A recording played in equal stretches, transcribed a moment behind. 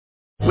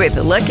With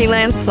the Lucky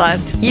Land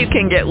Slots, you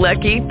can get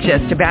lucky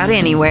just about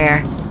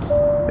anywhere.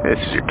 This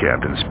is your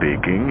captain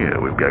speaking.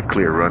 We've got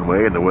clear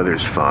runway and the weather's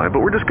fine,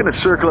 but we're just going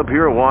to circle up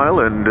here a while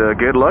and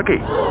get lucky.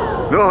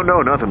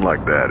 No, nothing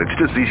like that. It's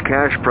just these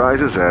cash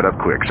prizes add up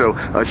quick. So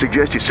I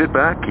suggest you sit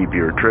back, keep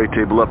your tray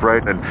table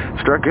upright, and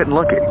start getting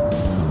lucky.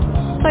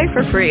 Play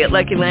for free at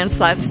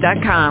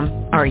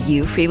LuckyLandSlots.com. Are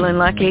you feeling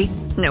lucky?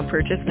 No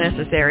purchase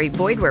necessary.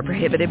 Void where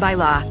prohibited by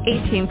law.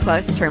 18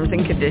 plus terms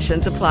and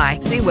conditions apply.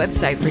 See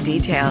website for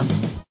details.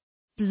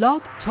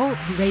 Blog Talk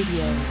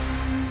Radio.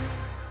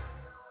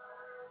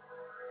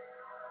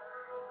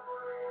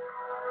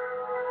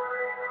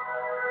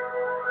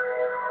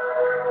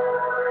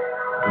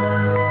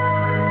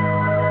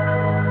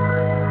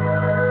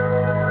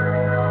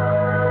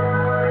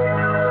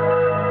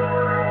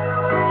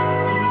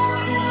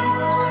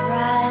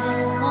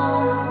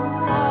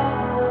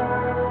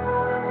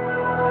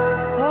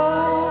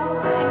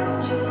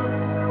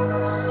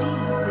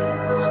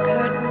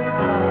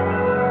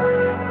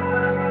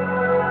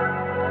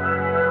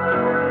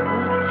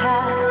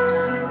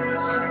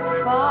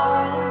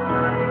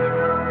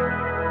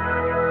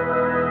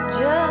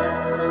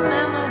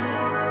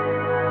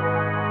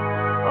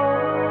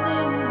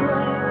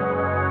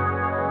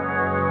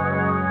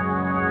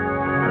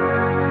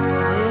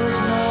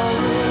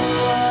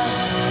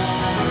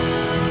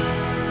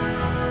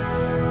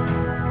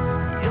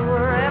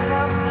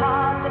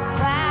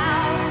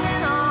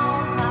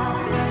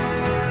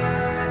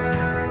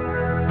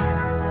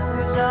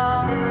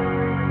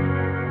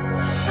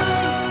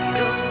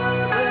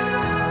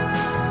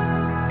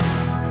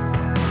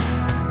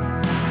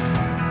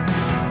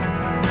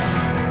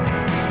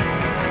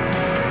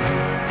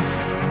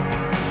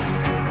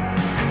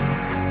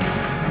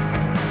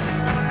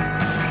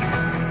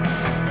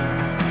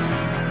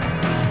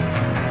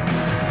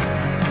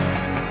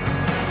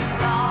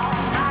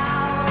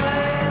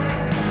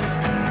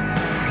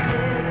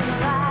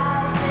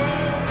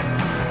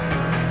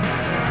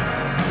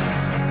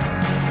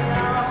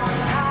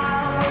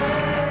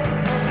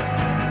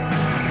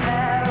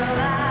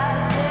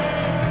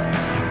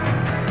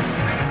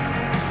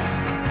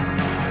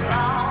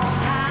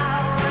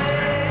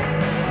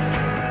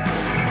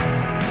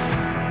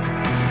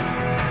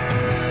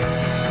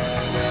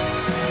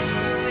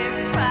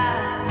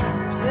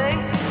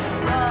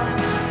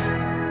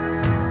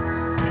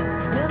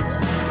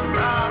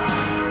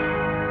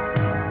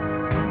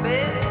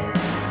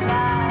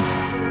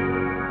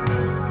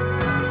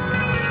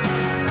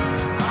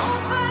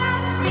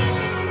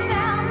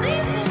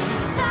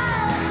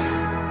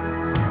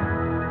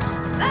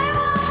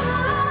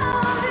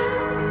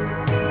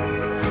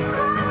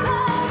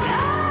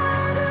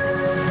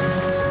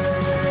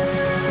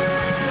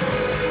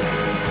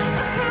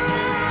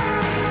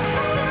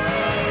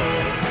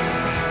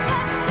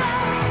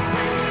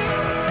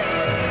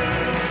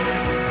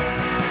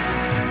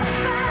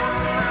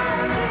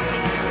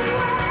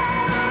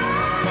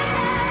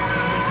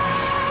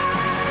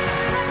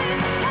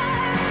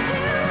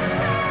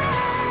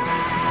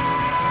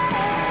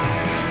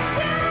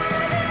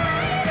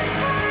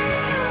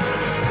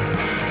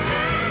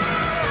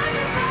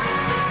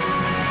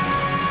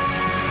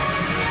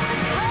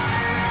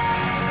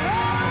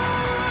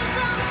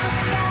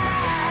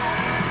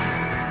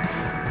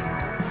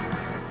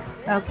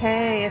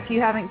 Okay, if you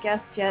haven't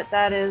guessed yet,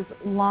 that is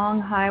Long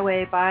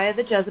Highway by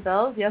the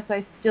Jezebels. Yes,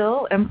 I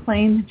still am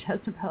playing the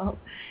Jezebels,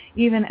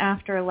 even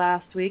after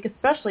last week,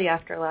 especially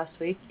after last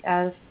week.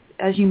 As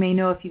you may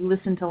know, if you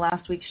listened to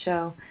last week's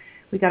show,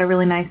 we got a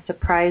really nice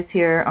surprise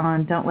here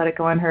on Don't Let It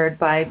Go Unheard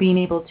by being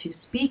able to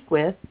speak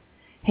with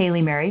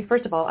Haley Mary.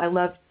 First of all, I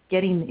loved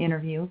getting the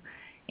interview,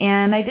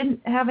 and I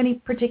didn't have any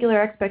particular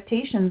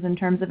expectations in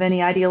terms of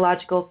any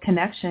ideological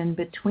connection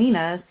between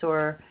us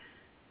or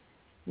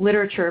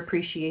literature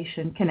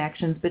appreciation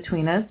connections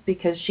between us,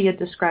 because she had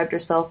described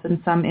herself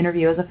in some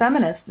interview as a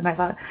feminist. And I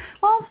thought,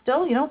 well,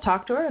 still,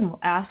 talk to her and we'll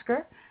ask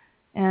her.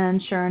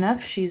 And sure enough,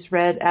 she's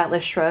read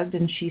Atlas Shrugged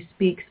and she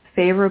speaks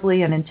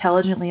favorably and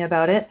intelligently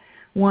about it.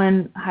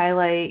 One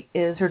highlight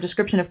is her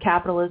description of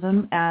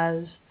capitalism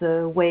as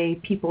the way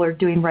people are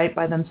doing right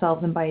by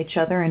themselves and by each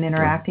other and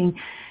interacting.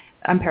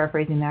 I'm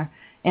paraphrasing there.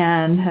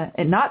 And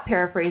not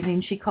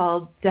paraphrasing, she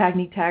called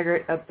Dagny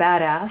Taggart a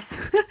badass.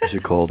 She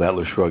called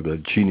Atlas Shrugged a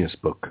genius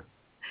book.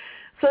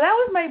 So that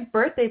was my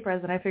birthday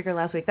present, I figured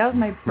last week. That was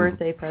my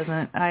birthday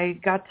present. I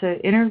got to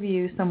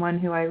interview someone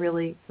who I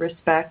really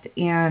respect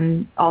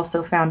and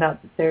also found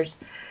out that there's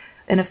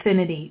an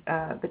affinity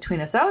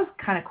between us. That was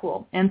kind of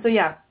cool. And so,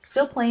 yeah,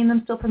 still playing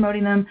them, still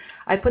promoting them.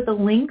 I put the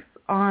links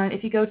on,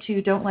 if you go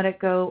to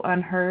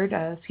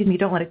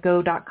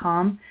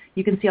don'tletitgo.com,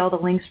 you can see all the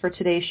links for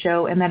today's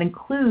show, and that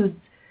includes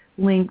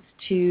links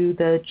to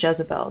the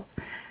Jezebels.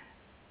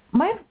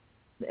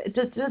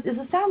 Does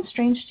it sound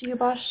strange to you,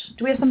 Bosch?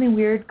 Do we have something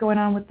weird going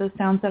on with the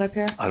sound setup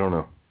here? I don't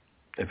know.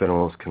 If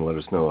anyone else can let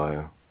us know,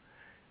 it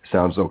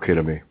sounds okay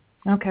to me.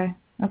 Okay.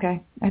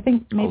 Okay. I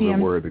think maybe I'm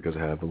worried because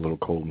I have a little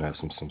cold and have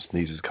some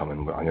sneezes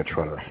coming. But I'm going to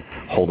try to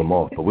hold them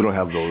off. But we don't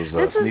have those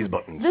sneeze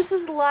buttons. This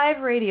is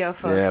live radio,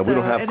 folks. Yeah, we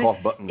don't have cough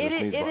buttons or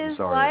sneeze buttons. It is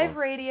Sorry, live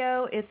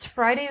radio. It's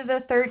Friday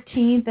the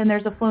 13th, and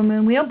there's a full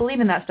moon. We don't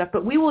believe in that stuff,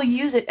 but we will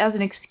use it as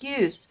an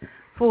excuse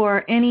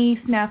for any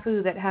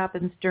snafu that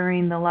happens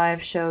during the live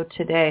show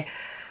today.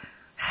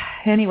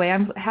 Anyway,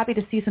 I'm happy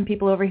to see some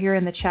people over here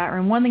in the chat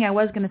room. One thing I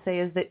was going to say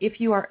is that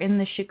if you are in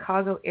the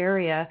Chicago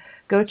area,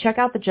 go check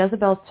out the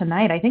Jezebels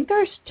tonight. I think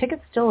there's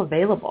tickets still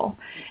available.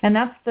 And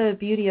that's the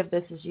beauty of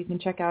this, is you can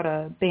check out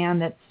a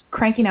band that's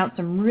cranking out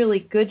some really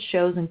good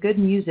shows and good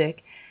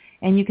music,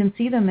 and you can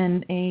see them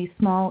in a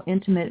small,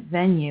 intimate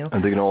venue.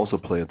 And they can also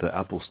play at the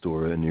Apple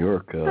Store in New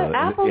York. The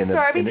Apple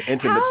Store. In an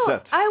intimate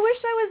set. I wish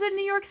I was in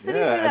New York City for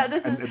that.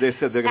 And they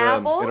said they're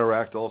going to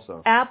interact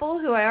also. Apple,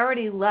 who I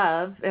already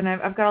love, and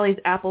I've got all these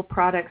Apple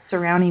products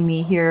surrounding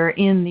me here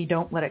in the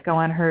Don't Let It Go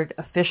Unheard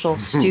official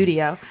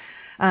studio.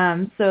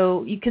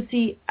 So you could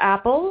see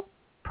Apple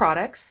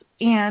products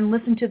and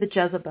listen to the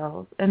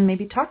Jezebels and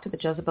maybe talk to the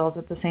Jezebels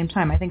at the same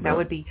time. I think that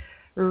would be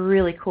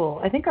really cool.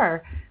 I think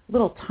our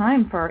little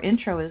time for our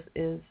intro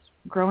is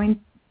growing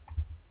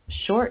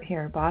short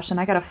here, Bosch, and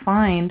I got to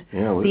find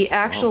the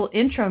actual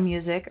intro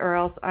music, or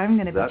else I'm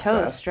going to be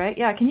toast, fast. Right?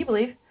 Yeah, can you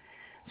believe?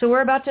 So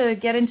we're about to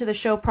get into the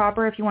show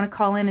proper. If you want to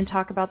call in and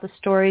talk about the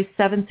story,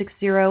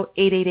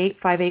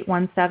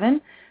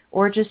 760-888-5817,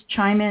 or just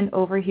chime in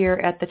over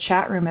here at the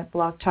chat room at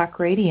Blog Talk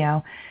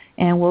Radio,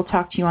 and we'll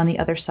talk to you on the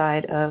other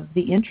side of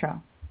the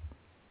intro.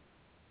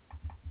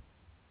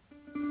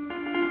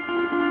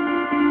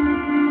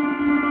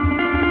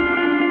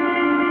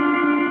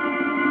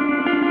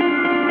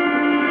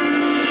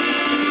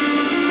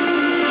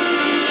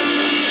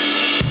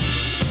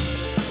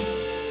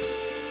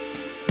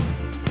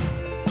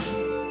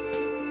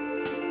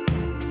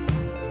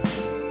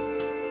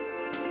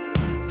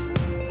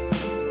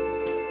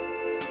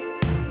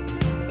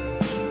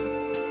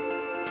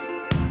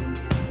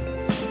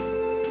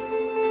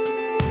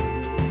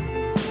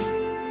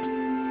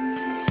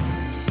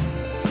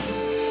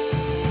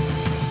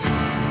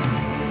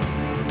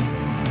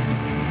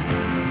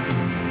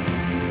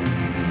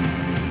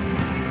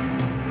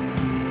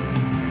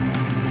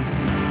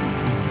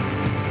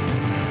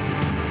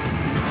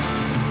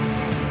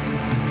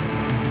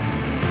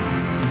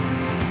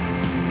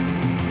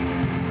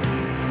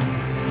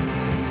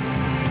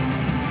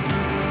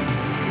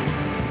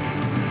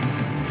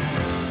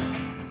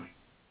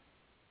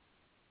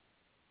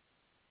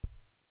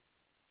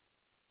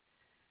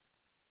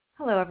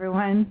 Hello,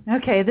 everyone.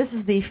 Okay, this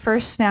is the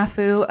first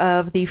snafu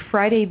of the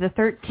Friday the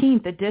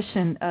 13th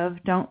edition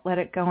of Don't Let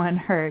It Go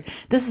Unheard.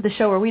 This is the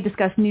show where we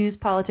discuss news,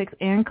 politics,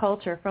 and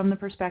culture from the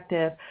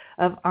perspective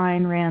of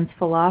Ayn Rand's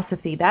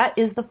philosophy. That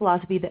is the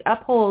philosophy that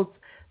upholds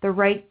the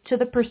right to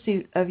the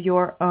pursuit of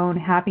your own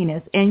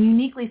happiness. And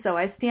uniquely so,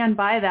 I stand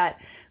by that,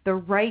 the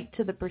right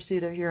to the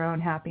pursuit of your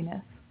own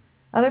happiness.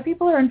 Other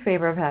people are in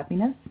favor of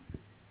happiness.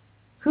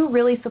 Who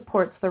really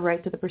supports the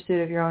right to the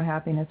pursuit of your own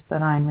happiness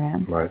but Ayn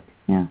Rand? Right.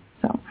 Yeah,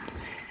 so...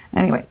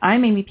 Anyway,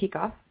 I'm Amy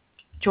Peikoff.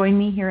 Join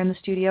me here in the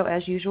studio,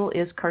 as usual,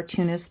 is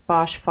cartoonist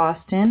Bosch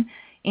Foston.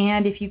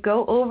 And if you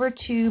go over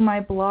to my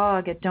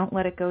blog at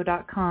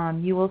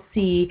don'tletitgo.com, you will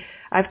see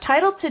I've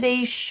titled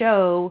today's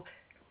show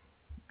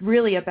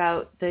really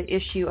about the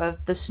issue of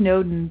the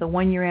Snowden, the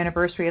one-year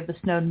anniversary of the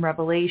Snowden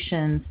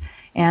revelations.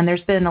 And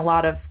there's been a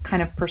lot of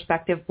kind of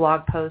perspective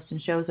blog posts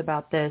and shows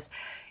about this.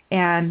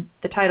 And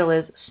the title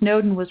is,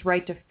 Snowden Was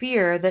Right to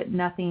Fear That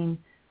Nothing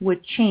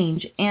Would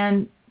Change.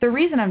 And the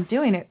reason I'm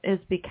doing it is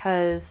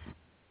because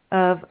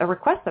of a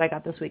request that I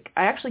got this week.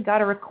 I actually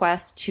got a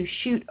request to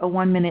shoot a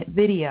 1-minute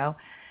video,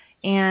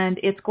 and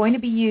it's going to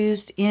be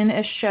used in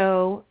a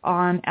show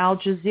on Al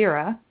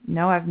Jazeera.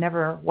 No, I've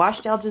never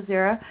watched Al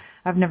Jazeera.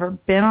 I've never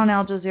been on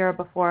Al Jazeera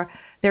before.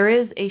 There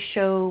is a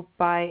show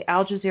by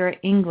Al Jazeera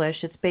English.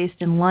 It's based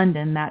in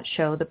London, that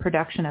show. The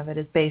production of it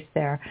is based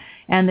there.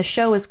 And the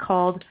show is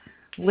called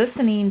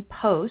Listening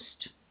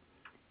Post,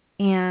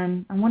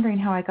 and I'm wondering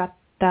how I got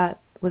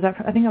that. Was that?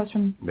 I think that was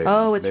from.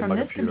 It's from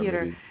this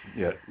computer.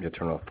 Yeah,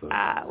 turn off the.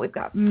 We've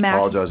got Mac.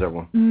 Apologize,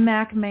 everyone.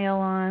 Mac Mail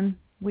on.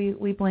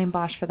 We blame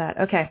Bosch for that.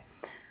 Okay.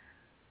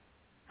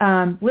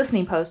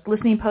 Listening Post.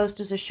 Listening Post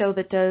is a show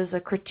that does a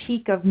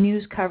critique of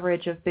news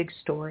coverage of big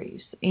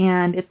stories,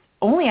 and it's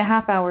only a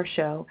half-hour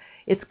show.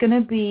 It's going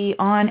to be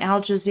on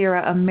Al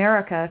Jazeera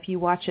America if you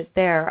watch it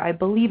there. I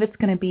believe it's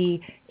going to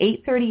be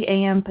 8:30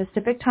 a.m.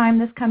 Pacific time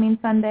this coming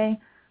Sunday,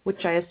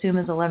 which I assume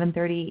is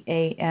 11:30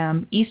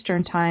 a.m.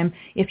 Eastern Time.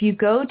 If you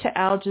go to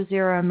Al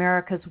Jazeera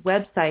America's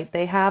website,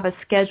 they have a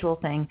schedule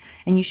thing,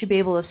 and you should be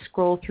able to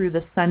scroll through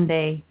the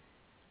Sunday,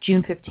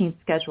 June 15th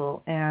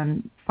schedule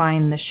and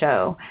find the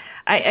show.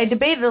 I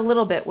debated a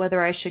little bit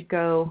whether I should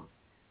go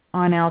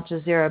on Al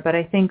Jazeera, but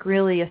I think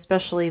really,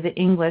 especially the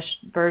English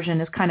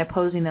version, is kind of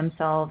posing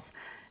themselves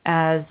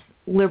as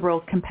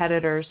liberal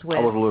competitors with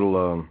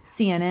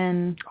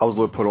CNN. I was a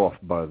little put off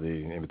by the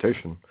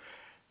invitation.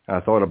 I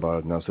thought about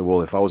it, and I said,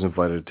 well, if I was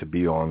invited to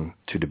be on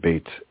to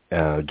debate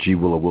G.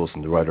 Willow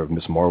Wilson, the writer of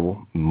Miss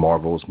Marvel,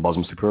 Marvel's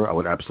Muslim superior, I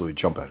would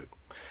absolutely jump at it.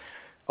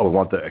 I would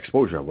want the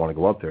exposure. I want to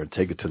go out there and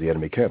take it to the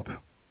enemy camp.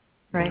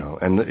 Right. You know?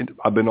 And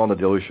I've been on the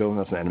Daily Show.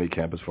 That's an enemy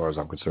camp as far as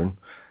I'm concerned,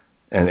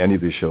 and any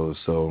of these shows.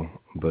 So,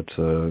 but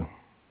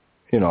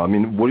you know, I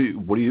mean, what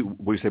do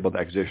you say about the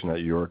accusation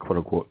that you're a quote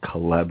unquote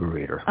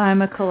collaborator?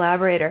 I'm a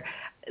collaborator.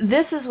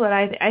 This is what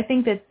I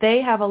think that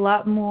they have a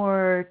lot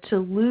more to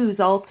lose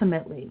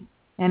ultimately.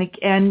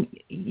 And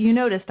you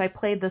noticed I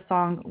played the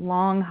song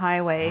Long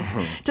Highway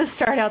to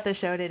start out the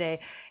show today.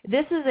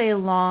 This is a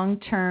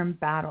long-term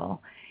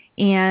battle,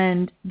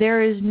 and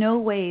there is no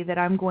way that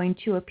I'm going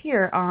to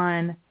appear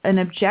on an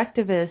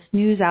objectivist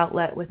news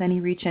outlet with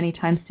any reach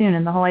anytime soon.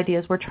 And the whole idea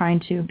is we're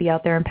trying to be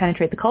out there and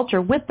penetrate the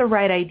culture with the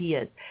right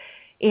ideas.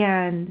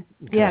 And,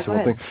 yeah, go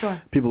ahead.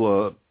 Sure.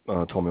 People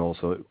told me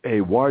also, hey,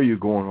 why are you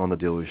going on the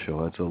Daily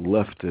Show? That's a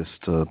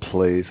leftist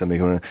place. I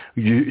mean,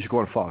 you should go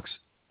on Fox.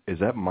 Is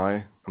that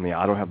I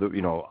don't have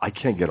I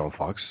can't get on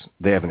Fox.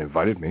 They haven't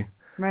invited me.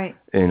 Right.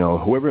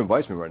 Whoever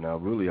invites me right now,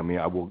 really,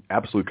 I will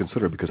absolutely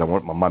consider it because I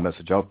want my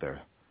message out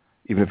there,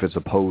 even if it's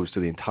opposed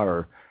to the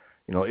entire,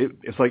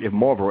 it's like if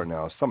Marvel right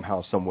now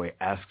somehow, some way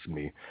asks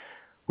me,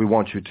 we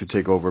want you to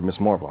take over Miss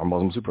Marvel, our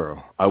Muslim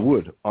superhero. I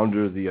would,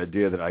 under the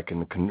idea that I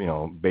can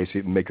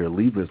basically make her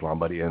leave Islam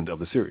by the end of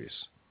the series.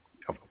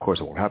 Of course,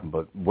 it won't happen,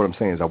 but what I'm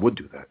saying is I would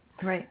do that.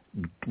 Right.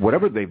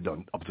 Whatever they've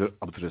done up to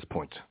this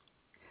point.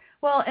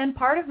 Well, and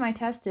part of my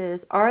test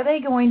is, are they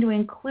going to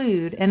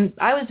include, and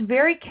I was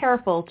very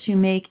careful to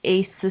make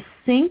a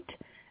succinct,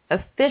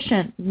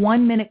 efficient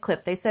 1-minute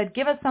clip. They said,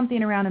 give us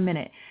something around a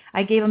minute.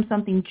 I gave them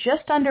something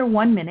just under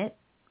 1 minute,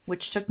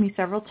 which took me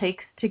several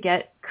takes to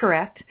get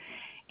correct.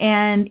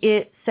 And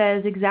it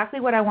says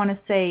exactly what I want to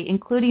say,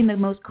 including the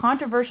most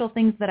controversial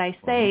things that I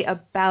say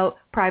about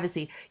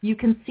privacy. You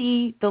can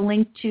see the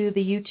link to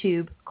the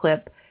YouTube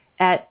clip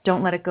at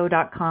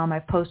don'tletitgo.com.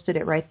 I've posted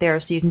it right there,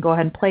 so you can go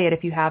ahead and play it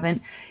if you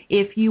haven't.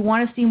 If you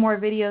want to see more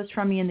videos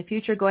from me in the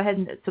future, go ahead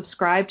and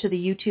subscribe to the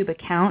YouTube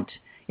account.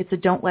 It's a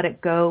Don't Let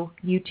It Go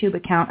YouTube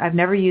account. I've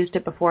never used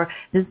it before.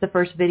 This is the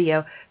first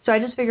video. So I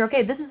just figure,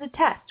 okay, this is a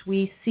test.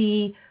 We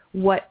see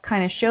what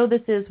kind of show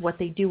this is, what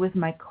they do with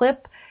my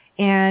clip,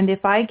 and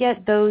if I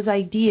get those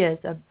ideas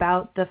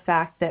about the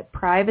fact that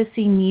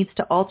privacy needs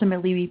to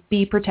ultimately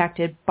be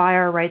protected by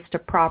our rights to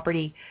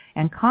property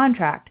and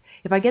contract,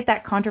 if I get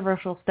that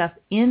controversial stuff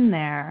in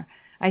there,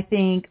 I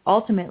think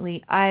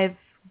ultimately I've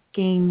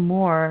gained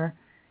more,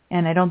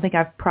 and I don't think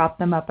I've propped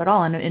them up at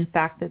all. And in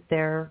fact, that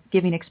they're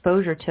giving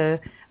exposure to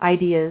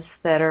ideas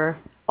that are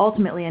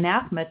ultimately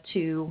anathema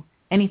to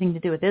anything to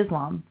do with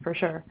Islam, for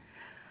sure.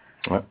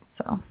 What?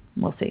 So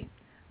we'll see.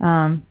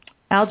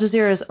 Al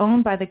Jazeera is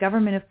owned by the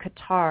government of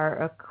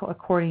Qatar,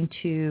 according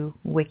to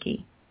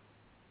Wiki.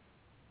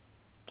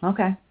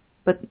 Okay.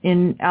 But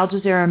in Al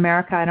Jazeera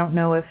America, I don't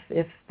know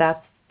if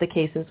that's the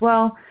case as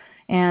well.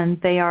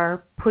 And they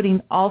are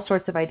putting all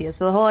sorts of ideas.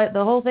 So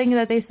the whole thing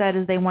that they said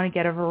is they want to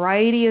get a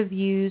variety of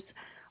views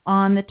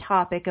on the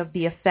topic of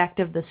the effect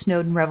of the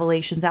Snowden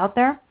revelations out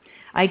there.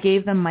 I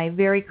gave them my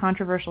very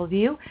controversial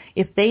view.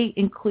 If they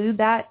include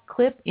that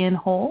clip in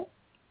whole,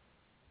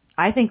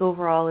 I think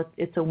overall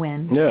it's a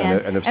win. Yeah,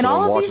 and if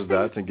someone watches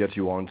that and gets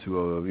you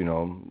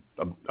onto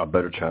a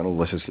better channel,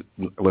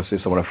 let's say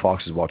someone at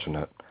Fox is watching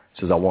that,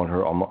 says I want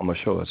her on my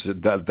show.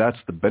 That's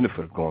the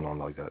benefit of going on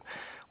like that.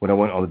 When I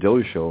went on the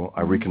Daily Show,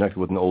 I reconnected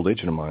with an old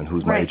agent of mine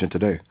who's my agent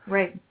today.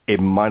 Right. It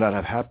might not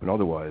have happened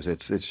otherwise.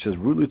 It's just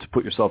really to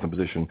put yourself in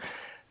position.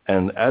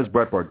 And as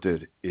Breitbart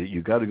did,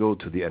 you got to go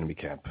to the enemy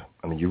camp.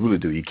 I mean, you really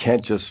do. You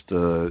can't just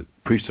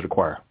preach to the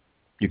choir.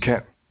 You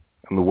can't.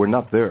 I mean, we're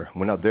not there.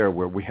 We're not there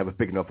where we have a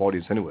big enough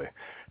audience anyway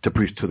to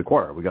preach to the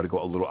choir. We got to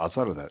go a little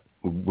outside of that.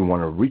 We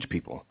want to reach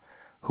people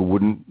who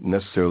wouldn't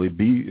necessarily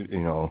be,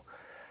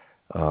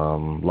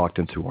 locked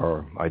into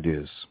our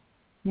ideas.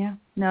 Yeah.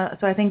 No.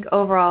 So I think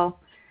overall.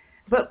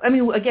 But, I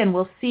mean, again,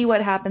 we'll see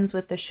what happens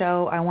with the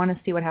show. I want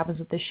to see what happens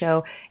with the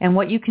show. And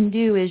what you can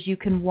do is you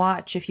can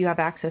watch, if you have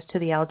access to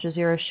the Al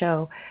Jazeera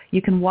show,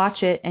 you can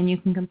watch it and you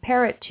can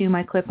compare it to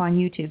my clip on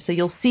YouTube. So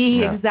you'll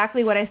see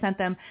exactly what I sent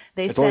them.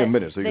 It's only a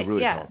minute, so you can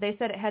really tell. They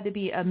said it had to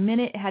be a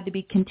minute. It had to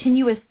be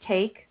continuous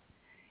take.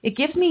 It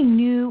gives me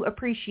new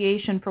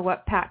appreciation for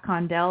what Pat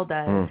Condell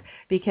does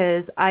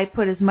because I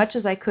put as much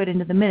as I could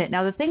into the minute.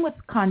 Now, the thing with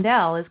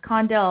Condell is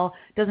Condell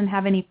doesn't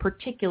have any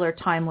particular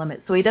time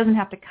limit, so he doesn't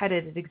have to cut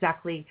it at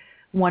exactly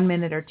 1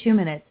 minute or 2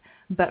 minutes.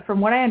 But from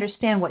what I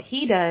understand, what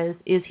he does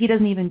is he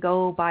doesn't even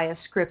go by a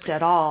script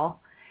at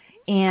all.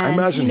 And I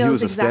imagine he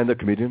was a stand-up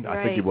comedian. Right.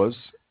 I think he was.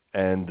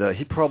 And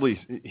he probably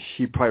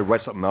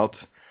writes something out,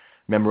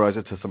 memorize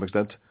it to some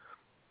extent.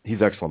 He's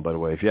excellent, by the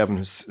way. If you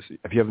haven't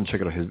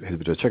checked out his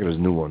video, check out his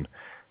new one.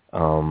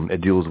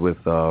 It deals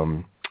with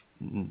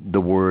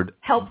the word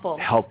helpful.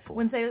 Helpful.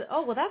 When they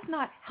that's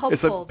not helpful.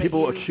 It's like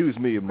people accuse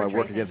me of my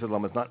work against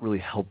Islam. It's not really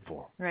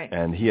helpful. Right.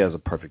 And he has a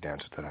perfect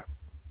answer to that.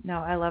 No,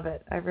 I love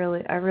it. I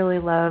really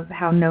love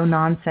how no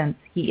nonsense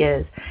he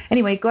is.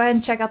 Anyway, go ahead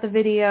and check out the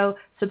video.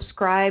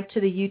 Subscribe to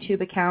the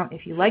YouTube account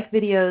if you like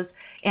videos.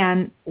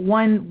 And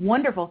one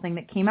wonderful thing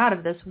that came out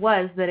of this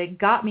was that it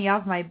got me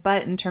off my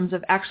butt in terms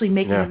of actually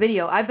making a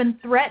video. I've been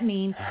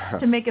threatening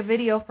to make a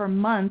video for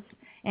months,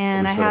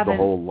 and I haven't. The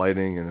whole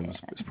lighting, and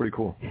it's pretty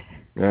cool.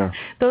 Yeah.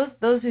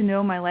 Those who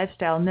know my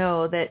lifestyle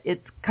know that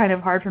it's kind of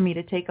hard for me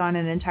to take on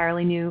an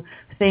entirely new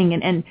thing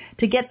and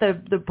to get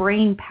the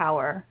brain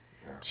power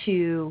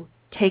to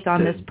take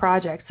on this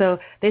project. So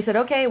they said,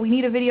 okay, we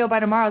need a video by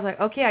tomorrow. I was like,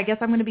 okay, I guess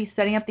I'm going to be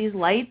setting up these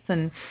lights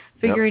and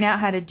figuring out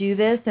how to do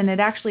this. And it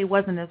actually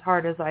wasn't as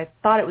hard as I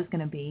thought it was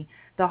going to be.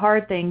 The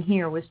hard thing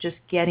here was just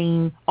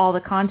getting all the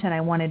content I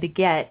wanted to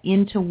get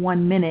into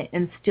 1 minute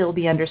and still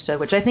be understood,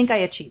 which I think I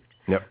achieved.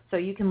 Yep. So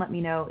you can let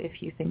me know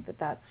if you think that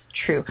that's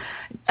true.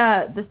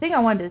 The thing I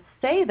wanted to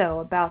say,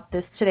 though, about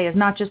this today is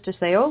not just to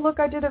say, oh,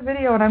 look, I did a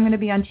video and I'm going to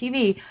be on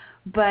TV,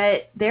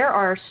 but there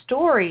are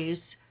stories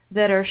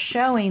that are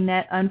showing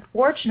that,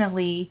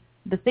 unfortunately,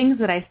 the things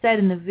that I said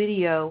in the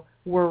video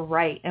were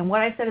right. And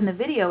what I said in the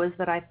video is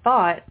that I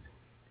thought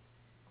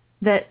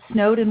that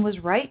Snowden was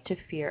right to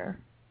fear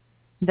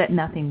that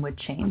nothing would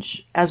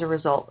change as a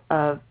result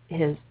of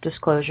his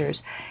disclosures,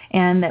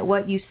 and that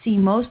what you see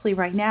mostly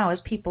right now is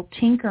people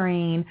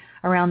tinkering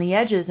around the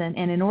edges, and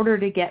in order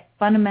to get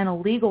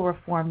fundamental legal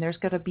reform, there's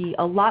going to be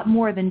a lot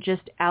more than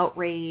just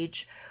outrage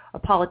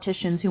of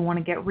politicians who want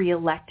to get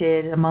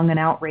reelected among an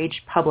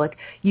outraged public.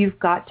 You've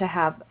got to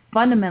have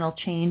fundamental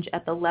change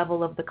at the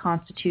level of the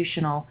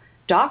constitutional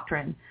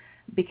doctrine,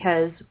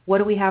 because what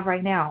do we have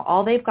right now?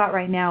 All they've got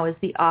right now is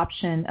the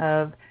option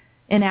of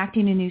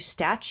enacting a new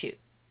statute,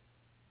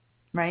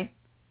 right?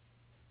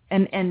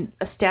 And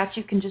a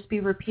statute can just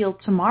be repealed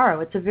tomorrow.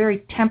 It's a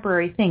very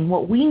temporary thing.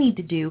 What we need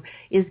to do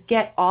is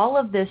get all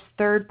of this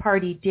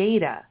third-party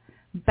data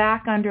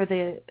back under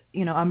the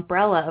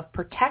umbrella of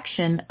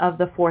protection of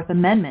the Fourth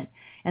Amendment.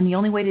 And the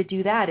only way to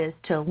do that is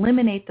to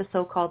eliminate the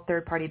so-called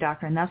third-party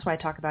doctrine. That's what I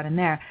talk about in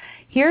there.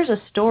 Here's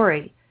a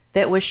story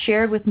that was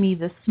shared with me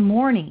this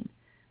morning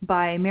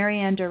by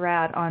Marianne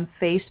Durad on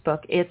Facebook.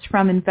 It's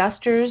from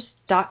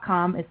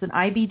investors.com. It's an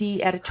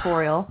IBD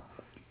editorial.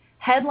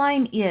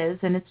 Headline is,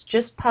 and it's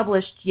just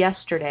published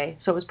yesterday,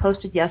 so it was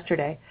posted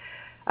yesterday.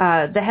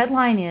 The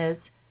headline is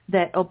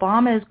that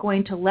Obama is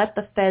going to let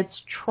the feds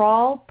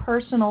trawl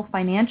personal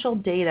financial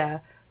data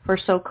for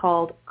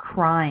so-called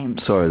crimes.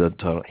 Sorry,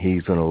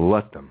 he's going to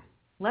let them.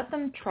 Let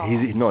them trawl.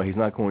 He's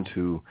not going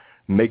to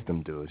make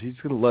them do it. He's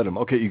going to let them.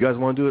 Okay, you guys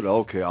want to do it?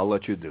 Okay, I'll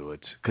let you do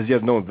it. Because you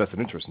have no invested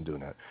interest in doing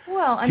that.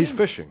 Well, he's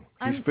fishing.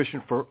 He's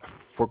fishing for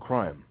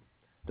crime.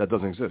 That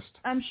doesn't exist.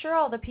 I'm sure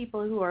all the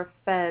people who are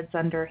feds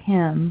under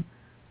him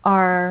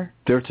are...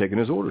 They're taking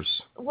his orders.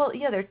 Well,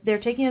 yeah,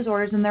 they're taking his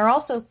orders, and they're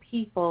also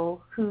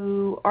people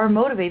who are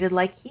motivated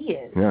like he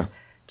is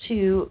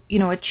to,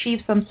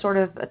 achieve some sort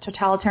of a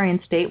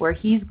totalitarian state where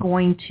he's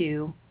going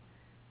to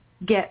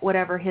get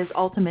whatever his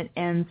ultimate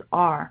ends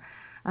are.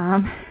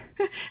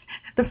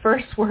 The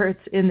first words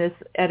in this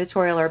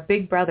editorial are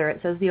Big Brother. It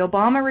says, the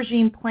Obama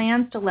regime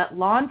plans to let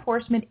law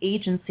enforcement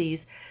agencies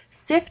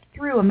sift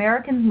through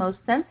Americans' most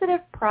sensitive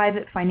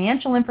private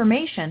financial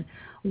information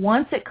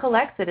once it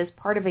collects it as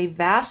part of a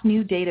vast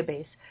new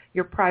database.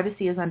 Your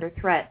privacy is under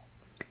threat.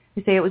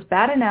 They say it was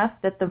bad enough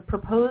that the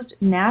proposed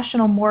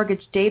National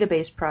Mortgage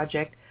Database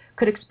Project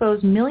could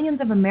expose millions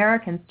of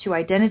Americans to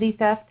identity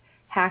theft,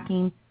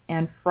 hacking,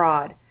 and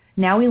fraud.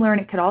 Now we learn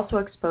it could also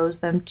expose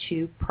them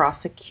to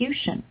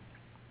prosecution.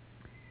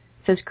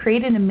 It says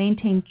created and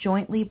maintained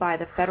jointly by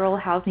the Federal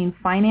Housing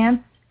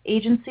Finance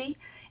Agency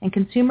and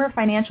Consumer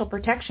Financial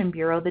Protection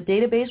Bureau, the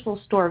database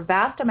will store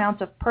vast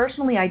amounts of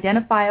personally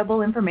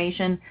identifiable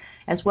information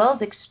as well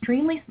as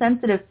extremely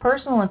sensitive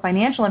personal and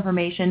financial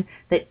information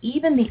that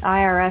even the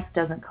IRS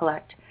doesn't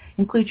collect.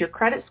 Includes your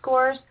credit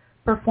scores,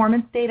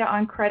 performance data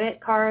on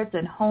credit cards,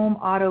 and home,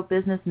 auto,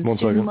 business, and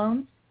student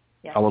loans.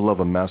 Yeah. I would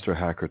love a master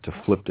hacker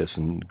to flip this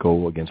and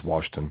go against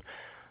Washington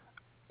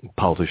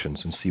politicians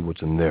and see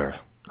what's in there.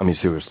 I mean,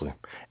 seriously.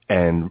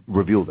 And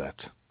reveal that.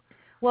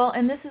 Well,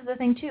 and this is the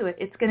thing, too.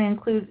 It's going to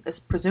include,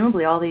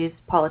 presumably, all these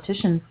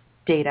politicians'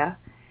 data.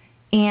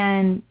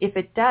 And if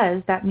it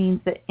does, that means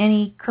that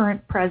any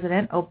current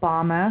president,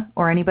 Obama,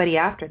 or anybody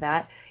after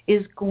that,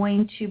 is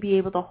going to be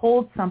able to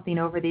hold something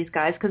over these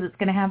guys because it's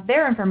going to have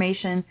their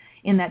information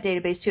in that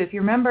database, too. If you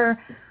remember,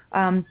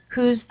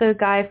 who's the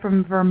guy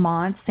from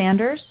Vermont,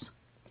 Sanders,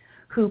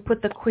 who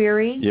put the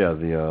query? Yeah,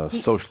 the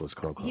socialist.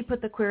 He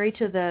put the query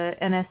to the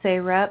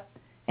NSA rep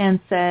and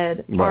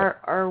said,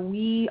 are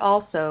we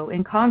also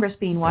in Congress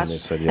being watched?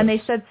 And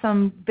they said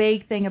some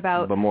vague thing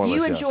about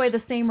you enjoy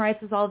the same rights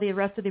as all the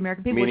rest of the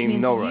American people, meaning which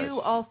means no you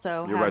rights.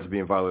 also your rights are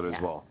being violated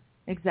as well.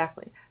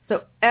 Exactly.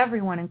 So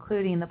everyone,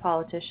 including the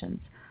politicians,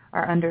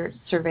 are under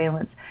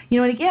surveillance.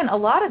 And again, a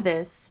lot of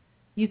this,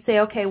 you'd say,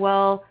 okay,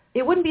 well,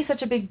 it wouldn't be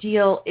such a big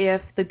deal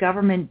if the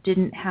government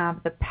didn't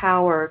have the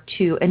power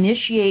to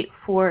initiate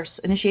force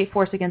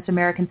against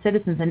American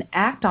citizens and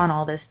act on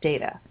all this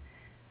data.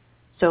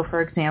 So,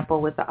 for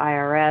example, with the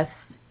IRS,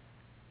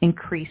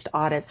 increased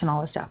audits and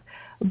all this stuff.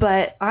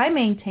 But I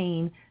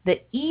maintain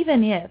that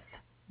even if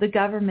the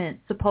government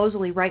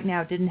supposedly right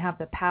now didn't have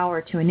the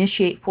power to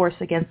initiate force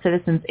against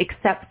citizens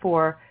except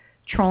for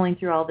trolling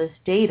through all this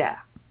data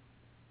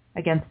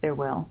against their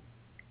will,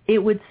 it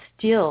would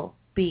still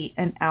be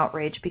an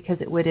outrage because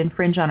it would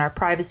infringe on our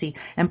privacy.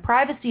 And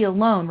privacy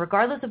alone,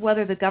 regardless of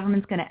whether the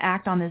government's going to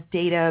act on this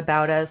data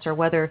about us or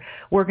whether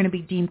we're going to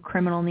be deemed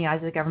criminal in the eyes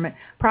of the government,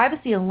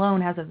 privacy alone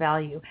has a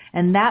value,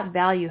 and that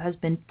value has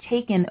been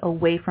taken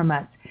away from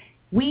us.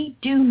 We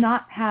do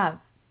not have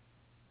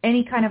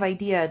any kind of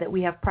idea that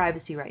we have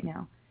privacy right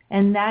now,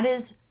 and that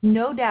is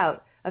no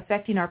doubt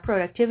affecting our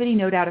productivity,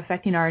 no doubt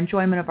affecting our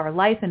enjoyment of our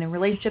life and in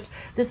relationships.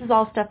 This is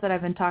all stuff that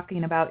I've been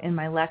talking about in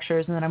my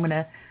lectures and that I'm going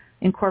to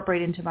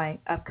incorporate into my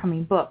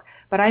upcoming book.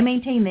 But I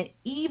maintain that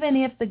even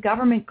if the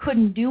government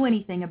couldn't do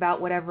anything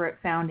about whatever it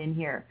found in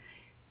here,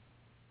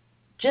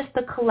 just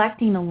the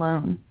collecting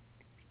alone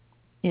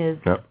is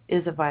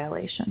a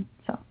violation.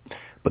 So,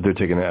 but they're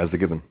taking it as a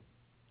given.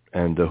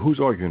 And who's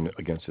arguing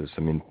against this?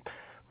 I mean,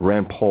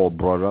 Rand Paul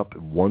brought it up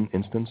in one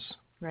instance.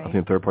 Right. I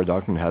think the third-party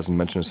document hasn't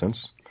mentioned it since.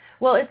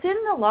 Well, it's in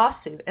the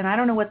lawsuit, and I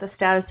don't know what the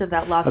status of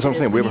that lawsuit is. That's what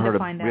I'm saying. We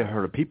haven't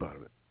heard a peep out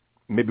of it.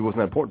 Maybe it wasn't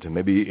that important to him.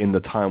 Maybe in the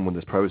time when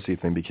this privacy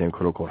thing became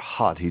quote-unquote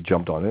hot, he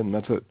jumped on it, and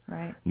that's it.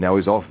 Right. Now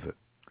he's off of it.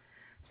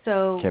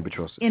 So can't be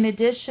trusted. In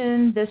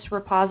addition, this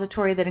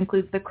repository that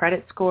includes the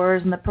credit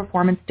scores and the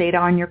performance data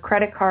on your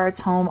credit cards,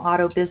 home,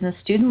 auto, business,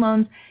 student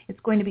loans, it's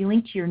going to be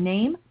linked to your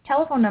name,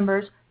 telephone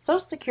numbers,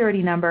 social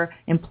security number,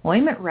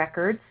 employment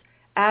records,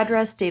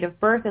 address, date of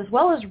birth, as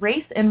well as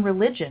race and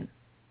religion.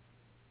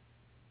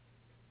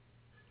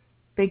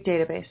 Big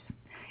database.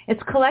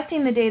 It's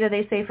collecting the data,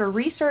 they say, for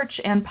research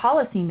and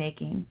policy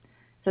making.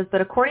 It says that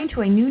according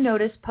to a new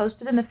notice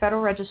posted in the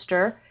Federal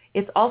Register,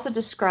 it's also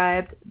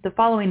described, the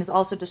following is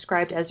also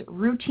described as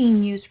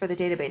routine use for the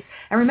database.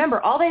 And remember,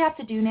 all they have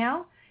to do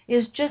now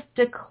is just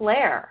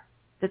declare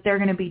that they're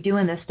going to be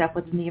doing this stuff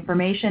with the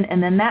information,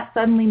 and then that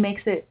suddenly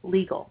makes it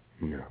legal.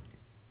 Yeah.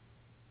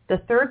 The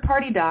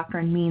third-party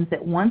doctrine means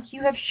that once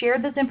you have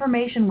shared this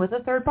information with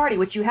a third party,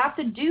 which you have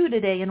to do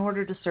today in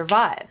order to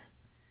survive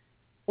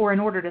or in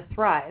order to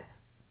thrive,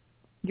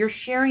 you're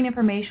sharing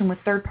information with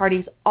third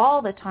parties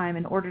all the time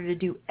in order to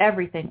do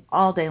everything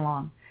all day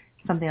long.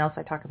 Something else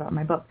I talk about in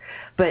my book.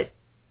 But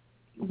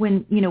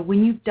when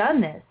you've done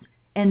this,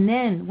 and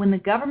then when the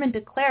government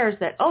declares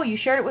that, oh, you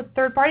shared it with a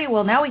third party,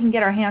 well, now we can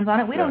get our hands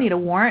on it. We don't need a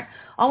warrant.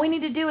 All we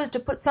need to do is to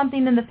put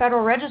something in the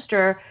Federal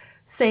Register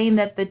saying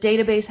that the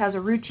database has a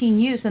routine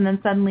use, and then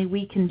suddenly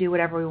we can do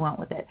whatever we want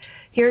with it.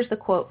 Here's the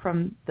quote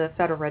from the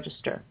Federal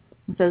Register.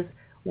 It says,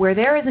 where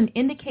there is an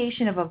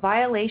indication of a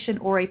violation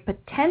or a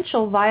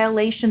potential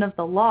violation of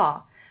the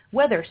law,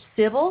 whether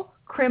civil,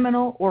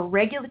 criminal, or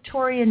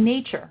regulatory in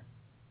nature,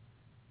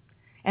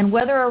 and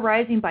whether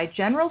arising by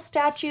general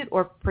statute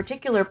or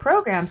particular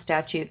program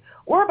statute,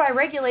 or by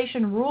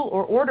regulation, rule,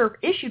 or order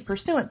issued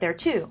pursuant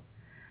thereto,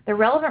 the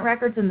relevant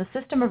records in the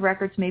system of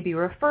records may be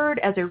referred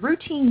as a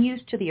routine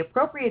use to the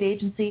appropriate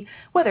agency,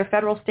 whether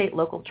federal, state,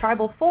 local,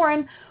 tribal,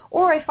 foreign,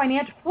 or a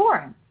financial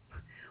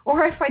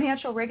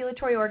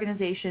regulatory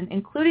organization,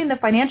 including the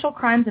Financial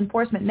Crimes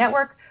Enforcement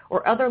Network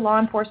or other law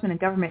enforcement and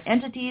government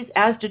entities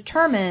as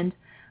determined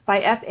by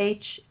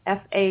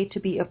FHFA to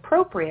be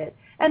appropriate,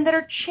 and that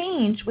are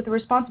charged with the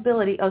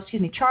responsibility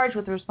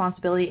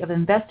of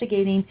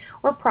investigating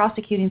or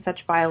prosecuting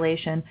such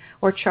violation,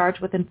 or charged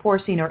with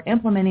enforcing or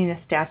implementing a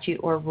statute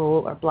or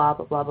rule, or blah,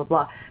 blah, blah, blah,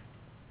 blah.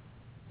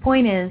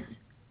 Point is,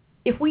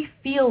 if we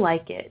feel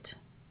like it,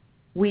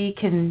 we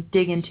can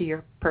dig into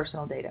your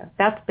personal data.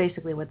 That's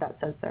basically what that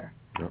says there.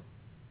 Yep.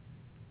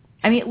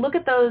 I mean, look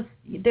at those.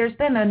 There's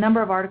been a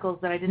number of articles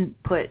that I didn't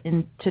put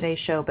in today's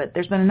show, but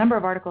there's been a number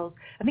of articles.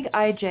 I think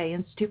IJ,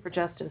 Institute for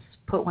Justice,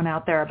 put one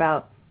out there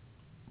about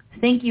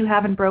think you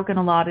haven't broken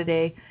a law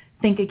today,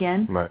 think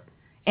again. Right.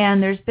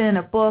 And there's been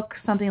a book,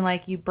 something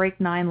like you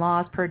break 9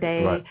 laws per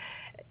day. Right.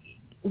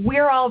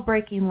 We're all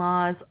breaking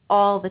laws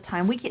all the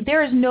time.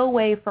 There is no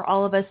way for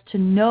all of us to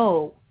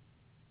know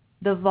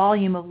the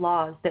volume of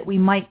laws that we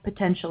might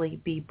potentially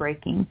be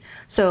breaking.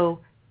 So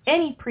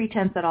any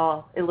pretense at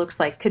all, it looks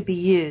like, could be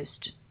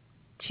used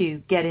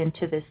to get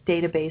into this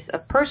database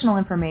of personal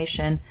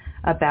information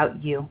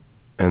about you.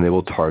 And they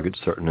will target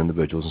certain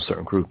individuals and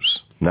certain groups,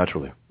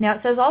 naturally. Now,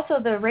 it says also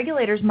the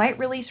regulators might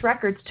release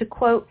records to,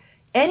 quote,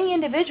 any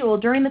individual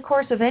during the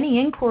course of any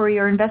inquiry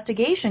or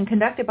investigation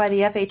conducted by the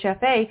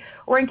FHFA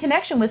or in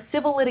connection with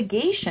civil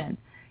litigation,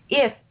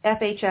 if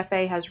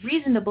FHFA has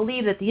reason to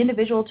believe that the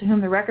individual to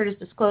whom the record is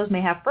disclosed may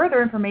have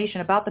further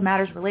information about the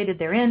matters related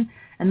therein,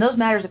 and those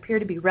matters appear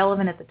to be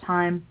relevant at the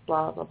time,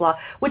 blah, blah, blah,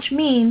 which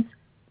means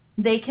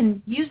they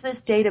can use this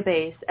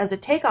database as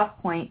a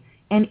takeoff point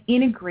and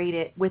integrate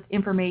it with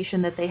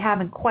information that they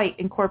haven't quite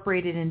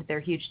incorporated into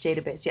their huge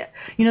database yet.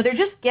 They're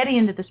just getting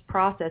into this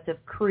process of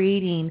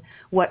creating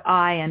what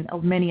I and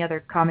many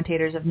other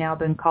commentators have now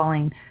been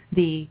calling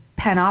the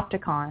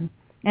panopticon.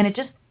 And it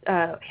just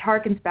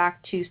harkens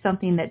back to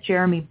something that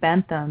Jeremy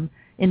Bentham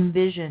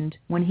envisioned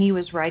when he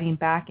was writing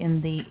back in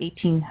the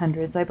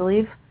 1800s, I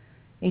believe.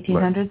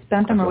 1800s, right.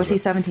 Bentham, or was he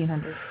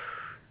 1700s?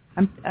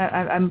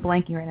 I'm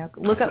blanking right now.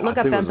 Look up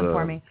Bentham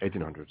for me.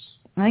 1800s.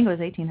 I think it was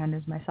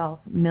 1800s myself,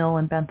 Mill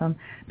and Bentham.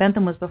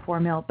 Bentham was before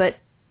Mill. But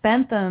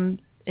Bentham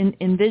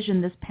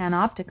envisioned this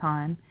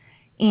panopticon,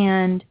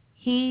 and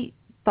he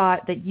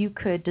thought that you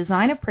could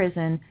design a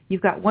prison.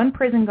 You've got one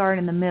prison guard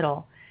in the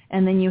middle,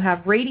 and then you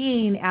have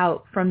radiating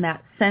out from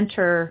that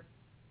center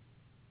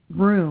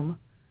room,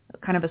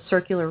 kind of a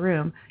circular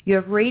room. You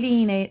have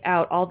radiating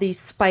out all these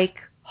spike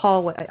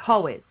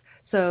hallways.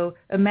 So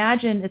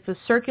imagine it's a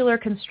circular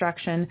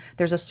construction.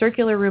 There's a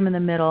circular room in the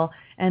middle,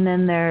 and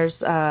then there's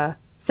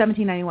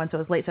 1791, so it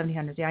was late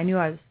 1700s. Yeah, I knew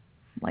I was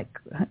like,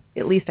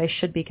 at least I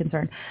should be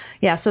concerned.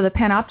 Yeah, so the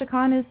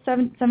panopticon is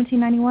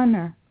 1791,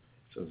 or?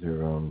 So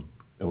here,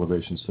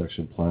 elevation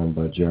section planned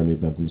by Jeremy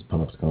Bentham's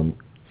panopticon.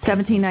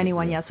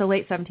 1791, yeah, so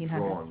late 1700s.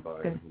 Drawn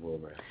by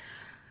Wilbur.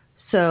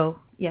 So,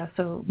 yeah,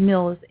 so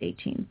Mill is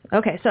 18.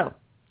 Okay, so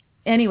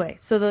anyway,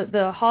 so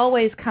the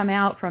hallways come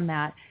out from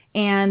that,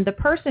 and the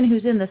person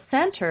who's in the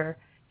center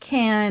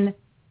can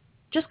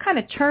just kind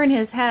of turn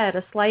his head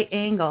a slight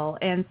angle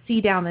and see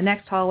down the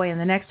next hallway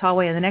and the next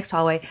hallway and the next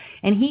hallway,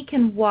 and he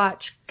can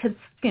watch,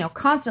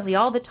 constantly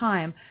all the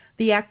time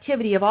the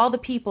activity of all the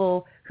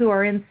people who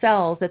are in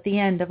cells at the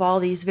end of all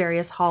these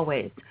various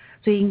hallways.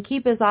 So he can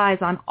keep his eyes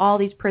on all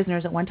these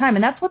prisoners at one time.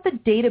 And that's what the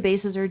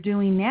databases are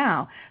doing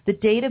now. The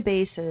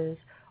databases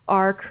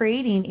are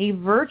creating a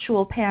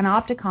virtual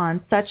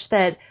panopticon such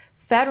that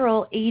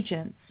federal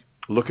agents...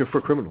 looking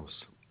for criminals.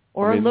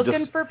 Or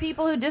looking for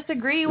people who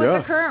disagree with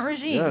the current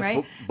regime,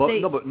 right? But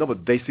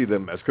they see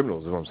them as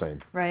criminals, is what I'm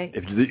saying. Right.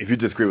 If you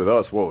disagree with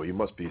us, whoa, you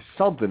must be,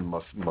 something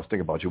must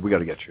think about you. We got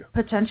to get you.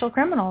 Potential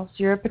criminals.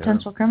 You're a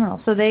potential criminal.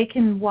 So they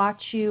can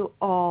watch you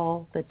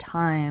all the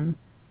time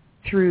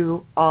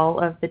through all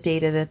of the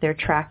data that they're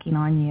tracking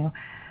on you.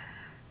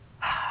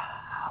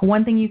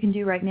 One thing you can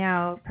do right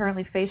now,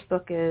 apparently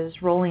Facebook is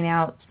rolling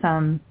out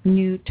some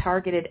new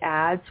targeted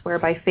ads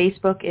whereby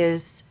Facebook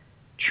is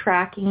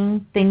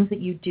tracking things that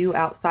you do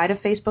outside of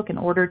Facebook in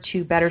order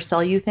to better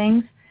sell you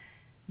things.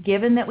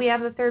 Given that we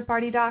have the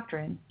third-party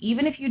doctrine,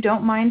 even if you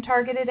don't mind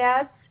targeted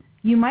ads,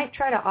 you might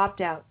try to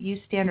opt out, use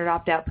standard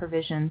opt-out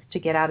provisions to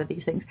get out of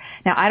these things.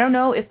 Now, I don't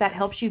know if that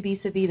helps you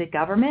vis-a-vis the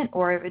government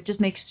or if it just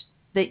makes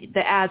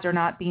the ads are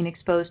not being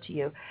exposed to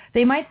you.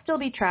 They might still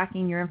be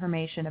tracking your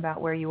information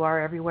about where you are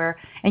everywhere,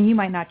 and you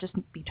might not just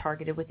be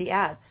targeted with the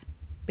ads.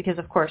 Because,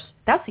 of course,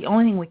 that's the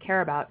only thing we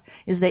care about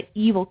is that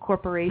evil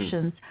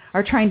corporations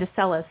are trying to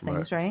sell us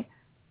things, right?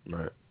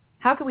 Right.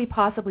 How could we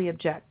possibly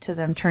object to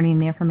them turning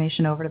the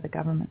information over to the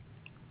government?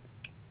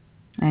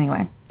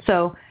 Anyway,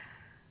 so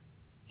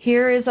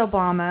here is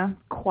Obama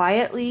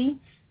quietly,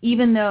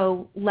 even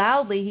though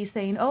loudly he's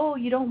saying, oh,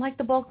 you don't like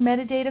the bulk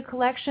metadata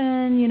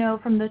collection,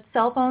 from the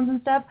cell phones and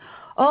stuff?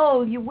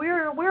 Oh,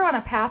 we're on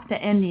a path to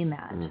ending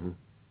that. Mm-hmm.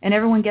 And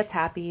everyone gets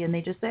happy, and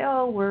they just say,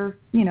 oh,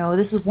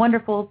 this is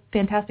wonderful,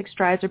 fantastic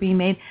strides are being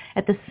made.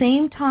 At the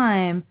same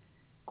time,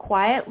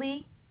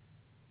 quietly,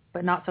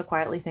 but not so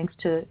quietly thanks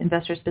to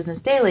Investors Business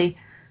Daily,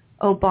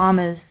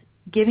 Obama's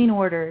giving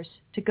orders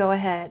to go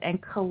ahead and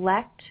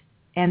collect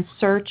and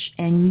search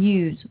and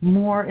use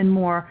more and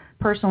more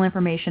personal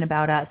information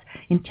about us.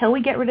 Until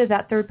we get rid of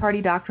that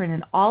third-party doctrine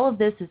and all of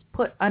this is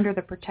put under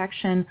the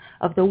protection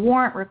of the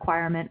warrant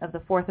requirement of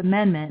the Fourth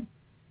Amendment,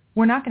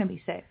 we're not going to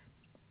be safe.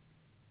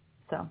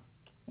 So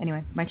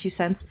anyway, my 2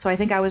 cents. So I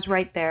think I was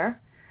right there.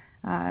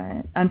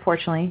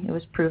 Unfortunately, it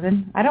was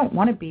proven. I don't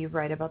want to be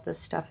right about this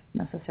stuff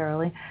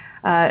necessarily.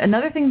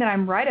 Another thing that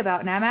I'm right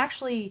about, and I'm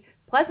actually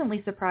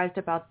pleasantly surprised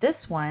about this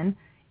one,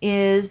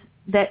 is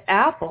that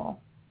Apple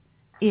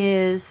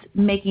is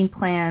making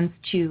plans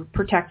to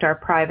protect our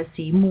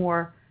privacy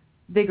more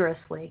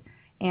vigorously.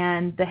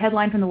 And the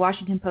headline from the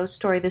Washington Post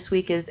story this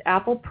week is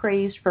Apple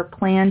praised for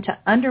plan to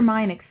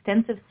undermine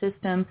extensive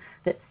system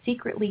that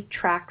secretly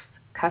tracks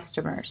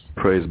customers.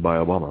 Praised by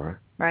Obama, right?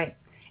 Right.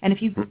 And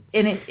if you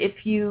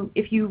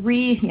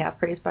read,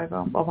 praised by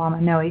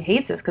Obama. No, he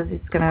hates this because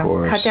it's going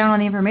to cut down on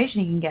the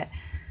information he can get.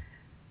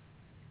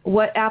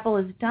 What Apple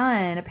has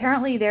done,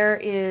 apparently there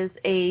is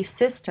a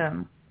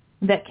system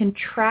that can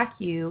track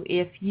you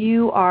if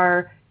you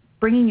are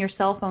bringing your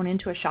cell phone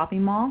into a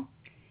shopping mall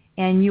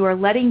and you are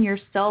letting your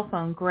cell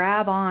phone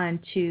grab on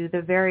to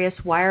the various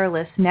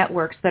wireless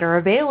networks that are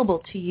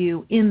available to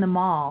you in the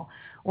mall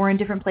or in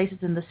different places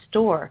in the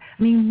store.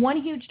 I mean,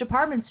 one huge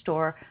department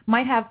store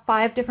might have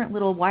 5 different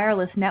little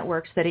wireless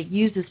networks that it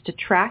uses to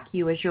track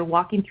you as you're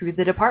walking through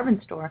the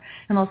department store.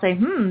 And they'll say,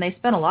 they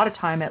spent a lot of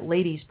time at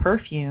ladies'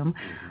 perfume.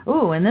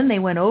 Ooh, and then they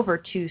went over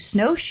to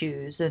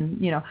snowshoes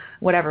and,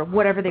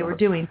 whatever they were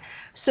doing.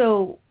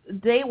 So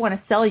they want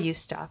to sell you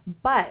stuff.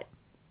 But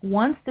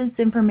once this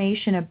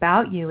information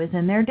about you is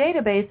in their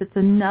database, it's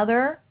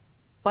another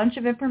bunch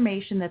of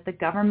information that the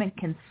government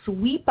can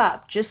sweep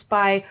up just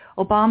by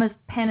Obama's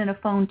pen and a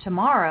phone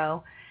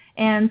tomorrow.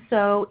 And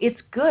so it's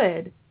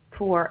good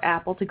for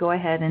Apple to go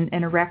ahead and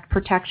erect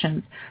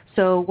protections.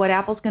 So what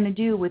Apple's going to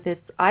do with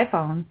its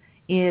iPhone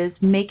is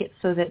make it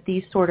so that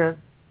these sort of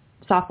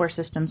software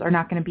systems are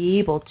not going to be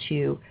able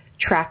to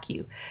track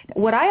you.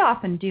 What I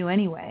often do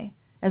anyway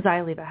as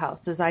I leave a house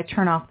is I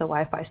turn off the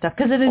Wi-Fi stuff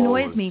because it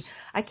annoys me.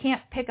 I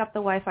can't pick up the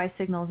Wi-Fi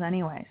signals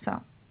anyway, so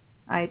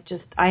I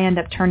end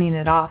up turning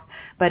it off.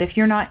 But if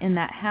you're not in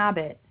that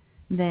habit,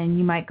 then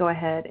you might go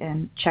ahead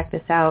and check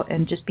this out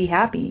and just be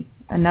happy.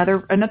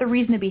 Another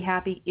reason to be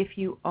happy if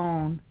you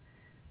own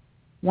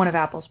one of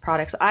Apple's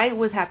products. I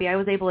was happy. I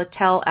was able to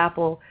tell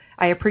Apple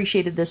I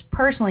appreciated this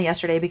personally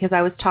yesterday because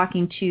I was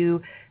talking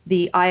to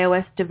the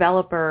iOS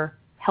developer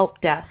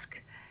help desk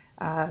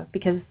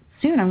because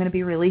soon I'm going to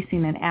be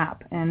releasing an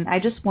app. And I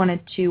just wanted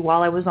to,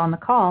 while I was on the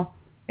call,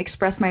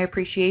 express my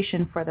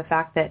appreciation for the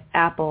fact that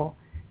Apple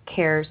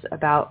cares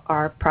about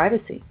our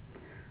privacy.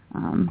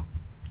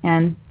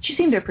 And she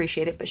seemed to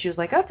appreciate it, but she was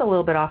like, that's a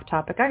little bit off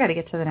topic. I got to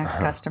get to the next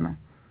customer.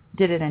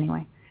 Did it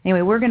anyway.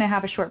 Anyway, we're going to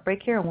have a short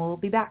break here, and we'll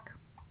be back.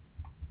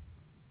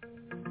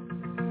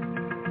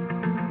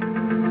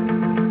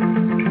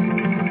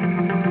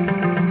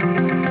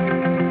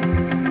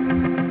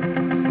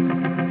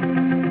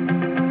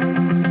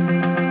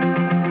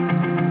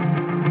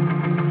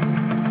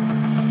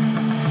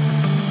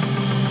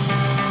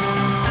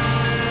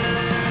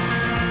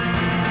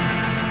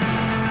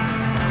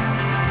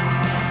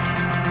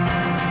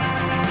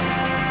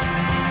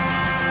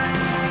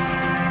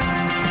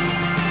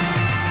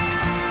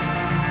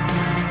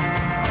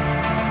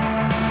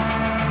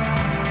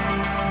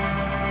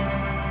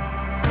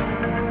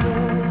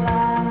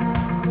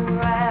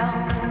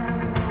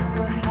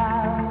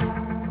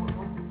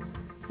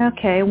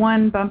 Okay,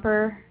 one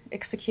bumper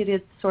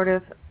executed sort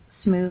of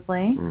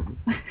smoothly.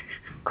 Mm-hmm.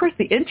 Of course,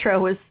 the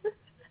intro was,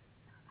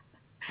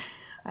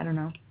 I don't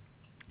know.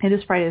 It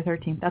is Friday the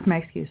 13th. That's my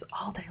excuse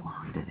all day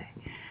long today.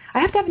 I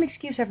have to have an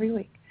excuse every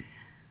week.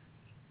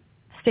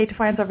 State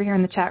Defiance over here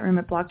in the chat room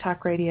at Blog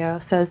Talk Radio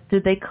says,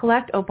 did they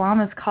collect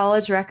Obama's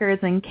college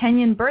records and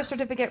Kenyan birth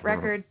certificate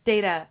record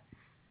data?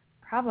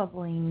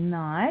 Probably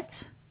not.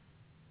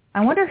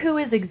 I wonder who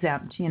is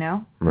exempt, you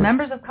know? Right.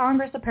 Members of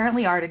Congress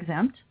apparently aren't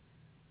exempt.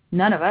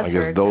 None of us are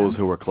exempt. I guess those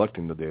who are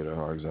collecting the data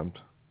are exempt.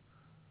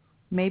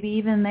 Maybe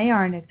even they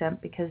aren't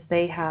exempt because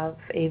they have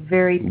a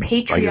very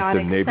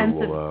patriotic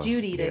sense of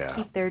duty to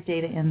keep their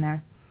data in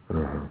there.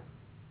 Uh-huh.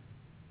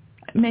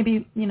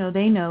 Maybe, you know,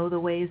 they know the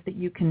ways that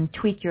you can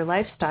tweak your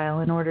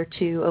lifestyle in order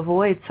to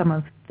avoid some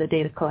of the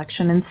data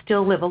collection and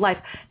still live a life.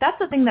 That's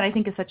the thing that I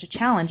think is such a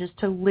challenge, is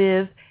to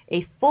live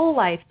a full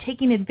life,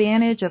 taking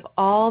advantage of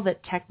all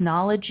that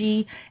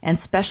technology and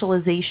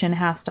specialization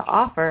has to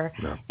offer,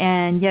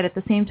 and yet at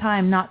the same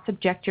time not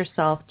subject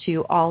yourself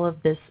to all of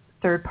this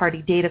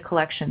third-party data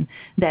collection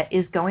that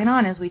is going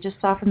on, as we just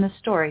saw from this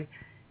story,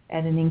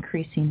 at an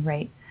increasing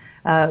rate.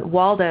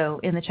 Waldo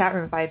in the chat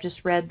room, if I have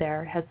just read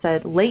there, has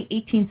said late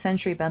 18th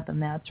century Bentham.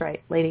 That's right,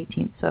 late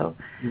 18th. So,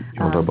 you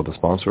want to talk about the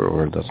sponsor,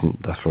 or that's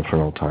for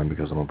another time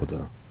because I'm up with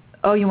the...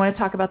 Oh, you want to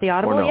talk about the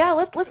Audible? No. Yeah,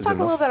 let's talk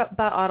a little bit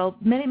about Audible.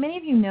 Many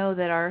of you know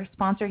that our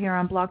sponsor here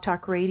on Blog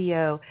Talk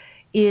Radio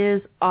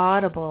is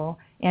Audible.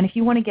 And if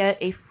you want to get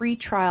a free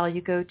trial,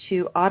 you go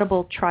to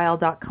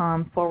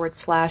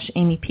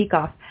audibletrial.com/Amy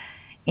Peikoff.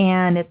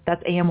 And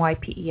that's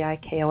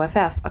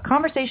AMYPEIKOFF. A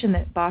conversation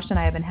that Bosch and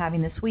I have been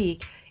having this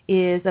week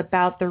is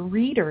about the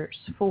readers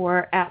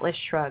for Atlas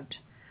Shrugged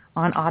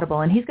on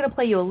Audible. And he's going to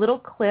play you a little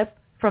clip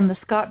from the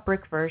Scott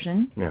Brick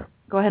version. Yeah.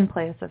 Go ahead and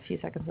play us a few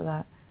seconds of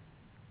that.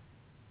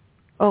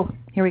 Oh,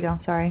 here we go.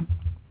 Sorry.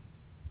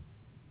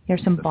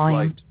 Here's some volume.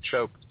 The slight,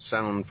 choked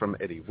sound from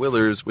Eddie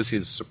Willers was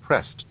his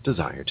suppressed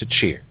desire to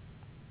cheer.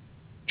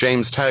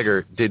 James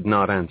Taggart did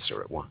not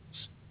answer at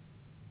once.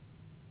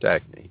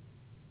 Dagny,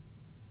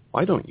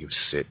 why don't you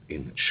sit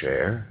in the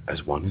chair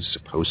as one is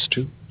supposed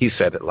to? He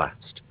said at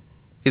last.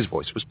 His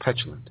voice was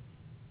petulant.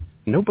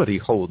 Nobody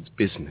holds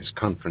business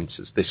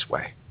conferences this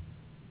way.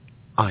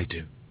 I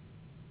do.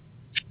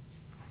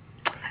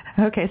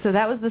 Okay, so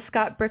that was the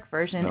Scott Brick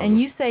version. And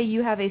you say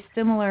you have a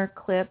similar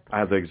clip. I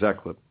have the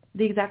exact clip.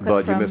 The exact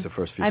clip but you missed the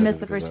first few seconds. I missed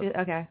the first few,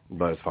 okay.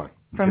 But it's fine.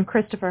 From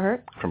Christopher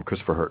Hurt? From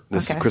Christopher Hurt.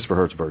 This is Christopher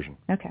Hurt's version.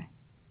 Okay.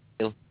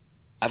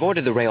 I've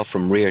ordered the rail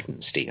from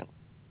Reardon Steel.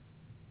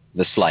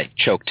 The slight,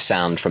 choked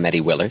sound from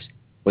Eddie Willers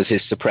was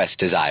his suppressed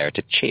desire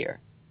to cheer.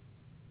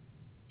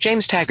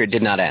 James Taggart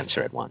did not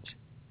answer at once.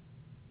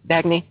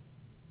 Dagny,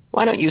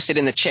 why don't you sit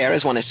in the chair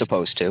as one is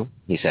supposed to?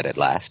 He said at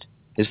last.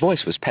 His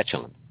voice was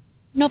petulant.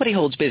 Nobody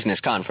holds business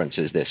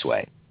conferences this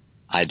way.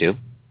 I do.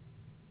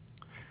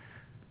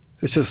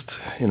 It's just,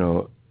 you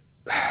know,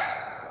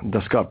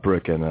 the Scott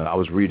Brick, and I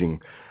was reading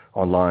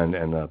online,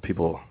 and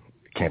people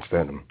can't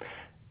stand him.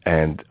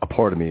 And a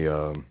part of me,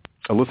 a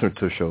listener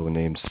to the show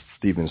named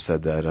Steven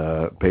said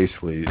that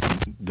basically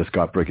the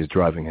Scott Brick is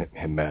driving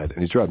him mad,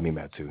 and he's driving me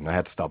mad too, and I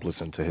had to stop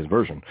listening to his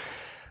version.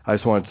 I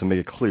just wanted to make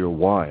it clear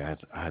why I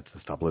had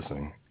to stop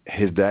listening.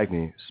 His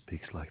Dagny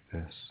speaks like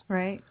this.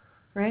 Right,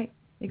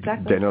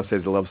 exactly. Daniel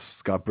says he loves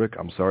Scott Brick.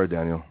 I'm sorry,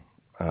 Daniel.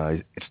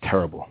 It's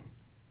terrible.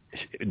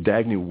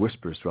 Dagny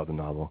whispers throughout the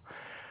novel,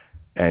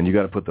 and you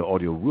got to put the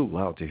audio real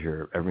loud to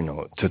hear every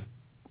note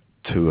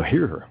to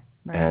hear her,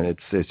 and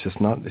it's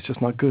just not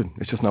good.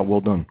 It's just not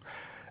well done.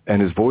 And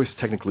his voice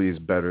technically is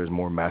better, is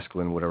more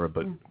masculine, whatever,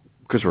 but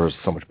Christopher is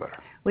so much better.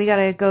 We got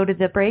to go to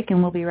the break,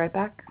 and we'll be right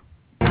back.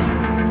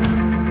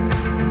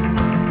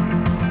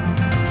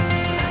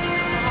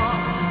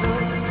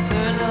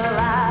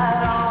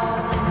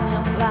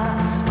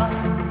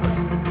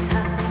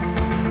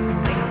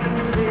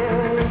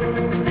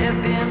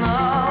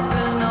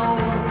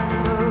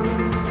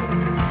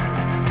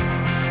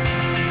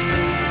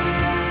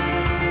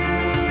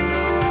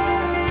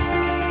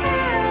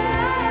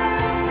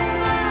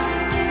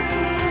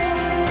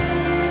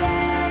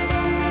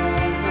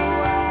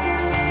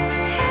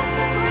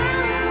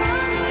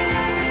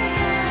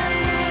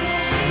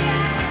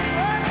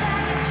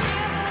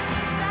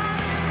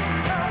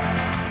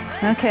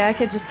 Okay, I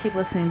could just keep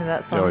listening to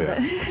that song. Oh, yeah.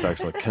 That's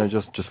excellent. Can I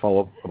just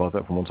follow up about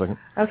that for 1 second?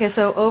 Okay,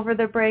 so over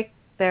the break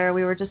there,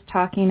 we were just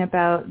talking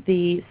about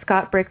the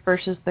Scott Brick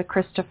versus the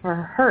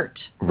Christopher Hurt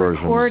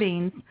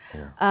recordings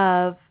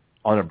of...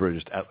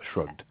 Unabridged Atlas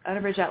Shrugged.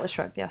 Unabridged Atlas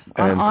Shrugged, yes.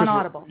 On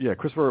Audible. Yeah,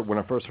 Christopher, when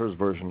I first heard his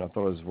version, I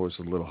thought his voice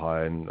was a little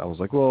high, and I was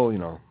like, well,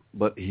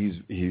 but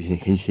he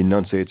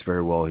enunciates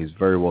very well, he's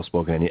very well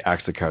spoken, and he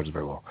acts the characters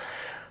very well.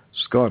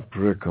 Scott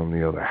Brick, on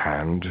the other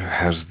hand,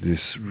 has this,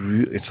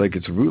 it sounds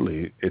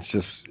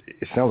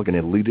like an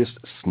elitist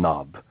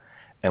snob.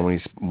 And when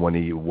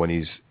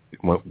he's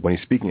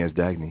speaking as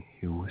Dagny,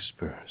 he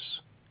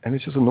whispers. And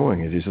it's just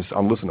annoying, it's just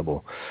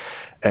unlistenable.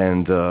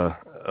 And,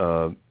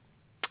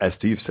 as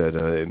Steve said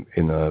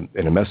in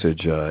a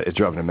message, it's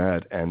driving him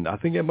mad, and I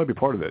think that might be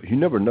part of it. You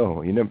never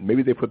know.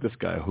 Maybe they put this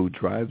guy who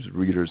drives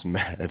readers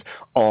mad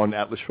on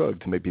Atlas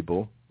Shrugged to make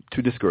people,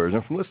 to discourage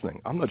them from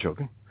listening. I'm not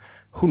joking.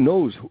 Who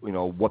knows,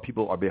 what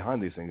people are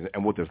behind these things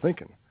and what they're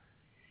thinking.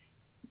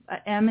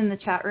 M in the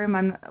chat room,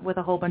 I'm with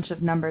a whole bunch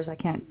of numbers. I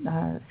can't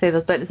say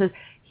those, but it says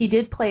he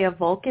did play a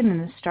Vulcan in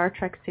the Star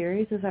Trek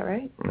series. Is that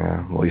right?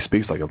 Yeah, well, he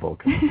speaks like a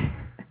Vulcan.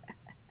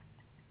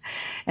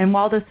 And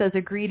Waldo says,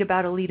 agreed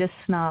about elitist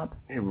snob.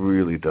 It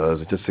really does.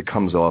 It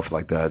comes off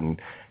like that.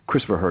 And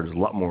Christopher Hurt is a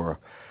lot more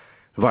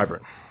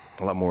vibrant,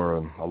 a lot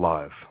more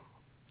alive.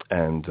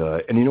 And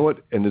you know what?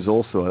 And there's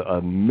also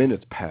a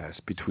minute pass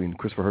between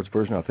Christopher Hurt's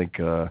version. I think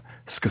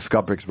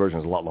Scott Brick's version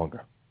is a lot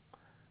longer,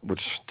 which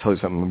tells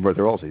you something right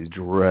there also. He's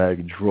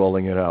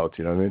drawling it out.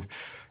 You know what I mean?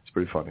 It's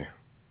pretty funny.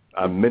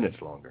 A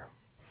minute's longer.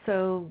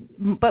 So,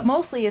 but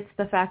mostly it's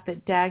the fact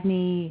that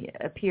Dagny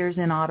appears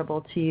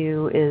inaudible to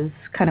you is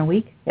kind of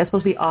weak. It's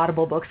supposed to be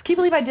audible books. Can you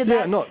believe I did that?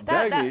 Yeah, no,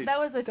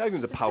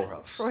 Dagny's a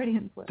powerhouse.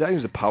 Freudian slip.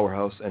 Dagny's a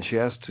powerhouse, and she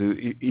has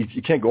to,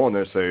 you can't go on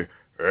there and say,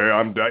 hey,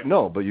 I'm Dagny.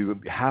 No, but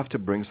you have to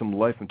bring some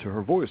life into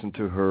her voice,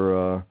 into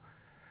her,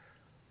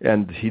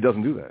 and he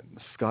doesn't do that.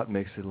 Scott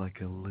makes it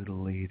like a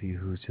little lady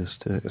who's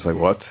just, it's like,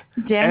 what?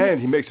 And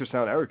he makes her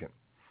sound arrogant.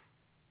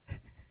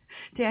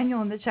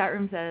 Daniel in the chat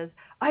room says,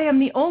 I am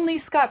the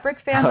only Scott Brick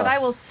fan, but I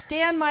will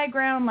stand my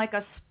ground like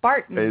a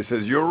Spartan. And he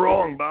says, you're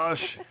wrong, Bosch.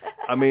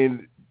 I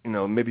mean,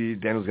 maybe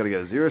Daniel's got to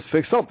get his ears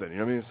fixed, something. You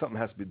know what I mean? Something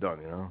has to be done,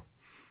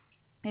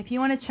 If you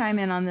want to chime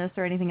in on this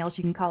or anything else,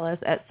 you can call us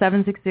at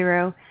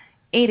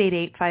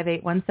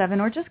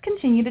 760-888-5817, or just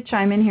continue to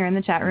chime in here in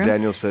the chat room.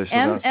 Daniel says she's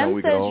not sound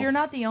weak at all. You're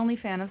not the only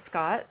fan of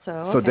Scott, so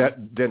okay.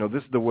 Daniel,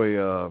 this is the way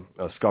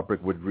Scott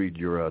Brick would read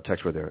your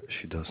text right there.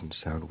 She doesn't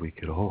sound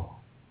weak at all.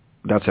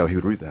 That's how he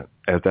would read that,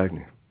 as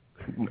Dagny.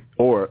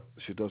 Or,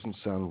 she doesn't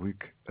sound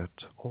weak at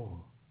all.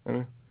 I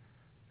mean,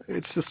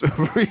 it's just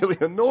really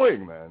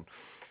annoying, man.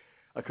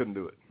 I couldn't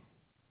do it.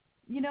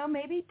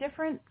 Maybe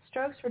different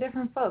strokes for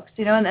different folks,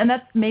 and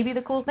that's maybe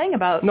the cool thing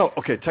about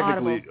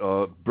technically,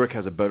 Brick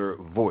has a better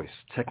voice,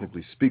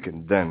 technically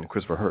speaking, than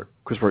Christopher Hurt.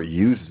 Christopher Hurt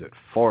uses it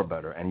far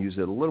better and uses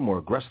it a little more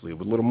aggressively,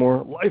 with a little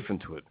more life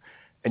into it.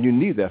 And you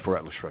need that for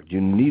Atlas Shrugged. You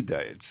need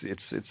that.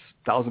 It's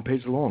 1,000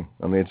 pages long.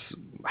 I mean,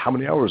 how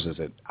many hours is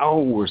it?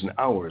 Hours and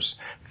hours.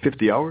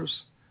 50 hours?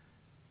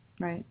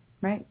 Right.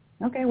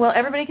 Okay, well,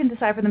 everybody can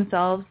decide for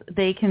themselves.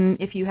 They can,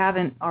 if you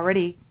haven't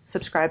already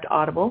subscribed to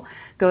Audible,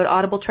 go to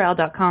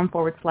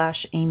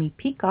audibletrial.com/Amy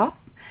Peikoff,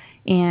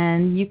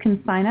 and you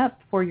can sign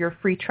up for your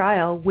free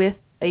trial with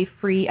a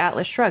free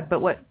Atlas Shrugged.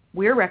 But what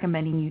we're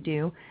recommending you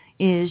do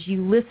is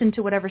you listen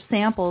to whatever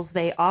samples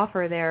they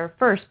offer there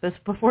first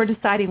before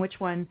deciding which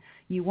one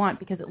you want,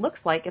 because it looks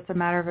like it's a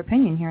matter of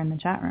opinion here in the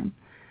chat room.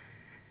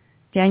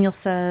 Daniel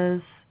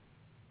says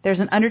there's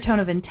an undertone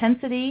of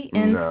intensity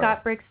in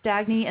Scott Brick's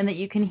Dagny, and that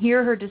you can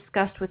hear her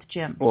disgust with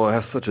Jim. Well,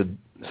 it has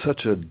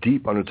such a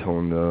deep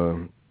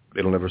undertone,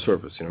 it'll never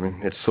surface. You know what I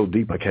mean? It's so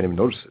deep I can't even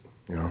notice it.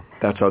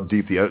 That's how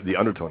deep the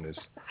undertone is.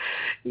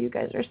 You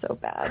guys are so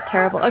bad.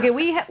 Terrible. Okay,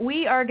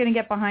 we are going to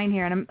get behind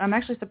here, and I'm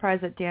actually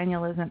surprised that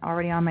Daniel isn't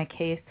already on my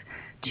case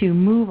to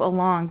move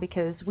along,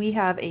 because we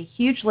have a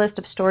huge list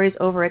of stories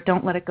over at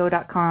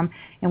don'tletitgo.com,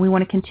 and we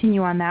want to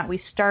continue on that.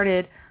 We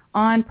started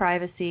on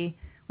privacy,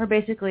 where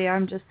basically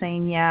I'm just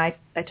saying, yeah,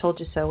 I told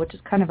you so, which is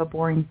kind of a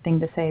boring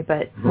thing to say,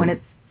 but when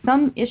it's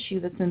some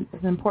issue that's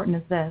as important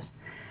as this.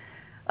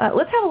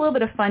 Let's have a little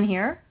bit of fun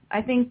here.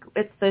 I think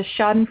it's the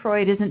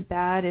schadenfreude isn't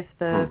bad if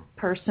the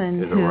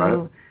person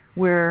who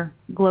we're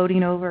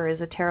gloating over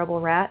is a terrible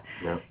rat.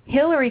 Yeah.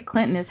 Hillary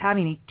Clinton is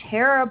having a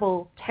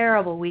terrible,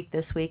 terrible week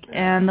this week,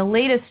 and the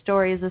latest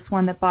story is this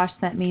one that Bosch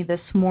sent me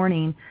this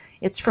morning.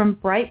 It's from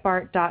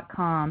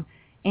Breitbart.com,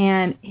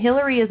 and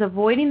Hillary is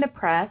avoiding the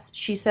press.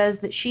 She says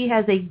that she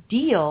has a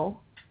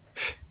deal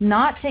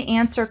not to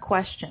answer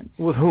questions.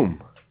 With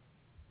whom?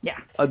 Yeah.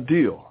 A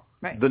deal?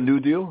 Right. The New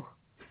Deal?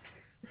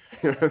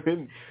 You know what I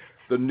mean?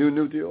 The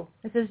New Deal?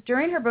 It says,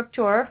 during her book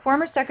tour,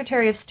 former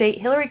Secretary of State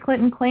Hillary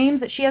Clinton claims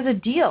that she has a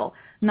deal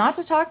not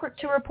to talk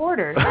to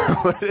reporters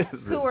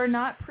who are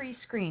not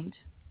pre-screened.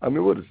 I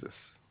mean, what is this?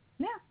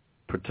 Yeah.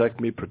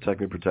 Protect me,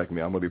 protect me, protect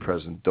me. I'm going to be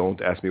president.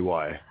 Don't ask me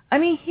why. I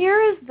mean, here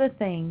is the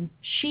thing.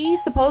 She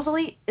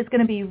supposedly is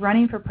going to be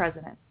running for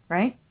president,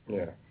 right?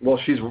 Yeah. Well,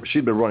 she's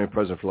been running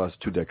president for the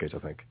last 2 decades, I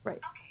think. Right.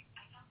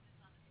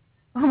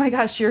 Oh my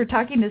gosh, you're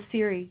talking to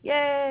Siri.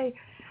 Yay!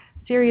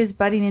 Siri is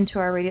butting into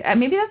our radio.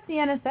 Maybe that's the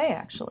NSA,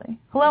 actually.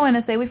 Hello,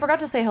 NSA. We forgot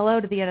to say hello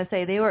to the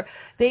NSA.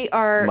 They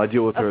are. My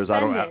deal with her is I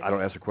don't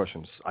offended. ask her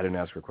questions. I didn't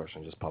ask her a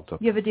question. It just popped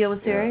up. You have a deal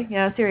with Siri?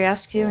 Yeah. Siri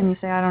asks you, and you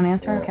say, I don't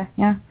answer? Yeah. Okay,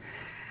 yeah.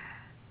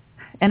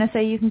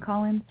 NSA, you can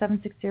call in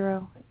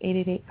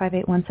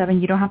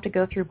 760-888-5817. You don't have to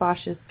go through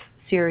Bosch's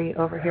Siri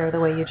over here the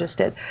way you just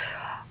did.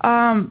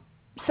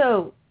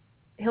 So,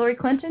 Hillary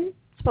Clinton,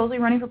 supposedly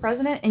running for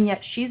president, and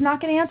yet she's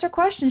not going to answer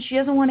questions she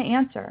doesn't want to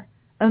answer.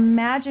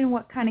 Imagine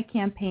what kind of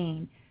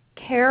campaign.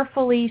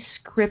 Carefully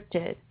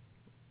scripted.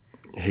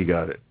 He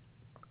got it.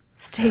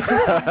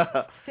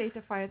 State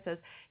Defiant says,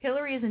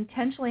 Hillary is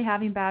intentionally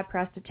having bad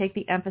press to take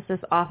the emphasis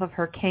off of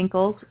her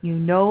cankles. You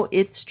know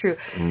it's true.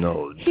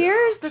 No.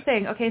 Here's the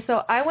thing. Okay,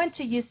 so I went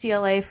to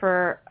UCLA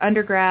for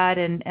undergrad,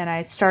 and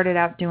I started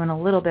out doing a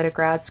little bit of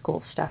grad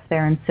school stuff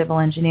there in civil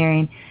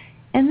engineering,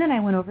 and then I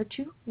went over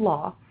to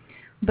law.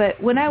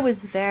 But when I was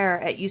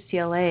there at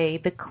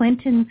UCLA, the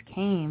Clintons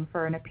came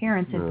for an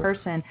appearance in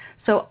person.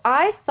 So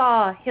I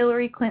saw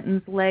Hillary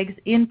Clinton's legs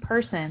in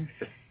person,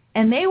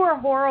 and they were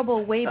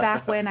horrible way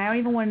back when. I don't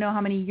even want to know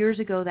how many years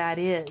ago that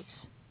is.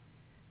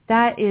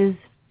 That is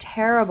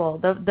terrible.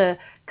 The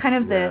kind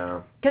of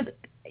the, because,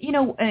 you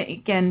know,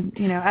 again,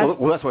 you know.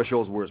 Well, that's why she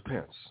always wears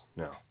pants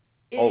now.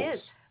 It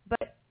is.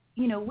 But,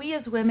 you know, we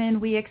as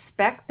women, we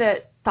expect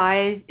that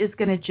thigh is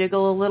going to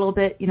jiggle a little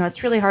bit. You know,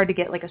 it's really hard to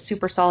get like a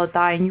super solid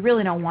thigh, and you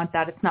really don't want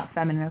that. It's not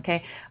feminine,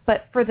 okay?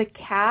 But for the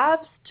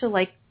calves to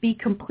like be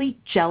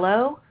complete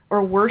jello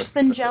or worse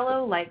than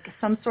jello, like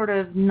some sort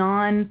of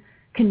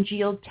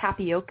non-congealed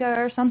tapioca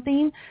or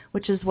something,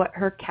 which is what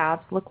her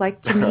calves look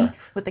like to me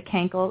with the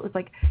cankle. It was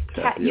like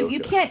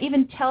you can't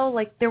even tell,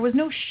 like there was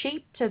no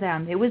shape to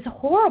them. It was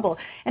horrible.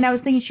 And I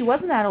was thinking she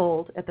wasn't that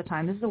old at the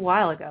time. This is a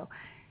while ago.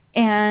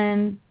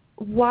 And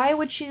why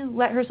would she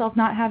let herself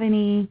not have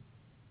any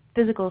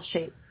physical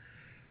shape?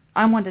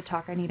 I want to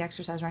talk. I need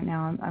exercise right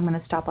now. I'm going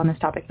to stop on this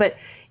topic. But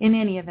in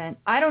any event,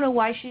 I don't know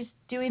why she's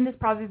doing this,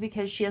 probably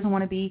because she doesn't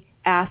want to be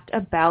asked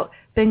about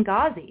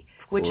Benghazi,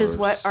 which is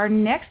what our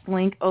next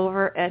link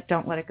over at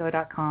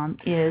don'tletitgo.com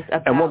is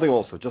about. And one thing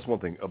also, just one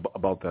thing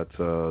about that,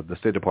 the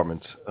State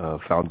Department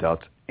found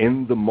out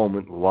in the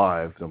moment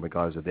live, oh my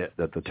God,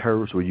 that the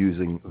terrorists were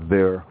using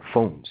their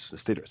phones.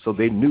 So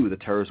they knew the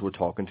terrorists were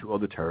talking to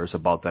other terrorists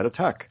about that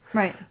attack.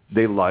 Right.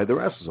 They lied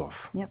their asses off.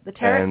 Yep. The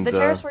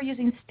terrorists were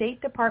using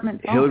State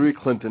Department phones. Hillary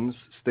Clinton's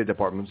State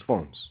Department's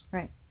phones.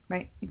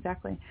 Right,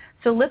 exactly.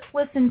 So let's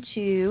listen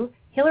to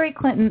Hillary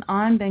Clinton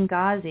on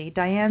Benghazi.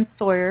 Diane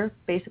Sawyer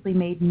basically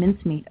made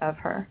mincemeat of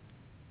her.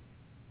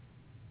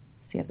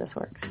 See if this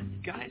works.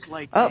 Guys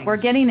like we're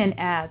getting an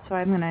ad, so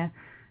I'm going to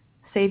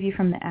save you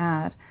from the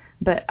ad.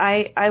 But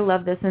I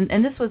love this, and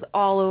this was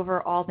all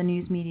over all the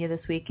news media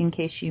this week in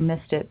case you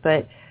missed it.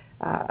 But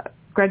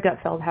Greg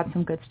Gutfeld had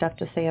some good stuff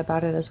to say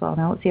about it as well.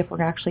 Now let's see if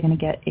we're actually going to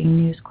get a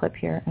news clip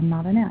here and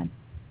not an ad.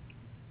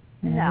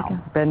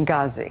 Now,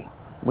 Benghazi.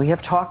 We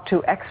have talked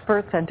to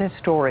experts and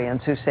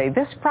historians who say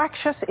this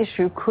fractious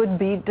issue could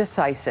be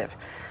decisive,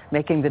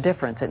 making the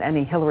difference in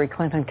any Hillary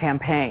Clinton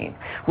campaign,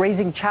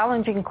 raising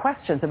challenging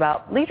questions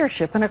about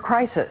leadership in a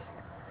crisis.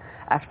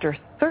 After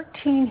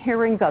 13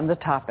 hearings on the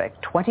topic,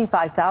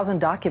 25,000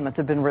 documents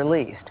have been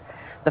released.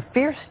 The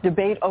fierce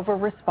debate over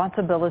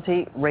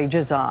responsibility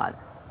rages on.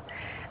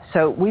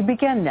 So we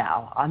begin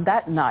now. On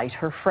that night,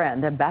 her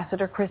friend,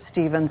 Ambassador Chris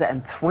Stevens,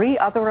 and 3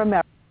 other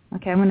Americans.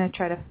 Okay, I'm going to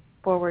try to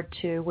forward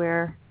to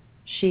where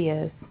she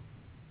is.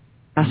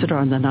 Ambassador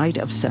on the night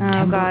of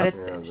September. Oh God,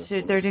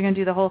 they're going to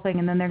do the whole thing,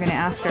 and then they're going to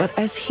ask her.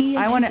 But as he,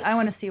 I want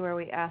to see where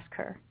we ask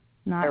her.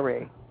 Not.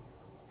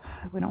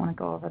 We don't want to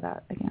go over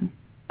that again.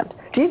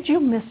 Did you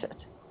miss it?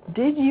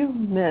 Did you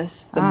miss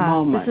the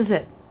moment? This is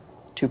it.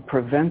 To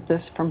prevent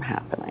this from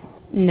happening?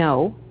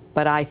 No,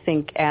 but I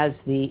think as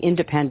the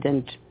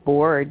independent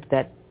board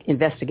that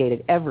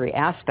investigated every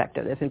aspect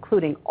of this,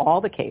 including all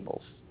the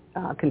cables,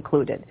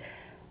 concluded,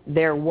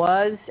 there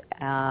was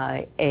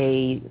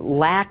a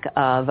lack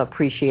of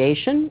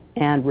appreciation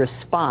and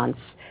response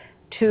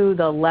to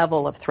the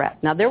level of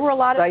threat. Now, there were a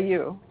lot of... By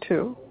you,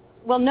 too?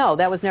 Well, no,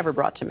 that was never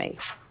brought to me.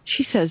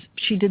 She says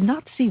she did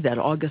not see that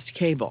August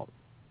cable,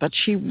 but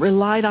she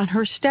relied on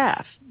her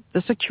staff,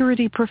 the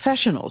security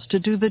professionals, to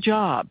do the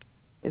job.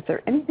 Is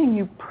there anything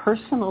you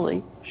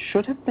personally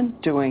should have been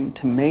doing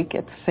to make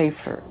it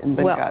safer in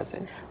Benghazi?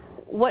 Well,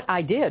 what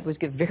I did was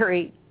give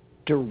very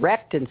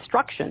direct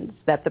instructions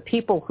that the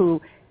people who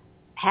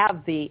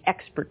have the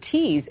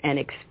expertise and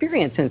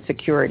experience in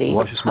security.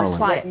 Well,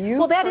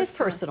 that is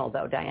personal,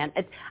 though, Diane.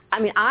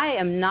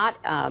 I'm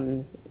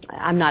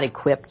not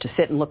equipped to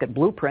sit and look at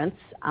blueprints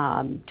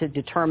to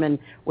determine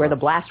where the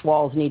blast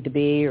walls need to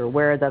be or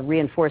where the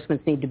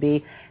reinforcements need to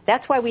be.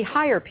 That's why we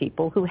hire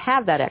people who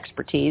have that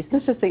expertise.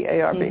 This is the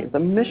ARB. The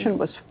mission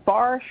was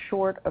far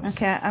short of...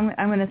 Okay, I'm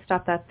going to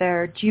stop that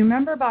there. Do you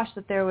remember, Bosch,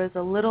 that there was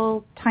a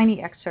little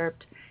tiny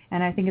excerpt,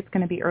 and I think it's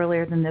going to be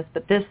earlier than this,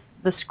 but the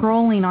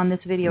scrolling on this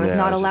video is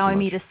not allowing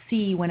me to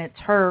see when it's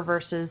her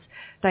versus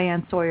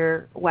Diane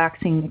Sawyer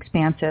waxing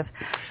expansive.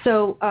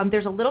 So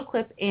there's a little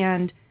clip,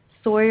 and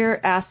Sawyer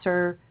asks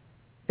her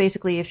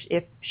basically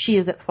if she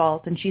is at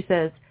fault, and she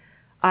says,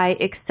 I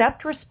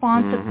accept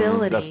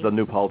responsibility. That's the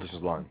new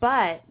politician's line.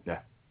 But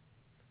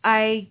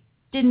I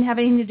didn't have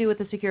anything to do with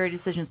the security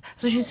decisions.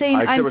 So she's saying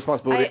I accept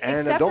responsibility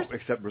and I don't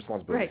accept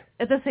responsibility. Right,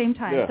 at the same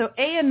time. Yeah. So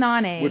A and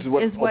non-A which is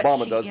what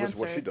Obama does, answered. which is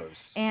what she does.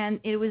 And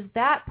it was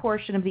that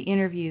portion of the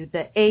interview,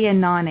 the A and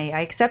non-A.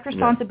 I accept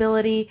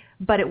responsibility,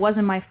 but it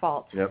wasn't my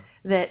fault,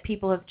 that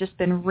people have just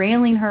been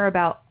railing her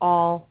about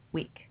all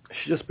week.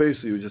 She just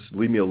basically just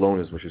leave me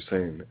alone is what she's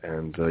saying,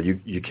 and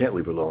you can't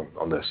leave her alone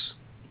on this.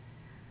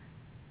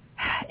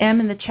 M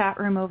in the chat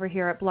room over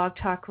here at Blog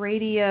Talk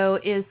Radio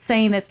is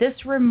saying that this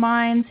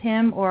reminds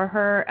him or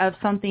her of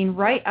something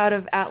right out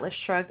of Atlas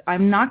Shrugged.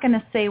 I'm not going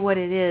to say what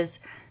it is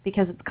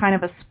because it's kind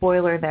of a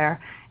spoiler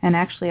there. And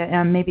actually,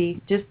 maybe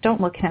just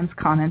don't look at M's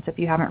comments if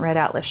you haven't read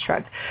Atlas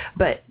Shrugged.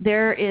 But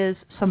there is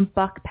some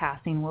buck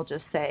passing, we'll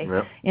just say,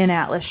 in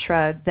Atlas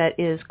Shrugged that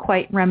is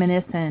quite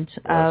reminiscent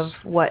of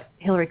what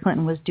Hillary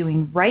Clinton was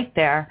doing right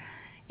there.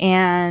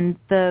 And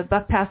the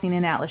buck passing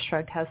in Atlas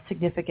Shrugged has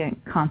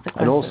significant consequences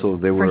and also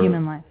they were, for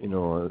human life. You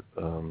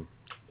know,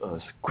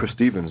 Chris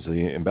Stevens,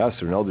 the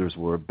ambassador, and others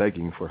were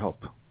begging for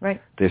help. Right.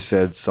 They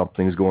said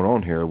something's going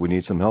on here. We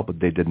need some help,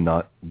 but they did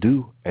not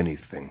do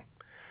anything.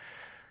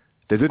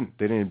 They didn't.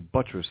 They didn't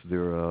buttress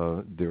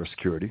their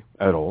security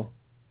at all,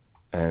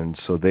 and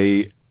so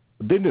they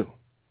knew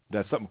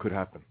that something could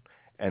happen.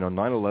 And on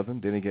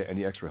 9/11, they didn't get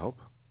any extra help.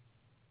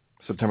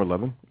 September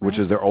 11, which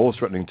is they're always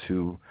threatening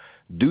to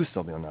do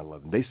something on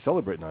 9/11. They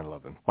celebrate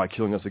 9/11 by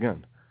killing us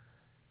again.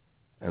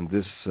 And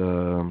this,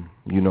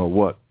 you know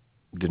what,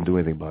 didn't do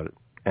anything about it.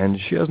 And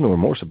she has no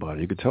remorse about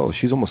it. You could tell.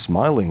 She's almost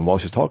smiling while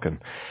she's talking.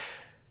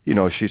 You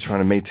know, she's trying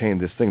to maintain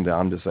this thing that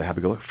I'm just a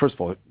happy-go-lucky. First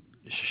of all,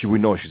 we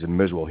know she's a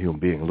miserable human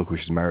being. Look who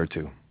she's married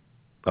to.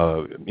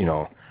 You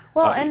know,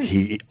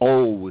 he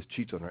always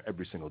cheats on her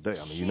every single day.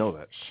 I mean, you know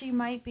that. She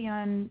might be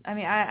on, I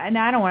mean,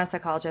 I don't want to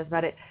psychologize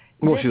about it.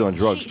 Well, she's on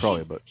drugs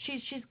probably, but.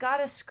 She's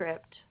got a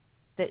script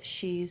that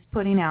she's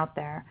putting out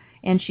there,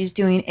 and she's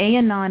doing A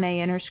and non-A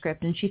in her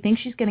script, and she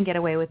thinks she's going to get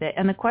away with it.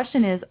 And the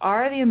question is,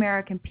 are the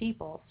American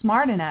people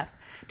smart enough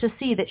to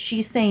see that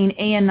she's saying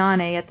A and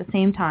non-A at the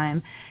same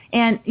time?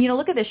 And, you know,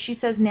 look at this. She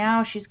says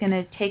now she's going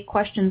to take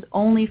questions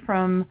only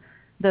from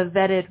the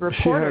vetted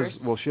reporters.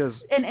 She has.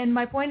 And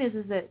my point is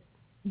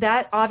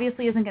that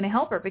obviously isn't going to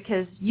help her,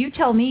 because you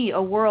tell me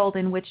a world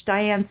in which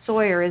Diane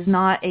Sawyer is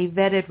not a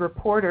vetted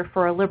reporter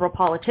for a liberal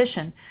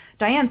politician.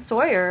 Diane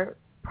Sawyer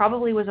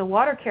probably was a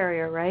water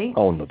carrier, right?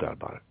 Oh, no doubt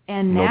about it.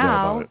 And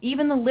now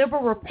even the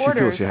liberal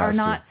reporters are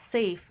not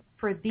safe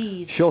for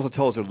these. She also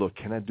tells her, look,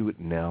 can I do it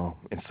now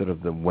instead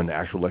of when the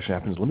actual election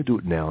happens? Let me do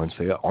it now and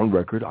say, on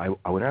record, I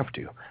went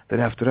after you. Then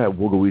after that,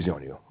 we'll go easy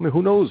on you. I mean,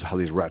 who knows how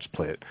these rats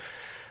play it.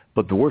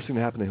 But the worst thing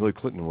that happened to Hillary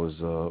Clinton was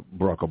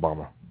Barack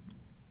Obama.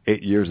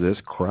 8 years of this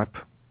crap.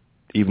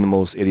 Even the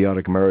most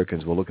idiotic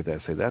Americans will look at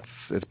that and say,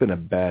 it's been a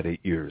bad 8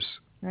 years.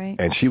 Right.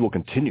 And she will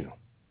continue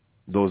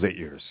those 8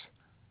 years.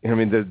 I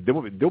mean,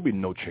 there'll be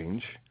no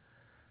change,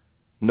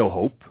 no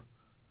hope.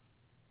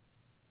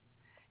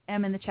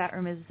 M in the chat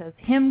room says,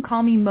 him,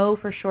 call me Mo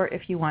for short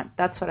if you want.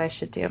 That's what I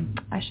should do.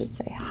 I should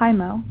say, hi,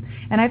 Mo.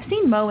 And I've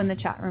seen Mo in the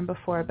chat room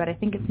before, but I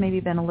think it's maybe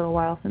been a little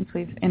while since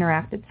we've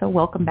interacted, so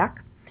welcome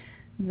back.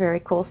 Very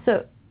cool.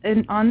 So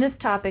on this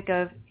topic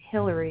of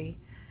Hillary,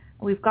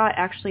 we've got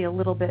actually a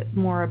little bit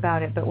more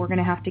about it, but we're going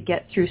to have to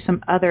get through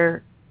some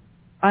other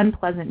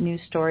unpleasant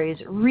news stories,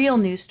 real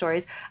news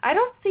stories. I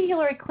don't see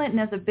Hillary Clinton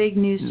as a big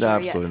news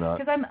story yet. Absolutely not.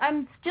 Because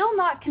I'm still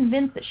not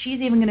convinced that she's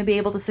even going to be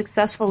able to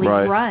successfully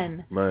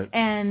run. Right.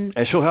 And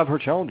she'll have her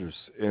challengers.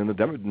 And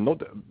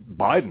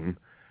Biden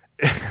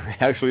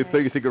actually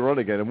thinks he can run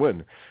again and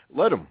win.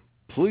 Let him.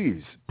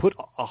 Please, put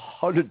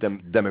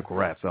 100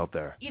 Democrats out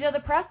there. You know,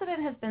 the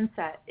precedent has been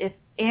set. If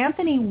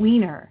Anthony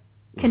Weiner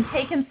can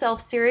take himself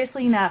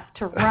seriously enough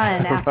to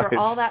run after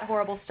all that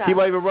horrible stuff. He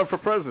might even run for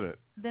president.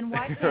 Then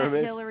why can't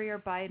Hillary or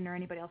Biden or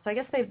anybody else? So I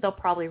guess they'll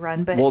probably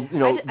run. But well, you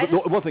know,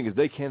 one thing is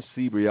they can't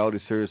see reality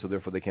serious, so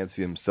therefore they can't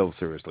see themselves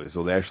seriously.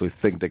 So they actually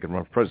think they can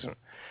run for president.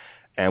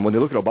 And when they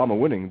look at Obama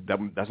winning,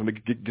 that's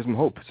what gives them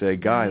hope. Say, a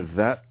guy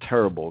that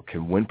terrible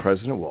can win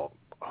president? Well,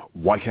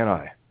 why can't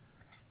I?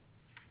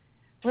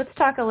 Let's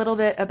talk a little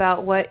bit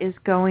about what is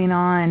going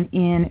on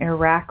in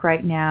Iraq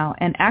right now.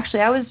 And actually,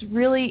 I was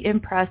really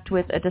impressed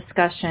with a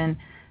discussion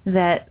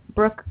that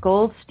Brooke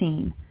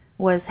Goldstein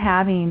was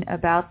having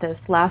about this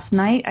last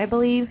night, I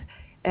believe,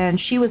 and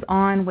she was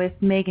on with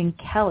Megyn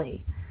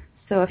Kelly.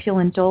 So if you'll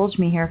indulge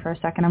me here for a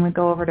second, I'm going to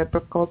go over to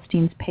Brooke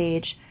Goldstein's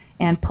page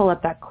and pull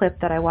up that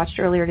clip that I watched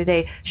earlier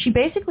today. She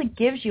basically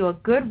gives you a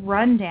good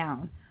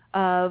rundown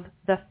of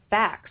the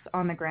facts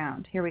on the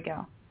ground. Here we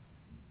go.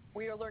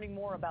 We are learning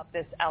more about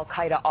this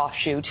al-Qaeda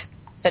offshoot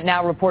that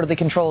now reportedly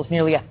controls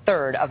nearly a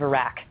third of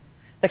Iraq.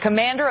 The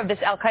commander of this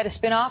al-Qaeda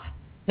spinoff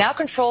now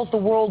controls the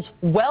world's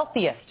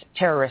wealthiest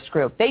terrorist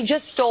group. They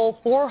just stole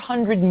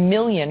 $400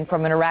 million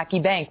from an Iraqi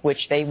bank, which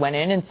they went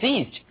in and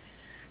seized.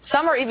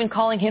 Some are even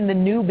calling him the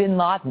new bin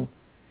Laden.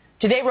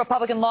 Today,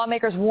 Republican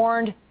lawmakers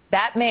warned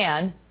that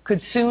man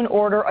could soon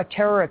order a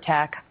terror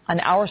attack on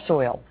our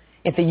soil.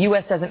 if the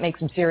U.S. doesn't make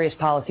some serious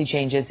policy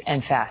changes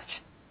and fast.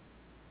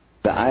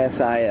 The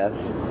ISIS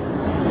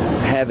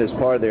have as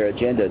part of their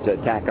agenda to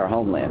attack our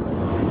homeland.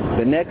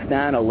 The next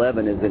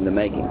 9/11 is in the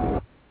making.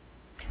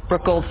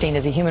 Brooke Goldstein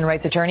is a human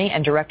rights attorney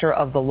and director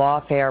of the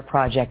Lawfare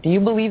Project. Do you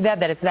believe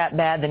that it's that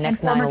bad? The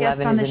next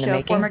 9/11 is in the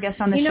making? Former guest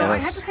on the show. I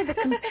have to say the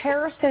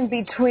comparison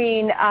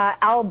between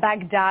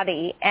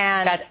al-Baghdadi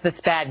and... That's this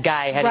bad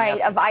guy heading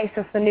right, up. of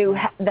ISIS,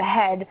 the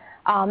head,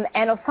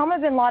 and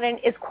Osama bin Laden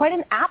is quite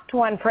an apt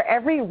one for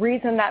every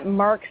reason that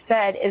Mark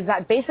said, is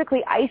that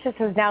basically ISIS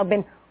has now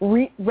been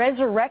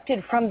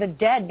resurrected from the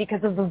dead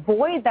because of the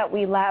void that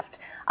we left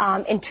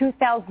in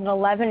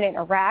 2011 in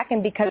Iraq,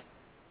 and because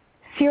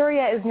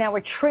Syria is now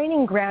a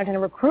training ground and a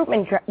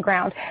recruitment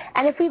ground.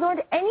 And if we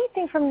learned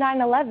anything from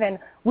 9/11,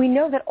 we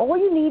know that all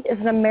you need is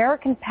an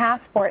American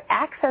passport,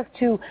 access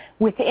to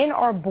within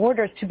our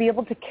borders to be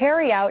able to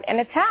carry out an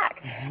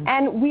attack. Mm-hmm.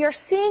 And we are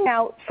seeing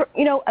now,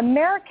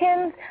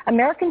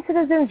 American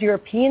citizens,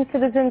 European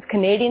citizens,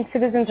 Canadian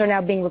citizens are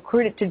now being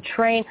recruited to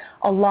train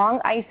along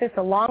ISIS,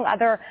 along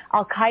other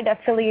al-Qaeda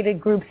affiliated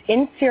groups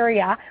in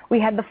Syria. We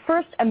had the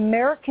first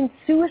American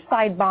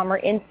suicide bomber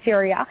in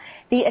Syria.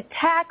 The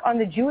attack on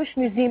the Jewish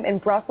Museum in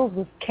Brussels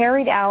was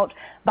carried out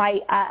by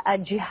a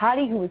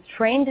jihadi who was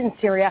trained in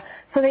Syria.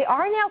 So they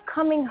are now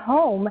coming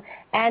home,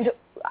 and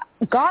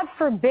God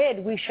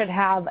forbid we should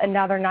have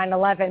another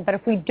 9/11. But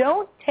if we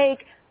don't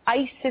take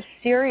ISIS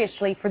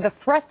seriously for the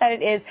threat that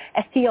it is,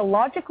 a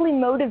theologically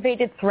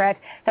motivated threat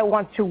that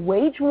wants to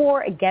wage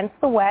war against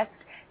the West,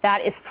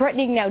 that is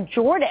threatening now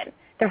Jordan.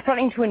 They're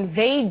threatening to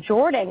invade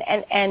Jordan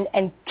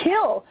and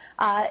kill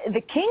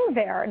the king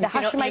there, the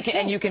Hashemite king.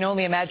 And you can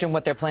only imagine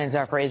what their plans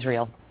are for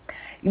Israel.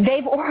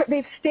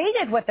 They've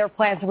stated what their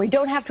plans are. We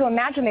don't have to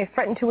imagine. They've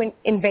threatened to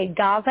invade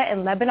Gaza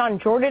and Lebanon.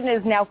 Jordan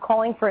is now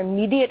calling for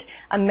immediate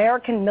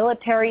American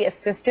military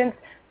assistance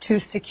to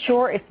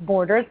secure its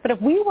borders. But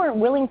if we weren't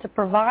willing to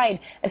provide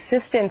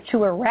assistance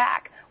to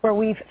Iraq, where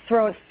we've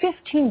thrown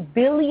 $15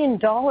 billion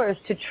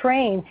to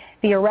train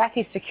the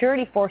Iraqi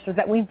security forces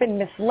that we've been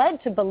misled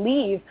to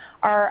believe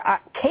are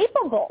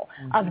capable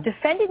of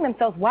defending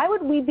themselves, why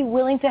would we be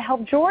willing to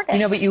help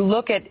Jordan? But you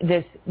look at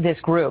this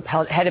group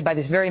headed by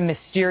this very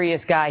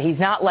mysterious guy. He's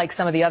not like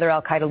some of the other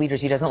al-Qaeda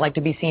leaders. He doesn't like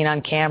to be seen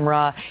on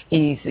camera.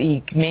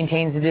 He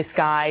maintains a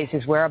disguise.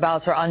 His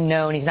whereabouts are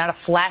unknown. He's not a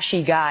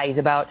flashy guy. He's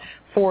about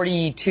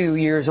 42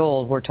 years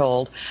old, we're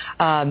told.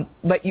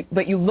 But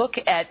you look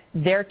at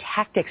their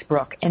tactics,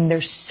 Brooke, and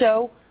they're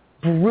so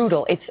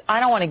brutal. I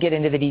don't want to get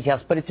into the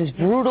details, but it's as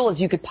brutal as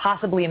you could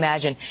possibly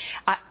imagine.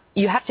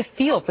 You have to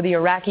feel for the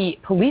Iraqi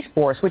police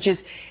force, which is,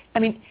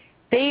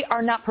 they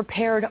are not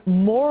prepared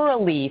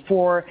morally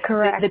for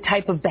the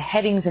type of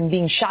beheadings and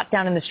being shot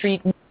down in the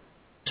street.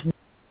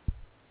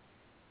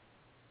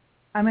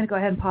 I'm going to go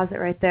ahead and pause it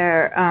right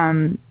there.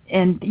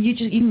 And you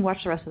can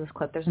watch the rest of this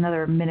clip. There's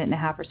another minute and a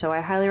half or so.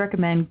 I highly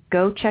recommend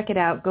go check it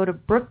out. Go to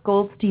Brooke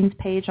Goldstein's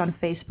page on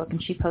Facebook,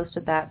 and she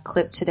posted that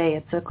clip today.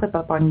 It's a clip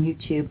up on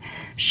YouTube.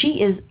 She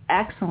is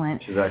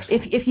excellent. She's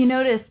excellent. If you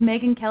notice,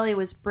 Megyn Kelly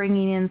was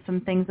bringing in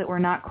some things that were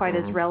not quite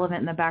as relevant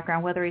in the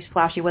background, whether he's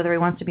flashy, whether he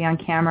wants to be on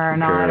camera or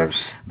not.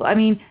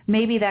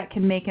 Maybe that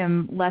can make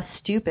him less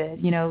stupid,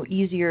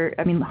 easier,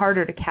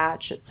 harder to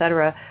catch,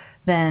 etc.,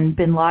 than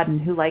bin Laden,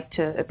 who liked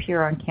to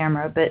appear on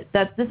camera. But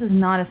this is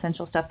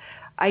non-essential stuff.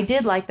 I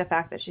did like the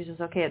fact that she says,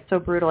 okay, it's so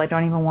brutal, I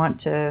don't even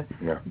want to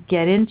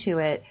get into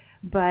it.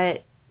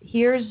 But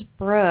here's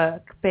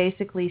Brooke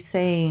basically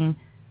saying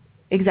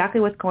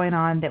exactly what's going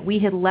on, that we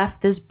had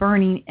left this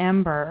burning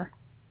ember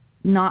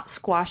not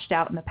squashed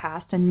out in the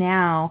past, and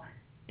now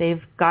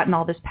they've gotten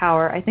all this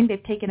power. I think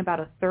they've taken about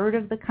a third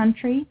of the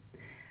country.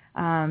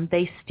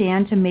 They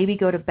stand to maybe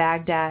go to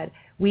Baghdad.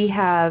 We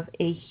have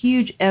a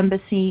huge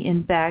embassy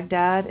in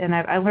Baghdad, and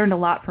I learned a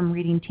lot from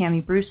reading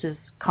Tammy Bruce's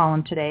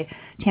column today.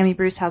 Tammy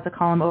Bruce has a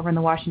column over in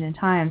the Washington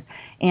Times,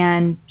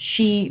 and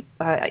she,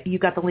 you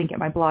got the link at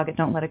my blog at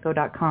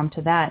don'tletitgo.com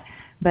to that,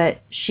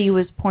 but she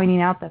was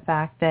pointing out the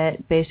fact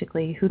that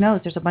basically, who knows,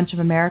 there's a bunch of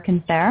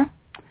Americans there.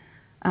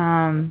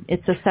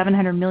 It's a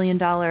 $700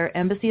 million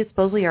embassy. It's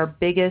supposedly our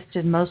biggest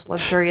and most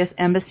luxurious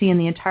embassy in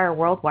the entire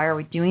world. Why are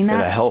we doing that?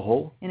 In a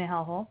hellhole? In a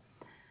hellhole.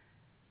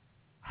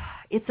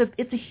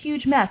 It's a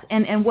huge mess.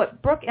 And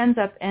what Brooke ends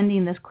up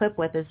ending this clip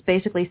with is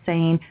basically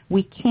saying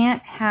we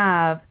can't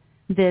have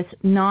this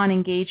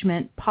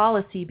non-engagement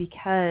policy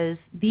because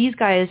these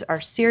guys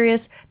are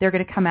serious. They're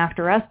going to come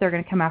after us. They're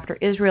going to come after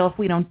Israel if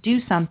we don't do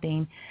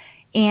something.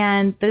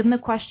 And then the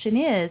question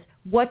is,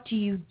 what do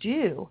you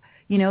do?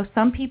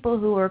 Some people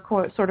who are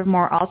sort of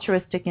more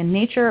altruistic in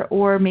nature,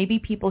 or maybe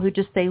people who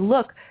just say,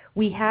 look,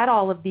 we had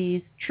all of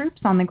these troops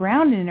on the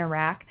ground in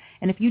Iraq,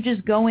 and if you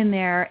just go in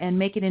there and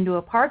make it into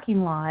a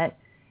parking lot,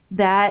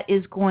 that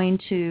is going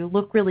to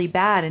look really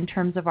bad in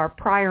terms of our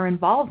prior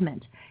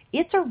involvement.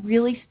 It's a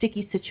really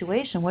sticky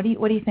situation. What do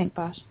you think,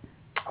 Bosch?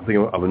 I'm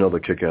thinking of another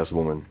kick-ass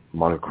woman,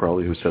 Monica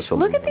Crowley, who says something.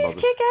 Look at these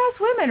kick-ass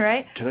women,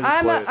 right?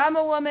 I'm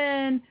a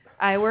woman.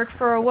 I work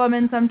for a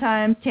woman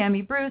sometimes,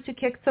 Tammy Bruce, who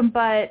kicks some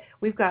butt.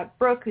 We've got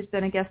Brooke, who's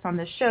been a guest on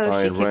this show.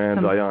 Ayn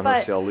Rand, Diana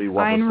butt. Sally,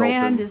 Ayn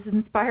Rand has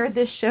inspired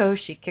this show.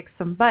 She kicks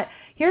some butt.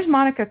 Here's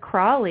Monica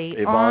Crawley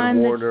Yvonne on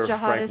Warner, the jihadist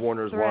Frank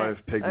Warner's threat. wife,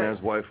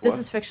 Pigman's wife. This what?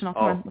 is fictional.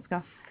 Come on, let's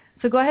go.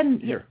 So go ahead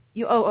and here.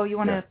 You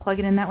want to plug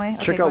it in that way?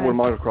 Okay, check out what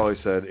Monica Crawley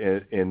said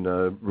in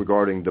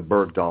regarding the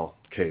Bergdahl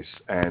case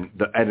and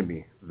the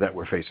enemy that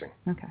we're facing.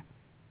 Okay.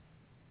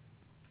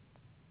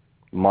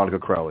 Monica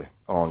Crawley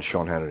on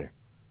Sean Hannity.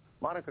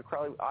 Monica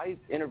Crawley, I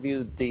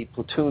interviewed the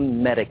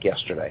platoon medic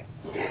yesterday,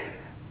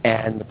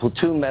 and the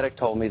platoon medic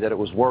told me that it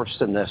was worse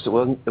than this. It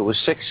was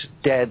 6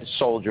 dead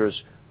soldiers,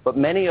 but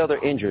many other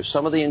injuries.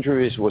 Some of the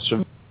injuries were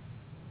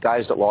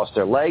guys that lost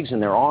their legs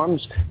and their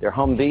arms, their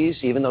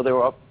Humvees. Even though they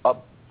were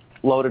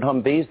uploaded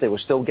Humvees, they were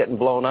still getting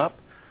blown up.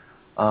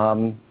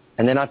 And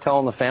they're not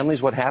telling the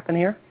families what happened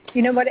here?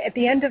 You know what? At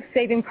the end of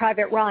Saving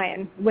Private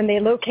Ryan, when they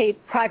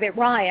locate Private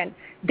Ryan,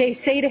 they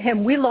say to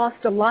him, we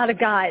lost a lot of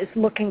guys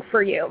looking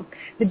for you.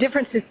 The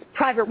difference is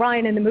Private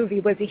Ryan in the movie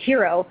was a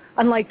hero,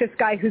 unlike this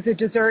guy who's a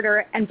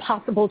deserter and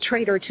possible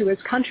traitor to his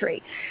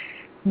country.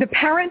 The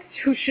parents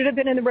who should have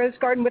been in the Rose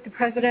Garden with the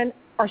president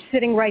are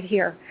sitting right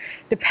here.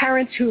 The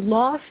parents who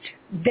lost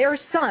their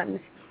sons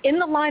in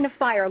the line of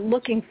fire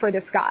looking for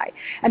this guy.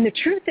 And the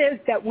truth is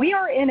that we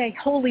are in a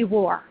holy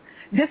war.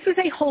 This is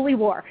a holy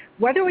war.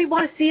 Whether we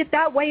want to see it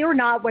that way or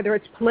not, whether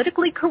it's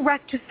politically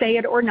correct to say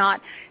it or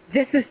not,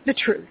 this is the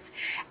truth.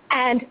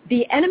 And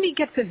the enemy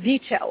gets a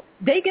veto.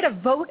 They get a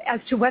vote as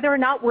to whether or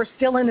not we're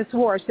still in this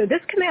war. So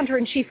this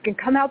commander-in-chief can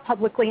come out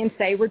publicly and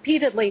say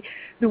repeatedly,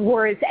 the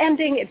war is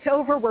ending, it's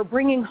over, we're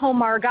bringing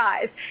home our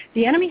guys.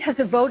 The enemy has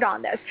a vote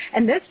on this.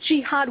 And this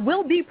jihad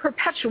will be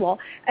perpetual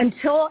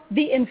until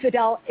the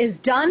infidel is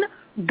done,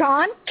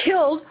 gone,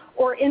 killed,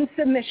 or in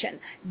submission.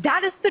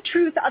 That is the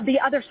truth of the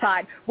other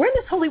side. We're in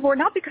this holy war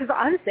not because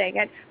I'm saying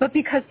it, but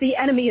because the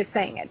enemy is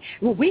saying it.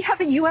 We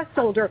have a U.S.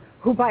 soldier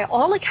who by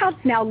all accounts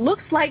now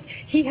looks like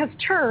he has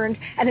turned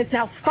and is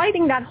now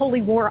fighting that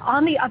holy war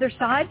on the other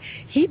side.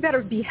 He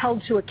better be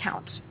held to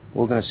account.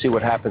 We're going to see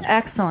what happens.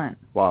 Excellent.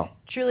 Wow.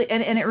 Truly,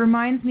 and it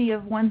reminds me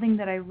of one thing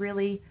that I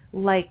really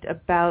liked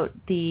about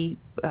the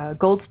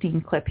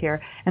Goldstein clip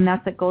here, and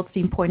that's that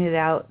Goldstein pointed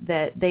out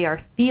that they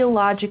are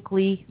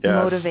theologically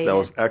motivated. That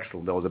was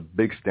excellent. That was a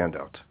big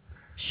standout.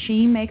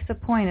 She makes a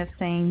point of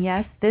saying,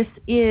 yes, this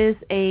is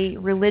a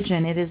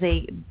religion. It is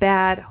a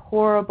bad,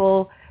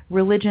 horrible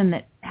religion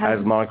that has,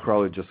 as Monica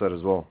Crawley just said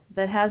as well,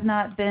 that has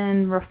not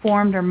been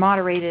reformed or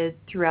moderated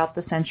throughout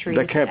the centuries.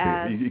 That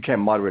can't be. You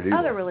can't moderate it.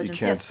 Other religions.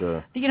 You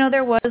can't. Yes.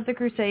 There was the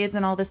Crusades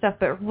and all this stuff,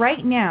 but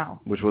right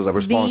now, which was a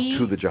response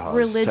to the jihad,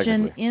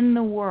 religion in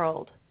the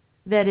world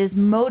that is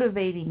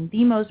motivating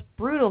the most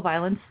brutal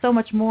violence, so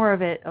much more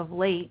of it of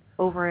late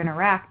over in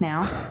Iraq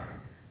now.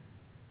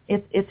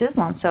 It's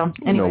Islam. So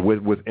anyway.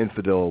 With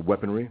infidel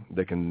weaponry,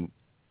 they can,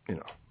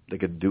 they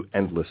could do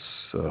endless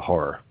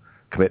horror,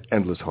 commit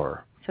endless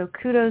horror. So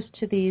kudos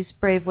to these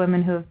brave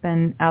women who have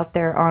been out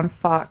there on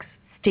Fox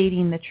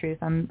stating the truth.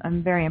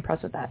 I'm very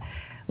impressed with that.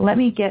 Let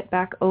me get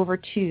back over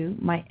to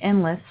my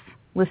endless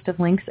list of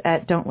links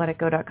at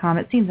don'tletitgo.com.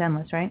 It seems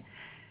endless, right?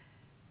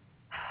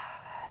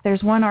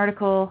 There's one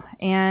article,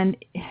 and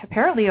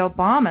apparently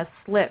Obama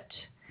slipped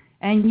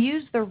and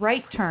used the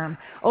right term.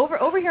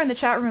 Over here in the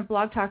chat room at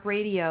Blog Talk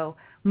Radio,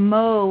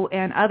 Mo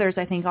and others,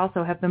 I think,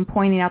 also have been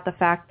pointing out the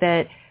fact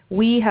that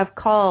we have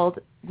called,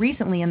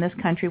 recently in this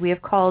country, we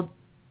have called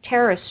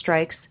terrorist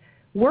strikes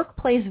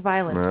workplace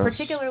violence,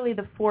 particularly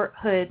the Fort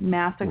Hood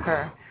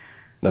massacre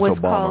was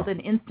Obama. Called an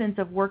instance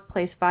of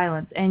workplace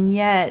violence. And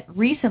yet,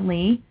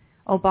 recently,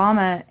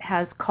 Obama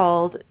has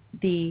called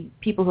the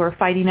people who are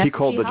fighting us He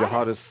called the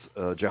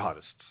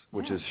jihadists,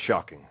 which is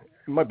shocking.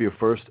 It might be a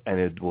first, and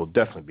it will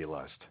definitely be a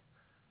last.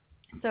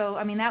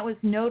 So, that was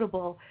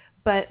notable.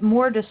 But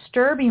more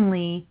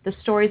disturbingly, the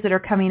stories that are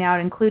coming out,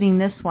 including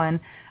this one,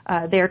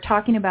 they're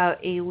talking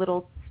about a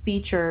little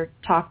speech or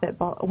talk that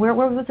where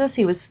was this?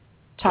 He was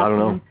talking. I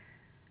don't know.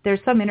 There's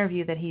some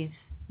interview that he's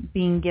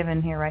being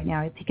given here right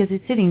now because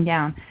he's sitting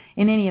down.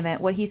 In any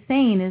event, what he's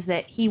saying is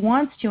that he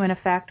wants to, in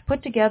effect,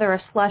 put together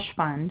a slush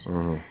fund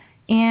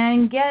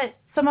and get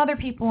some other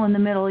people in the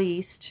Middle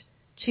East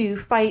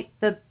to fight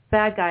the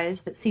bad guys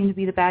that seem to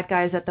be the bad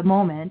guys at the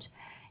moment.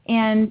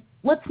 And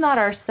let's not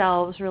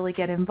ourselves really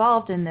get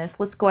involved in this.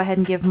 Let's go ahead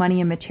and give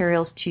money and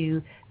materials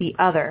to the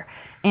other.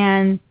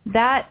 And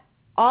that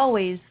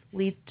always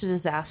leads to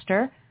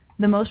disaster,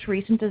 the most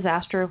recent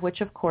disaster of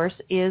which, of course,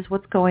 is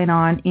what's going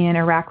on in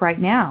Iraq right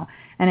now.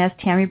 And as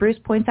Tammy Bruce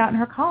points out in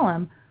her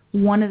column,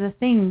 one of the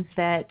things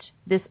that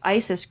this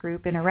ISIS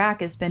group in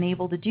Iraq has been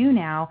able to do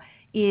now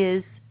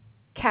is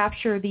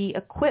capture the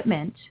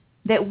equipment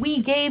that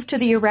we gave to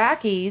the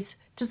Iraqis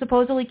to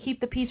supposedly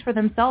keep the peace for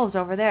themselves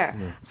over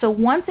there. So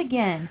once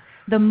again,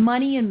 the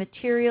money and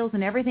materials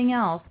and everything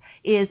else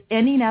is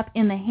ending up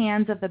in the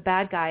hands of the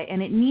bad guy,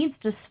 and it needs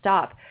to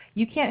stop.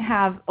 You can't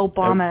have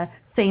Obama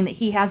saying that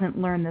he hasn't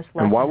learned this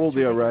lesson. And why will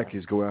the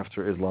Iraqis go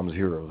after Islam's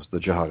heroes, the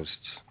jihadists?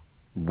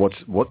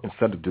 What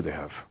incentive do they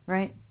have?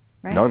 Right.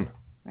 None.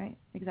 Right,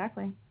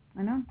 exactly.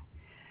 I know.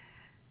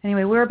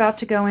 Anyway, we're about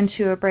to go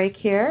into a break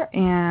here,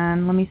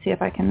 and let me see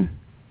if I can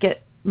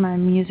get my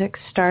music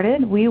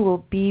started. We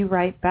will be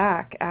right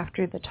back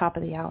after the top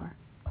of the hour.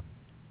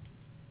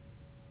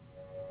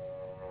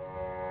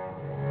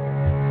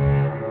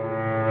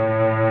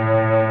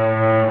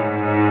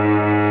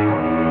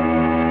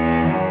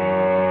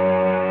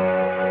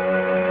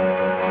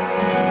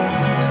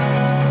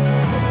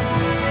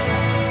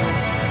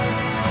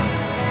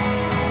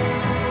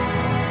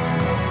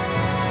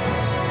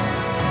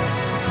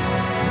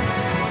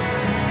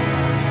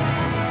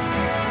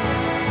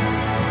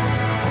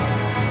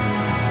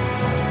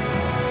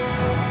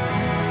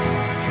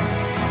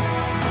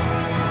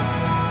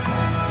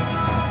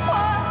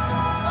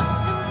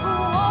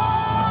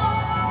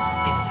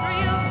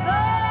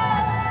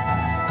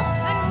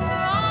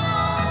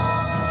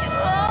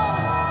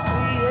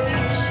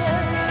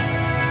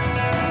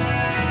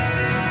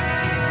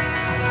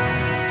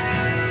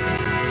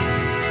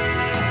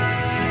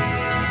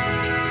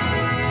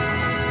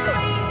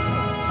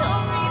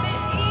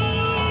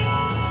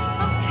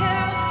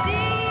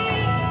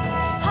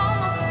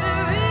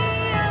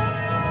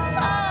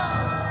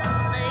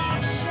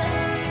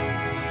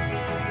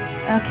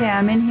 Okay,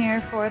 I'm in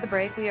here for the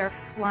break. We are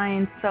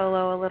flying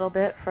solo a little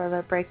bit for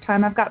the break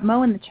time. I've got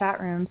Mo in the chat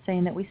room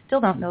saying that we still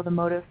don't know the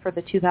motive for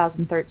the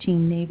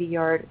 2013 Navy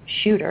Yard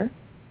shooter.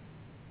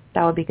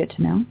 That would be good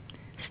to know.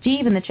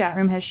 Steve in the chat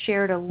room has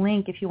shared a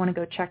link if you want to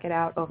go check it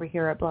out over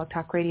here at Blog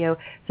Talk Radio. It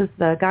says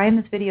the guy in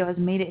this video has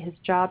made it his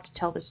job to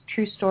tell this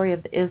true story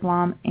of the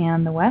Islam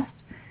and the West.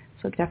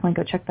 So definitely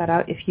go check that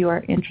out if you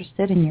are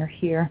interested and you're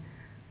here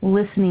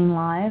listening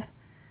live.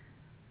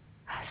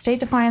 State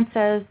Defiance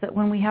says that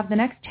when we have the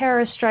next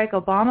terrorist strike,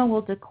 Obama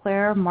will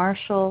declare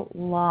martial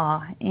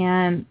law.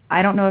 And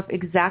I don't know if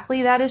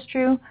exactly that is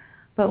true,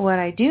 but what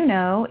I do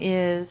know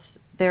is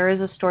there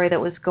is a story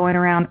that was going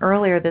around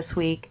earlier this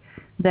week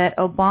that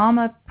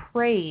Obama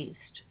praised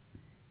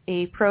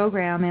a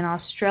program in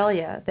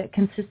Australia that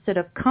consisted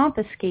of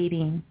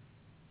confiscating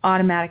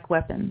automatic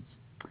weapons.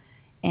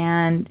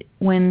 And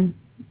when,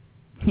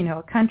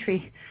 a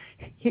country...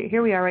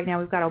 Here we are right now.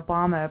 We've got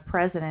Obama,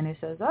 president, who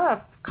says, if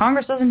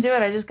Congress doesn't do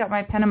it, I just got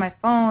my pen and my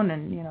phone,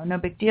 and, no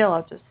big deal.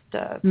 I'll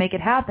just make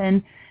it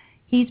happen.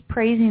 He's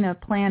praising a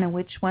plan in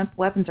which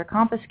weapons are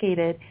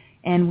confiscated,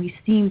 and we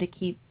seem to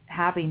keep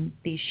having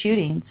these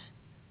shootings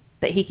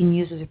that he can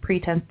use as a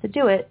pretense to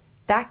do it.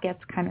 That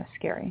gets kind of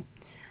scary.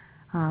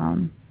 I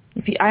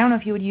don't know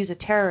if you would use a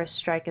terrorist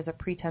strike as a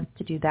pretense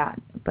to do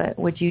that, but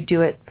would you do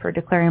it for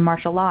declaring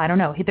martial law? I don't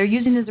know. They're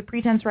using it as a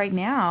pretense right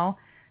now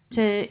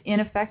to, in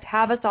effect,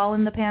 have us all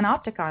in the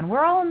panopticon.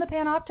 We're all in the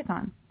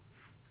panopticon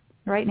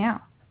right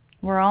now.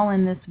 We're all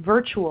in this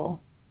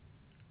virtual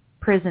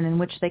prison in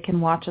which they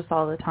can watch us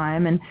all the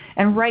time.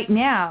 And right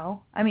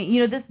now,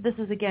 this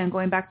is, again,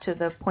 going back to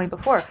the point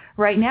before.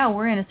 Right now,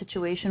 we're in a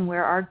situation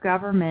where our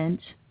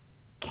government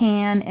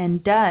can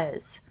and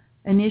does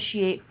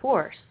initiate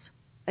force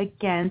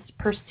against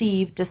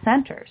perceived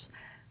dissenters.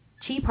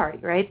 Tea Party,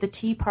 right? The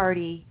Tea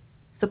Party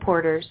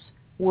supporters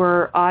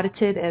were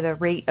audited at a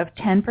rate of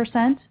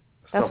 10%.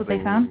 That's what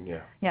they found?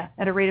 Yeah,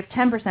 at a rate of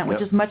 10%,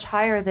 which is much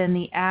higher than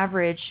the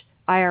average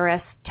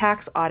IRS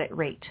tax audit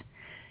rate.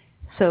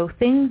 So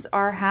things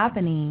are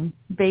happening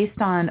based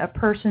on a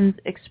person's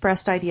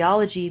expressed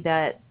ideology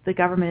that the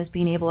government is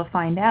being able to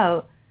find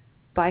out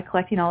by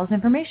collecting all this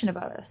information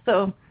about us.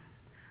 So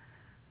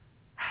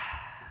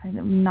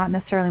not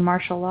necessarily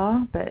martial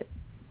law, but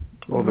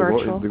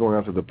virtual. They're going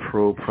after the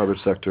pro-private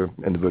sector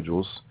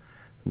individuals.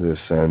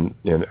 And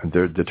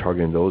they're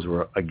targeting those who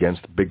are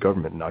against big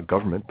government, not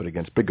government, but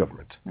against big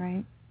government.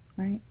 Right.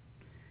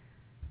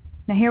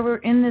 Now here we're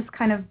in this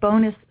kind of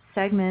bonus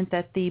segment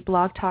that the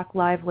Blog Talk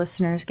Live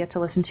listeners get to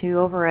listen to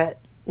over at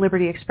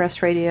Liberty Express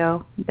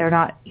Radio. They're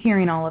not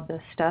hearing all of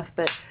this stuff,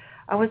 but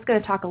I was going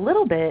to talk a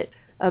little bit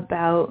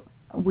about,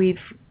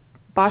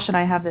 Bosch and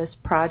I have this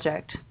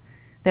project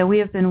that we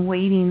have been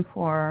waiting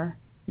for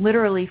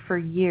literally for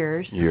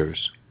years.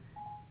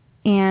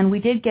 And we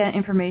did get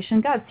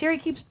information. God, Siri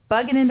keeps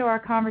bugging into our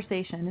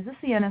conversation. Is this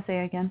the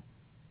NSA again?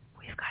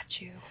 We've got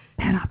you.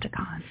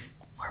 Panopticon.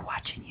 We're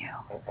watching you.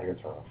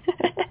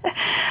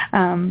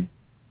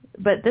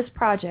 But this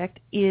project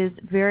is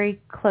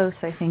very close,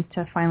 I think,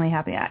 to finally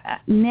happening.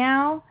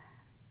 Now,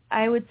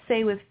 I would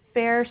say with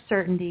fair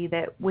certainty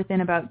that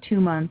within about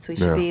 2 months we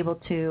should be able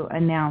to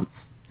announce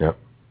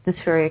this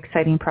very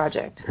exciting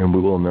project. And we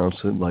will announce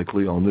it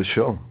likely on this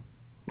show.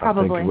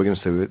 Probably. I think we're going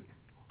to save it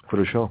for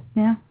the show.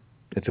 Yeah.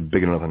 It's a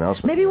big enough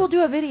announcement. Maybe we'll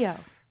do a video.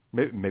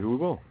 Maybe we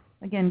will.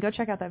 Again, go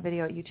check out that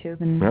video at YouTube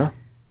and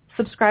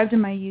subscribe to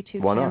my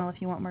YouTube channel if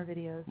you want more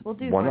videos. We'll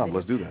do Why not? Videos.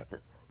 Let's do that.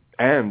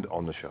 And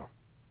on the show.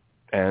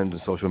 And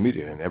in social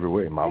media in every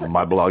way.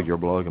 My blog, your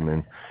blog,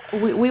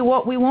 We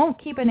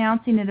won't keep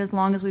announcing it as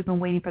long as we've been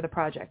waiting for the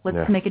project.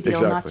 Let's make a deal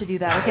not to do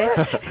that,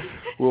 okay?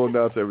 We'll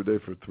announce every day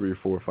for 3 or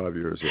 4 or 5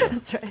 years. Yeah.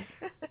 That's right.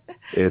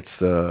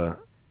 It's,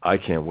 I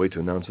can't wait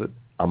to announce it.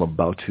 I'm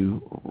about to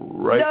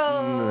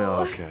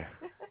now. Okay.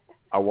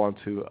 I want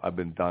to. I've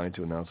been dying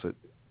to announce it.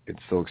 It's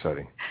so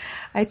exciting.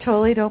 I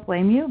totally don't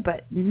blame you,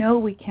 but no,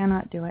 we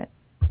cannot do it.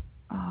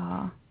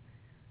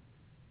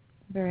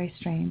 Very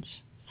strange.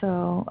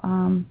 So,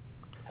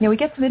 we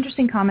get some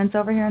interesting comments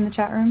over here in the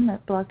chat room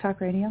at Blog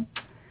Talk Radio.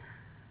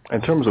 In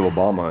terms of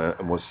Obama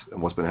and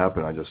what's been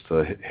happening,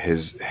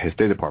 his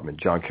State Department,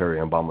 John Kerry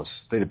and Obama's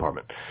State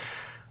Department,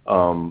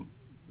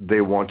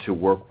 they want to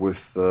work with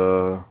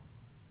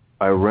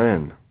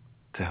Iran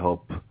to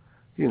help,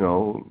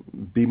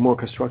 be more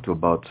constructive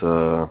about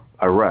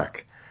Iraq.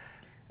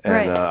 And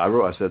right.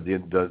 I said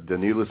the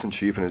needless in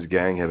chief and his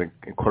gang have,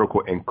 quote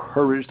unquote,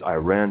 encouraged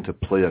Iran to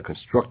play a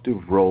constructive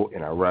role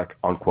in Iraq,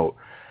 unquote.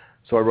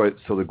 So I write,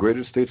 so the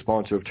greatest state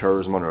sponsor of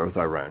terrorism on earth,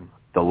 Iran,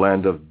 the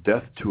land of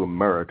death to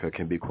America,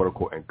 can be, quote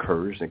unquote,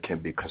 encouraged and can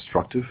be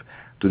constructive.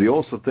 Do they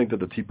also think that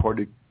the Tea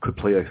Party could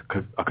play a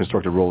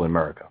constructive role in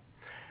America?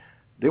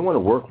 They want to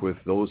work with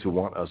those who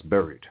want us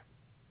buried.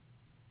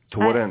 To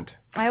what end?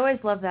 I always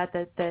love that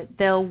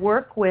they'll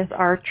work with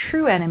our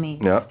true enemies.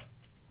 Yeah.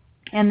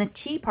 And the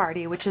Tea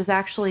Party, which is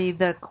actually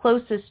the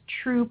closest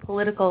true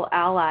political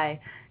ally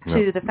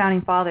to the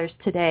Founding Fathers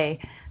today,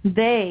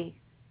 they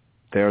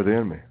are the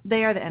enemy.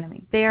 They are the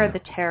enemy. They are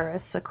the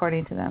terrorists,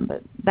 according to them.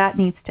 But that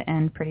needs to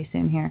end pretty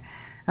soon here.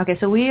 Okay,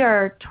 so we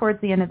are towards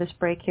the end of this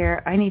break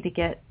here. I need to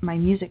get my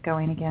music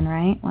going again,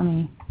 right? Let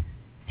me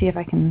see if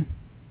I can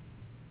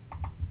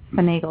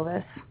finagle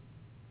this.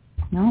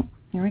 Nope.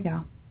 Here we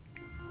go.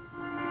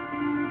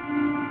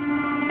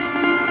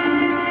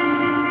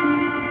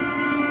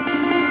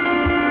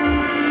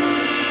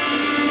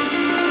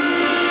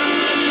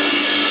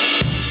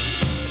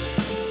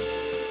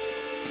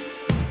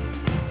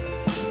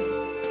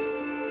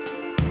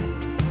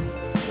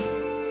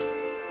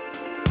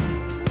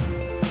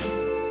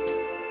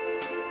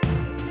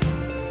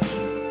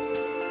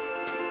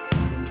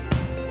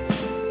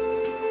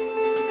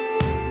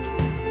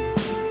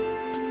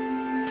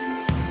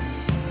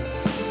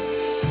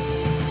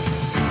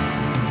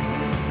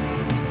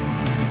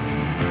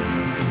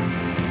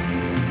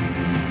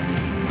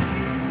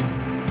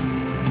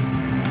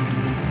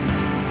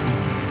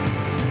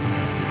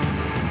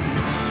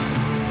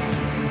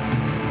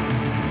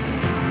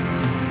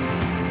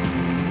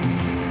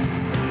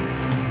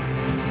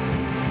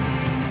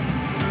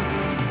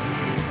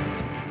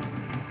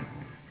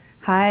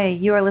 Hi,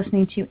 you are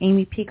listening to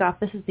Amy Peikoff.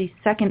 This is the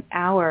second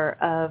hour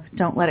of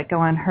Don't Let It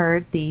Go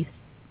Unheard, June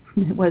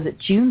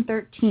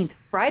 13th,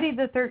 Friday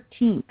the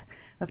 13th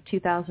of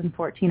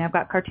 2014. I've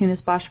got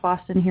cartoonist Bosch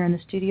Boston here in the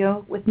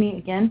studio with me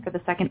again for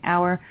the second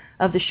hour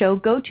of the show.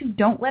 Go to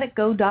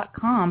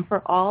don'tletitgo.com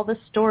for all the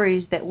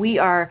stories that we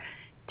are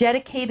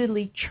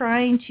dedicatedly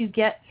trying to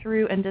get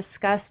through and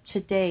discuss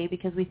today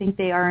because we think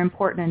they are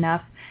important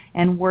enough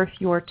and worth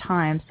your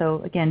time.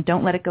 So again,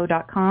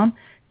 don'tletitgo.com.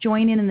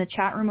 Join in the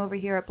chat room over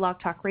here at Blog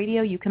Talk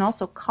Radio. You can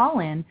also call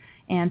in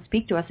and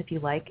speak to us if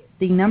you like.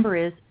 The number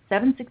is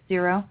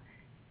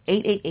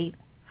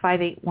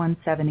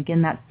 760-888-5817.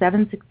 Again, that's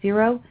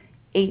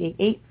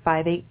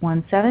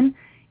 760-888-5817.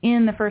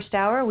 In the first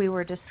hour, we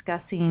were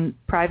discussing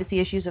privacy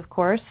issues, of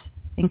course,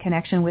 in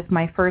connection with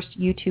my first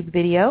YouTube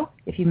video.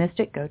 If you missed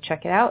it, go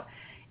check it out.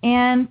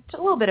 And a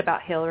little bit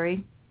about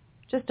Hillary,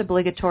 just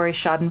obligatory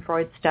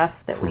Schadenfreude stuff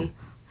that we...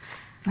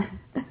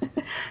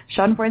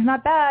 Schadenfreude is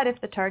not bad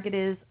if the target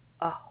is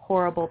a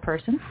horrible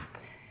person.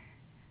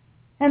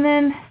 And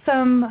then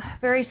some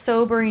very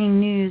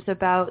sobering news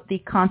about the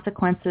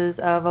consequences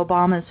of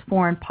Obama's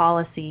foreign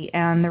policy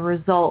and the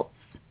results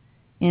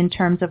in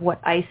terms of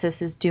what ISIS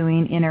is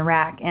doing in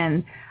Iraq.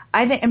 And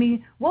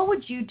what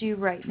would you do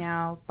right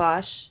now,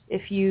 Bosch,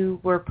 if you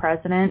were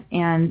president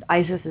and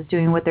ISIS is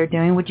doing what they're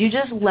doing? Would you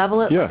just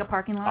level it like a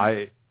parking lot?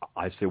 I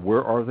say,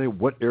 where are they?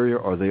 What area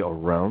are they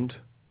around?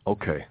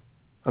 Okay.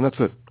 And that's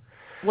it.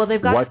 Well,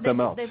 they've got them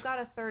out. They've got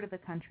a third of the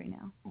country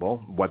now.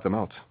 Well, wipe them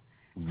out.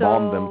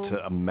 Bomb them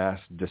to a mass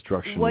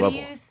destruction level.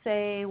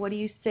 What do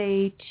you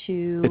say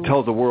to... It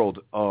tells the world,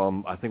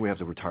 I think we have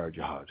to retire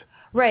jihad.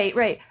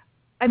 Right.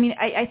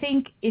 I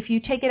think if you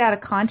take it out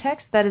of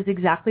context, that is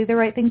exactly the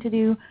right thing to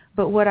do.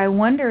 But what I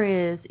wonder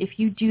is, if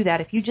you do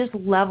that, if you just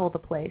level the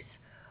place,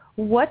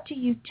 what do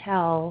you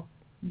tell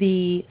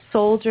the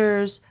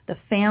soldiers, the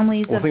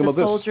families of the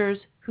soldiers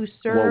who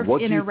served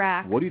in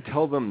Iraq? What do you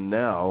tell them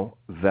now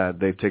that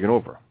they've taken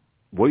over?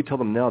 What do you tell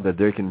them now that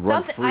they can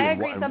run free? I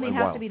agree something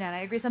has to be done.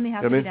 I agree something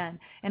has to be done.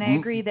 And I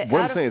agree that...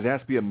 What I'm saying is there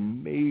has to be a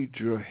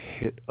major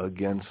hit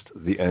against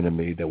the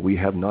enemy that we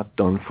have not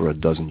done for a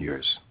dozen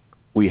years.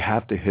 We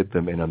have to hit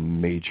them in a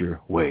major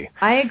way.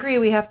 I agree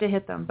we have to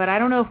hit them, but I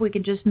don't know if we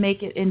can just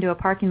make it into a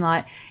parking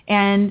lot.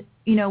 And,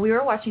 we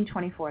were watching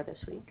 24 this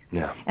week.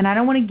 Yeah. And I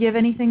don't want to give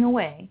anything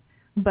away,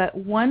 but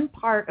one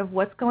part of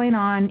what's going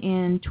on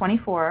in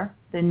 24,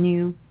 the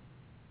new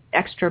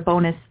extra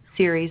bonus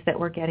series that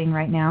we're getting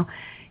right now,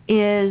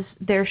 is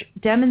they're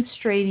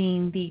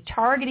demonstrating the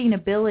targeting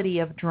ability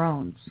of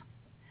drones.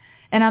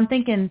 And I'm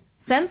thinking,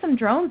 send some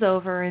drones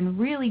over and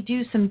really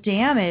do some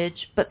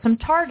damage, but some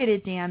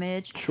targeted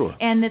damage. Sure.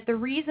 And that the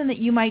reason that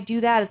you might do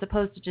that as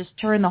opposed to just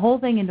turn the whole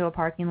thing into a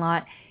parking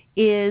lot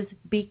is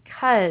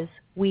because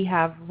we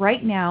have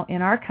right now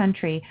in our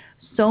country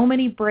so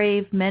many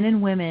brave men and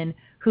women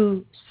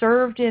who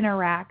served in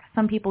Iraq.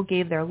 Some people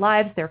gave their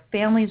lives. Their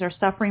families are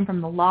suffering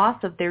from the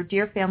loss of their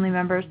dear family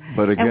members.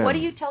 But again, and what do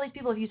you tell these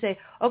people if you say,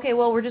 okay,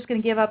 well, we're just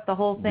going to give up the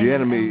whole thing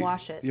and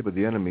wash it? Yeah, but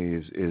the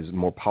enemy is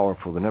more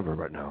powerful than ever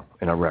right now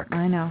in Iraq.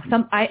 I know.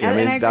 I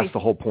agree. That's the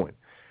whole point.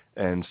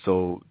 And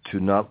so to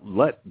not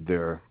let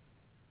their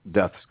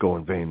deaths go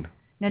in vain.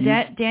 Now,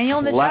 Daniel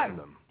in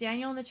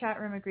the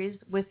chat room agrees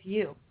with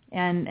you.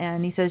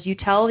 And he says, you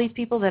tell these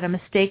people that a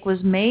mistake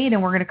was made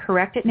and we're going to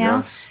correct it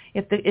now.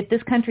 Yes. If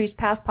this country's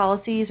past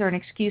policies are an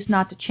excuse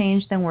not to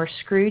change, then we're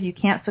screwed. You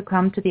can't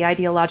succumb to the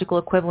ideological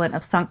equivalent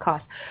of sunk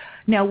costs.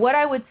 Now, what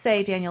I would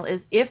say, Daniel,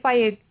 is if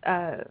I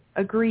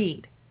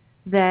agreed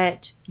that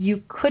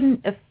you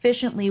couldn't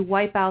efficiently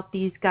wipe out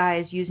these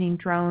guys using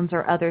drones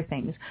or other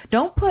things,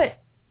 don't put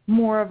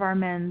more of our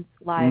men's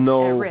lives at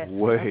risk. No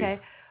way. Okay?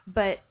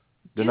 But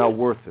they're not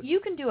worth it. You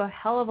can do a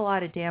hell of a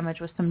lot of damage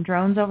with some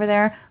drones over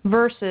there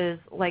versus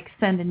like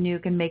send a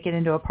nuke and make it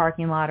into a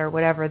parking lot or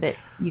whatever that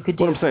you could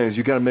do. What I'm saying is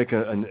you got to make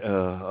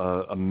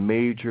a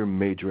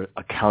major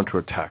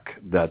counterattack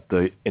that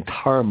the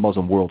entire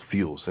Muslim world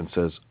feels and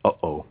says,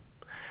 uh-oh,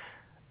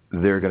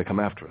 they're going to come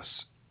after us.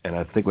 And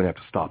I think we have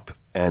to stop.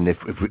 And if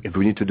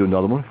we need to do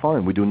another one,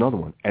 fine, we do another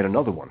one and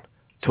another one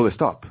till they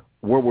stop.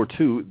 World War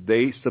II,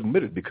 they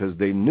submitted because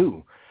they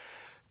knew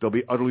they'll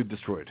be utterly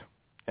destroyed.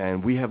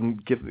 And we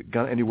haven't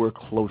gotten anywhere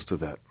close to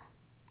that.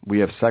 We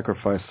have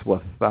sacrificed,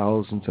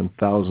 thousands and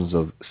thousands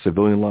of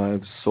civilian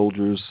lives,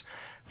 soldiers,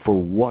 for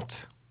what?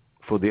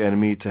 For the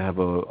enemy to have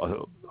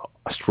a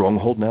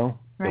stronghold now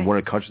in one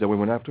of the countries that we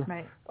went after?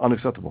 Right.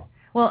 Unacceptable.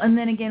 Well, and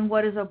then again,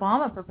 what is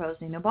Obama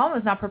proposing?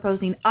 Obama's not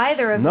proposing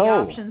either of the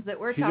options that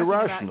we're talking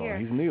about here. He's irrational.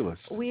 He's a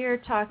nihilist. We're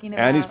talking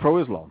about... And he's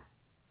pro-Islam.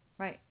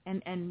 Right.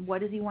 And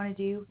what does he want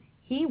to do?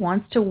 He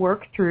wants to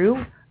work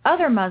through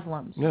other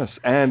Muslims. Yes,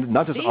 and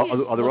not just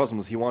other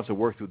Muslims. He wants to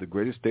work through the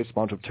greatest state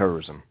sponsor of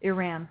terrorism.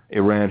 Iran,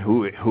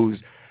 whose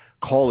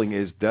calling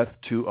is death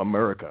to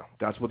America.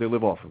 That's what they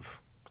live off of.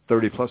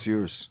 30-plus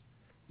years.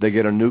 They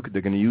get a nuke,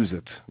 they're going to use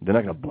it. They're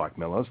not going to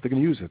blackmail us. They're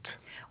going to use it.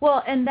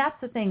 Well, and that's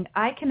the thing.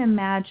 I can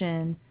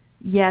imagine,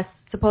 yes,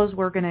 suppose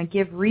we're going to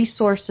give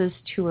resources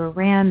to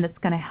Iran that's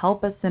going to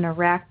help us in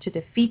Iraq to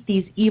defeat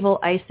these evil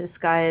ISIS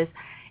guys.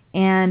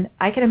 And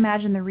I can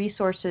imagine the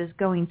resources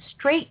going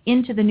straight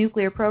into the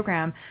nuclear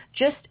program,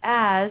 just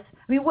as,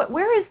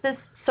 where is this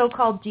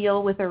so-called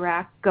deal with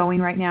Iraq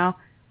going right now?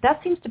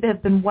 That seems to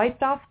have been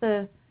wiped off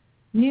the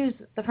news,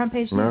 the front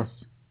page news.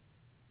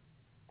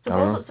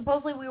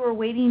 Supposedly we were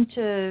waiting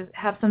to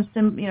have some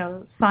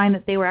sign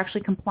that they were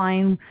actually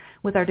complying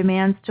with our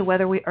demands to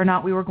whether or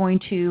not we were going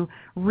to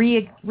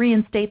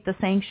reinstate the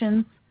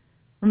sanctions.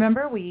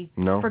 Remember, we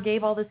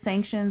forgave all the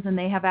sanctions, and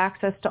they have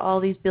access to all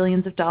these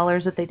billions of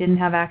dollars that they didn't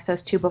have access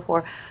to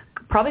before.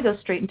 Probably goes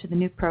straight into the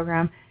nuke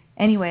program.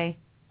 Anyway,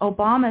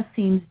 Obama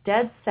seems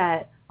dead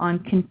set on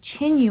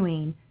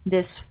continuing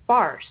this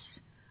farce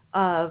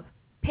of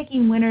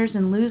picking winners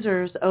and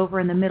losers over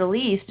in the Middle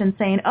East and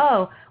saying,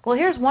 oh, well,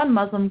 here's one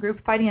Muslim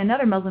group fighting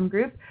another Muslim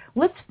group.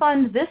 Let's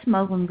fund this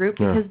Muslim group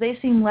because they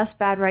seem less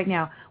bad right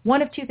now.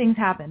 One of two things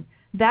happen.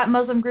 That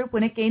Muslim group,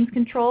 when it gains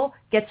control,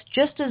 gets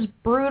just as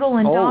brutal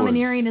and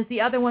domineering as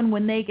the other one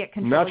when they get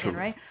control again,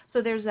 right?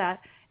 So there's that.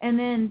 And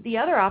then the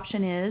other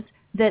option is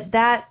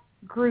that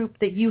group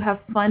that you have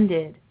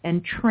funded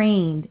and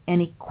trained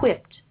and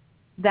equipped,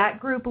 that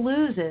group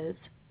loses,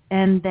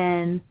 and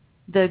then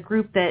the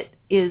group that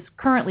is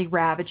currently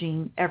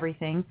ravaging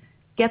everything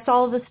gets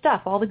all of the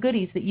stuff, all the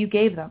goodies that you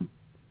gave them.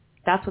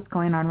 That's what's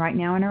going on right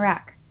now in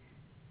Iraq.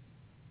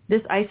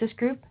 This ISIS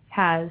group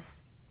has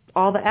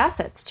all the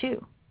assets,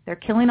 too. They're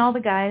killing all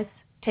the guys,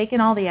 taking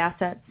all the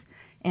assets,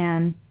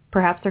 and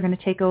perhaps they're going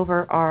to take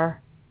over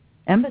our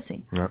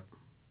embassy. Yep.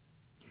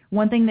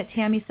 One thing that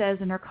Tammy says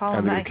in her column...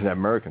 And they're going to kidnap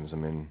Americans.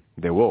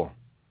 They will.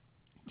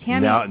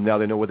 Tammy, now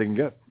they know what they can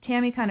get.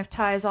 Tammy kind of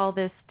ties all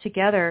this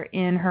together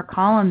in her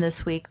column this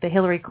week, the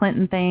Hillary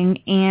Clinton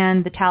thing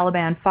and the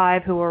Taliban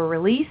 5 who were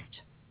released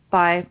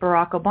by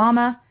Barack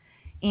Obama,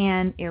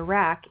 and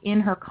Iraq in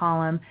her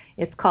column.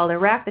 It's called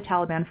Iraq, the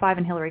Taliban 5,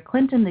 and Hillary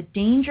Clinton, the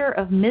danger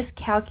of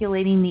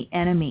miscalculating the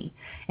enemy.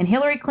 And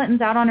Hillary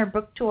Clinton's out on her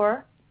book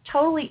tour,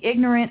 totally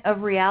ignorant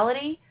of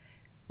reality,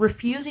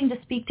 refusing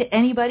to speak to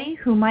anybody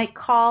who might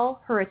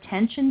call her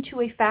attention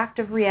to a fact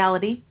of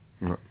reality.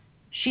 Mm.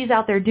 She's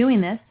out there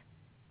doing this.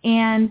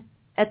 And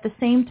at the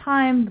same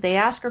time, they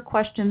ask her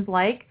questions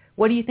like,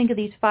 what do you think of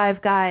these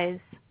 5 guys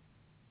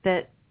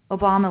that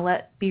Obama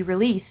let be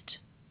released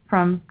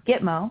from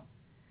Gitmo?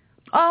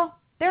 Oh,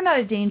 they're not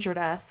a danger to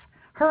us.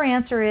 Her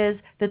answer is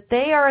that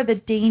they are the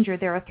danger.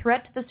 They're a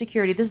threat to the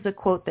security. This is a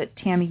quote that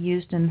Tammy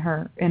used in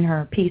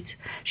her piece.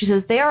 She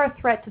says, they are a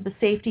threat to the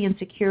safety and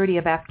security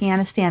of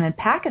Afghanistan and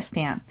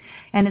Pakistan.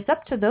 And it's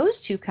up to those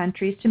 2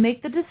 countries to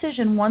make the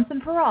decision once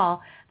and for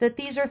all that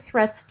these are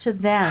threats to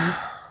them,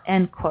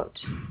 end quote.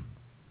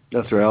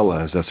 That's their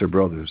allies. That's their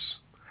brothers.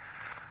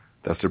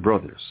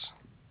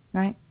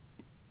 Right.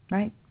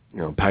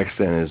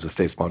 Pakistan is a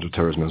state sponsor of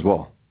terrorism as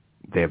well.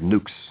 They have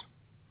nukes.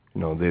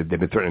 They've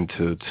been threatening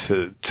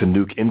to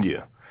nuke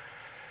India.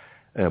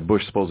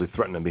 Bush supposedly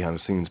threatened them behind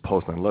the scenes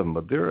post 9/11,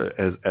 but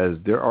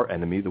they're our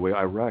enemy the way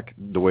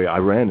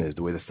Iran is,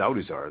 the way the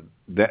Saudis are,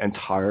 that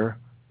entire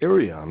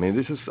area. I mean,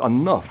 this is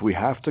enough. We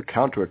have to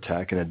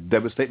counterattack in a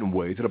devastating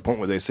way to the point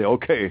where they say,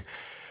 okay,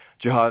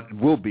 jihad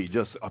will be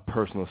just a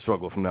personal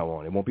struggle from now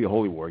on. It won't be a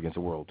holy war against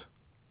the world.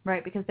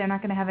 Right, because they're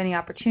not going to have any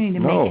opportunity to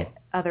make it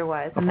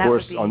otherwise. Of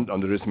course,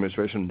 under this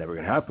administration, never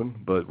going to happen.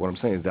 But what I'm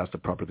saying is that's the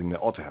proper thing that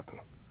ought to happen.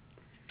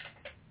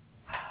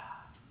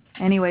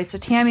 Anyway, so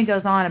Tammy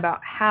goes on about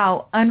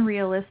how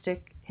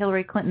unrealistic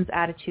Hillary Clinton's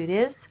attitude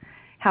is,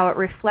 how it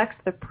reflects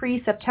the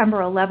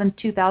pre-September 11,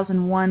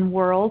 2001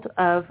 world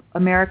of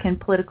American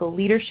political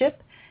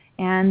leadership,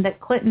 and that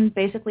Clinton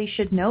basically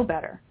should know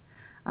better.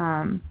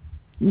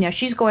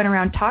 She's going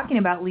around talking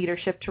about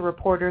leadership to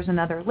reporters and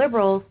other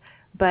liberals,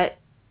 but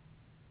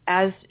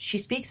as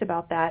she speaks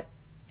about that,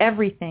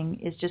 everything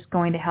is just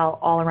going to hell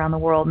all around the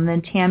world. And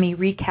then Tammy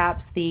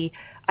recaps the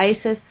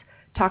ISIS,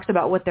 talks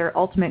about what their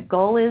ultimate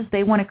goal is.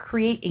 They want to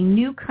create a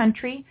new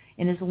country,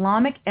 an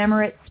Islamic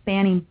emirate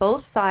spanning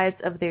both sides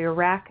of the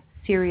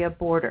Iraq-Syria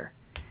border.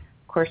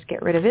 Of course,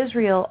 get rid of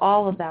Israel,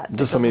 all of that.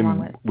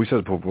 We said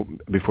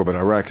it before, but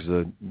Iraq is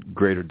a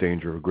greater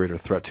danger, a greater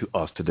threat to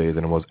us today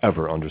than it was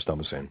ever under Saddam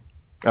Hussein.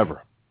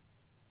 Ever.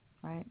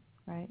 Right.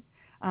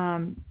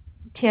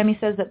 Tammy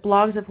says that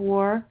Blogs of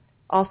War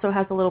also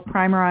has a little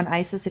primer on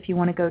ISIS. If you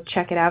want to go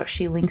check it out,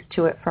 she links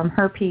to it from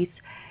her piece.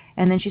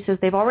 And then she says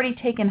they've already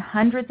taken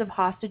hundreds of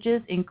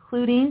hostages,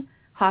 including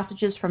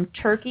hostages from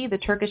Turkey, the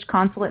Turkish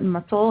consulate in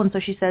Mosul. And so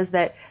she says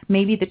that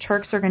maybe the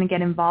Turks are going to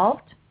get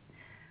involved.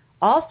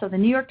 Also, the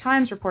New York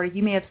Times reported,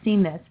 you may have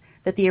seen this,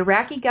 that the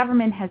Iraqi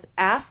government has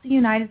asked the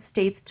United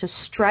States to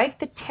strike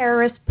the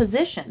terrorist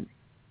positions,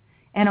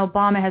 and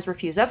Obama has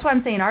refused. That's why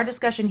I'm saying our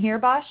discussion here,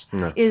 Bosch,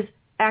 is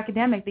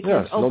academic,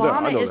 because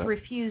Obama has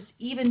refused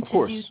even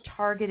to do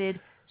targeted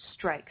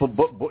strikes. But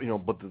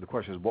the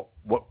question is,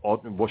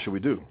 what should we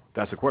do?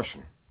 That's the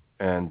question.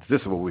 And this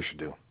is what we should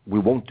do. We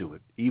won't do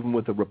it. Even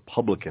with a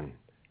Republican in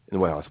the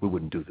White House, we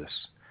wouldn't do this.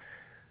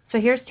 So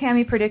here's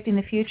Tammy predicting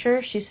the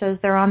future. She says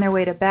they're on their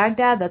way to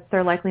Baghdad. That's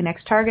their likely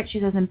next target. She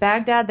says in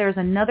Baghdad there's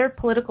another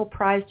political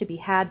prize to be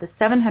had, the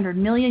 $700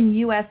 million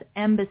U.S.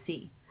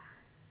 embassy,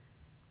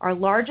 our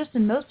largest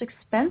and most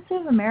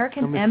expensive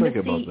American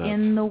embassy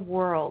in the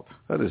world.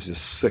 That is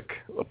just sick,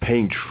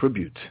 paying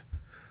tribute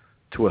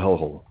to a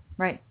hellhole.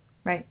 Right.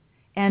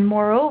 And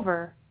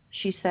moreover,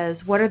 she says,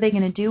 what are they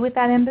going to do with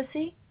that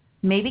embassy?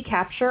 Maybe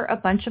capture a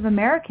bunch of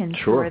Americans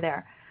who are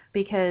there.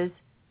 Because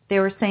they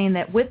were saying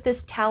that with this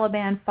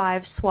Taliban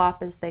 5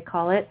 swap, as they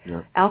call it,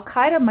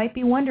 Al-Qaeda might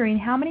be wondering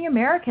how many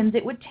Americans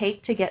it would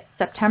take to get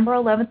September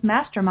 11th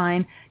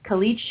mastermind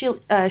Khalid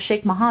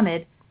Sheikh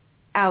Mohammed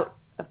out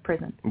of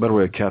prison. By the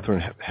way,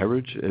 Catherine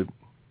Herridge,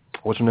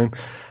 what's her name?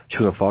 She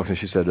was on Fox, and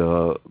she said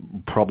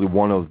probably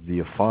one of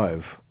the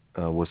 5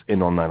 was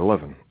in on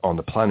 9/11, on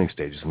the planning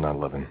stages of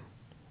 9/11.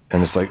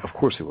 And it's like, of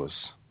course he was.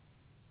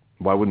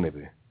 Why wouldn't they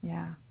be?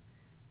 Yeah.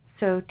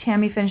 So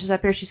Tammy finishes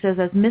up here. She says,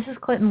 as Mrs.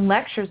 Clinton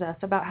lectures us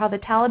about how the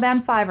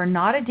Taliban 5 are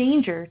not a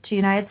danger to the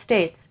United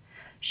States,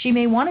 she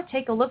may want to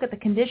take a look at the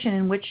condition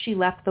in which she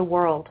left the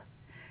world.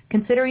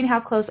 Considering how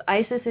close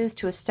ISIS is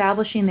to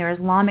establishing their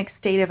Islamic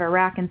State of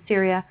Iraq and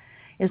Syria,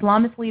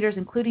 Islamist leaders,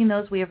 including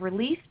those we have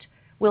released,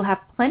 will have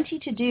plenty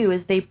to do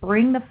as they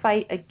bring the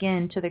fight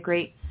again to the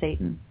great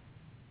Satan.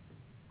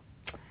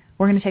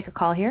 We're going to take a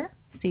call here,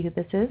 see who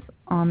this is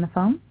on the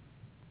phone.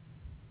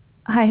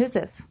 Hi, who's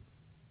this?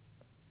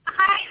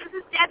 Hi, this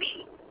is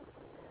Debbie.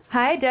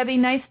 Hi, Debbie.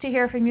 Nice to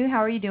hear from you. How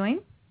are you doing?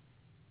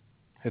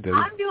 Hey, Debbie.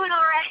 I'm doing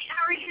all right.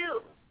 How are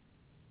you?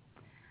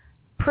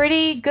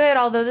 Pretty good,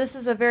 although this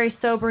is a very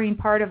sobering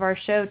part of our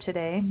show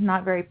today.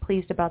 Not very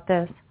pleased about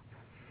this.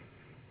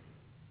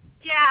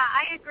 Yeah,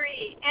 I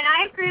agree. And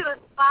I agree with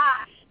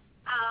Bosch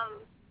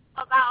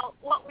about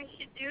what we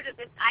should do to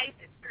this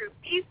ISIS group.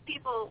 These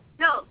people,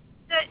 no,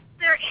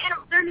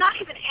 they're not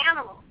even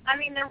animals. I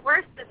mean, they're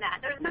worse than that.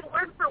 There's no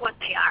word for what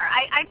they are.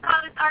 I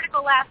saw this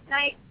article last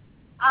night.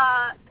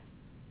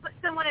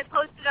 Someone had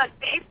posted on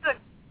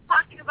Facebook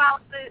talking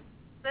about the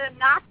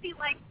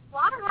Nazi-like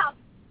slaughterhouse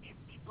these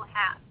people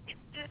have. It's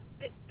just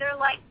they're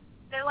like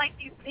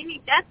these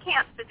mini death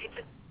camps that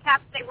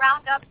they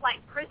round up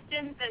like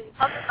Christians and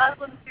other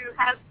Muslims who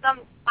have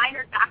some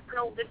minor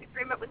doctrinal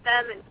disagreement with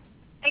them, and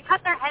they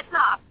cut their heads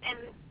off. And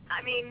I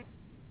mean,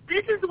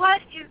 this is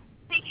what is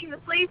taking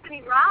the place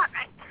in Iraq.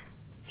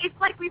 It's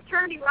like we've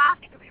turned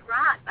Iraq into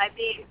Iran by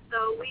being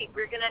so weak.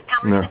 We're gonna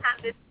have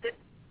this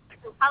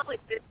republic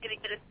that's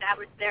gonna get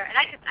established there. And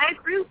I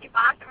agree with you,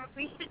 Bosch. I mean,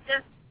 we should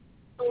just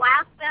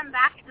blast them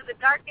back into the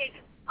dark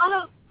ages.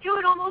 Although it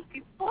would almost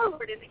be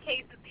forward in the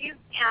case of these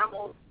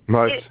animals.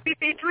 Right. It'd be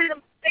between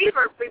them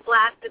safer if we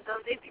blasted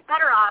them. They'd be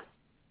better off.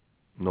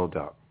 No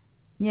doubt.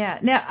 Yeah.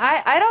 Now,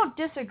 I don't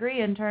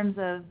disagree in terms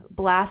of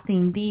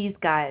blasting these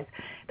guys.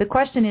 The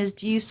question is,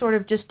 do you sort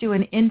of just do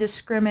an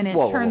indiscriminate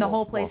turn the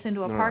whole place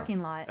into a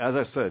parking lot? As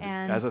I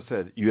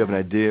said, you have an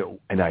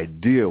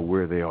idea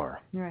where they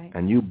are, right?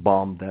 And you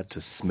bomb that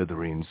to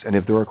smithereens. And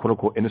if there are quote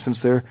unquote innocents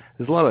there,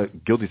 there's a lot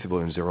of guilty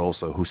civilians there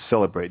also who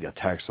celebrate the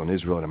attacks on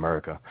Israel and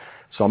America.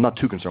 So I'm not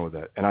too concerned with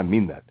that, and I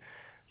mean that.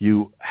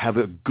 You have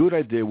a good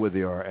idea where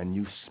they are, and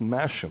you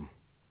smash them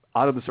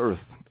out of this earth,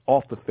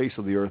 off the face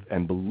of the earth,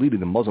 and believe me,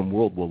 the Muslim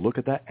world will look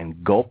at that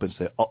and gulp and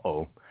say,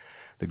 uh-oh,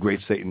 the great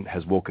Satan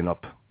has woken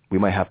up. We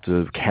might have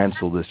to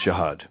cancel this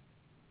jihad.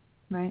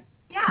 Right.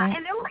 Yeah, right.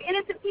 And there were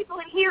innocent people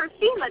in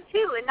Hiroshima,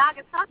 too, in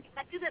Nagasaki.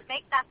 That doesn't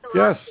make that the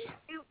right thing to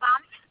do,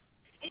 bombs.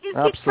 It just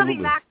keeps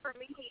coming back for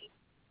me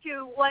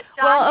to what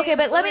John Well, okay,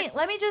 but let me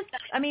just,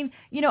 I mean,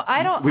 you know,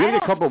 I don't... We need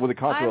to couple with the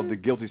concept of the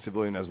guilty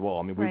civilian as well.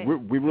 I mean,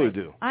 we really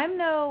do. I'm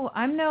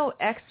no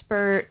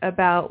expert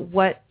about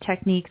what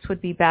techniques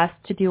would be best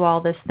to do all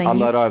this thing. I'm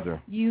not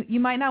either. You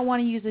might not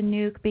want to use a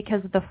nuke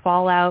because of the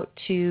fallout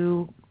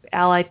to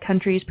allied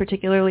countries,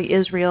 particularly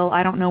Israel.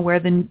 I don't know where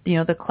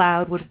the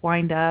cloud would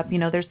wind up. You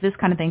know, there's this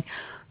kind of thing.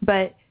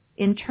 But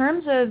in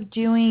terms of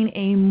doing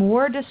a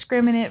more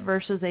discriminate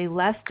versus a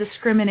less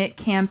discriminate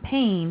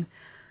campaign,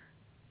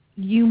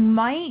 you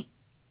might,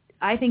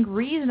 I think,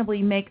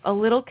 reasonably make a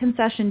little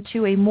concession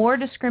to a more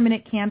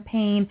discriminate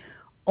campaign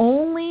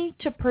only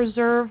to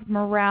preserve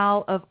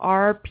morale of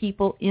our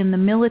people in the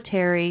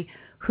military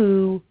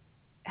who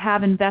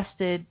have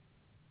invested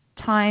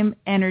time,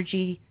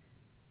 energy,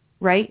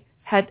 right?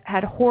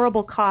 Had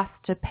horrible costs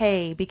to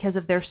pay because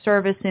of their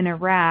service in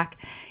Iraq.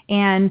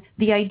 And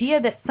the idea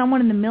that someone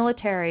in the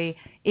military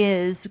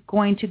is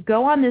going to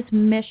go on this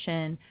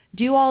mission,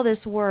 do all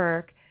this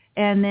work,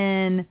 and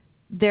then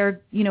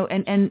they're,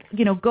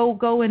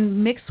 go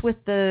and mix with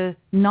the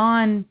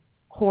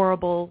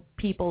non-horrible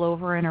people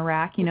over in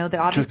Iraq. You know,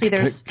 obviously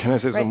there's... Can I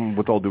say something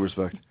with all due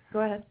respect?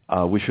 Go ahead.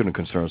 We shouldn't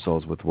concern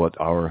ourselves with what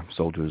our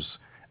soldiers...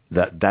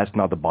 That's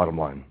not the bottom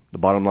line. The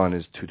bottom line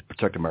is to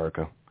protect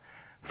America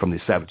from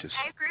these savages.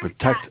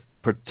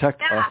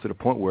 Protect us to the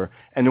point where...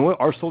 And you know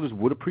what? Our soldiers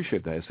would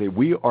appreciate that. Say,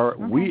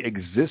 we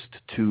exist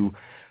to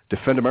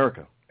defend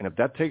America. And if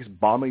that takes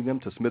bombing them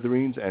to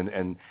smithereens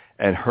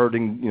and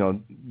hurting,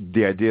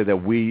 the idea that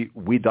we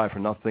die for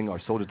nothing, our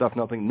soldiers die for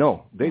nothing,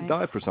 no, they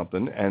died for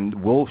something, and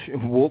we'll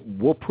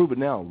prove it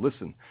now.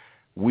 Listen,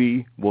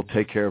 we will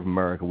take care of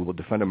America. We will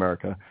defend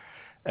America,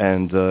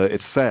 and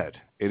it's sad.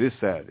 It is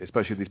sad,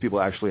 especially if these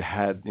people actually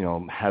have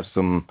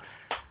some,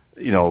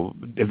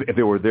 if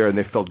they were there and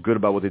they felt good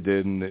about what they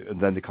did,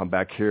 and then they come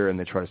back here and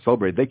they try to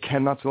celebrate. They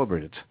cannot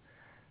celebrate it.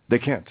 They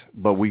can't.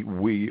 But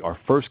our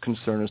first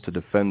concern is to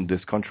defend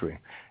this country.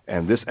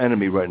 And this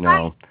enemy right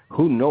now,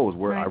 who knows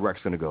where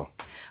Iraq's going to go?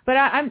 But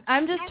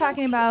I'm just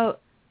talking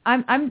about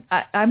I'm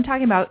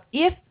talking about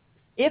if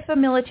a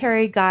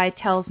military guy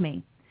tells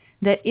me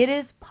that it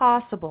is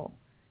possible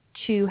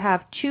to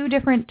have two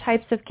different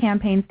types of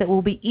campaigns that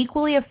will be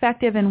equally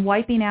effective in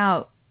wiping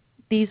out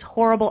these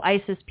horrible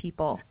ISIS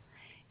people,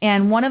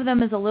 and one of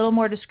them is a little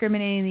more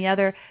discriminating than the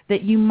other,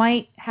 that you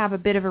might have a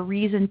bit of a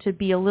reason to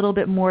be a little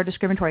bit more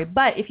discriminatory.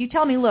 But if you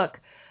tell me, look,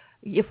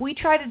 if we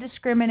try to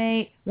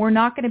discriminate, we're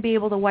not going to be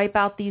able to wipe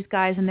out these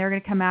guys and they're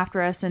going to come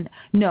after us. And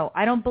no,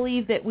 I don't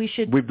believe that we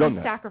should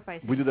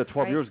sacrifice. We did that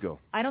 12 years ago.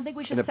 I don't think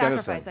we should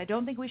sacrifice. I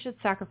don't think we should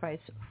sacrifice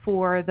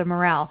for the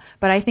morale.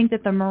 But I think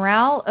that the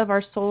morale of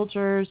our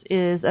soldiers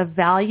is of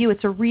value.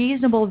 It's a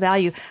reasonable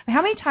value.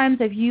 How many times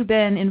have you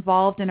been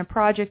involved in a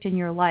project in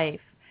your life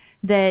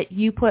that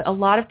you put a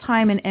lot of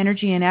time and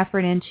energy and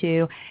effort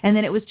into, and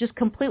then it was just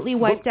completely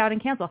wiped out and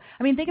canceled?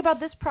 I mean, think about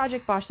this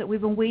project, Bosch, that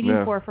we've been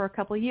waiting for a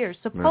couple of years.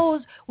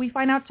 Suppose we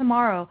find out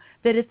tomorrow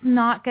that it's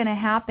not going to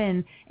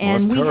happen,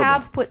 and we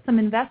have put some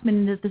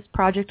investment into this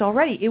project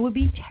already. It would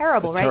be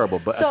terrible, right? Terrible,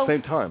 but at the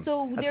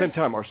same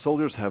time, our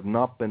soldiers have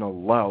not been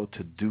allowed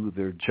to do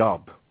their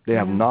job. They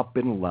have not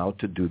been allowed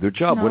to do their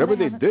job. No, whatever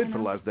they did for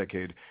the last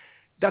decade,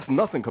 that's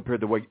nothing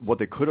compared to what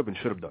they could have and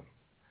should have done.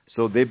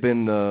 So they've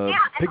been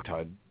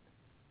pig-tied.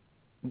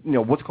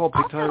 What's called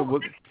pig-tied?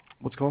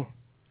 What's called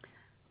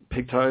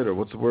pig-tied, or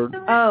what's the word?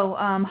 Oh,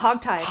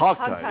 hog-tied.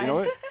 Hog-tied. You know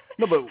what?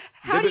 No, but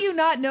how do you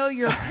not know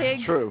your pig,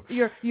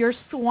 your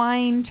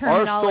swine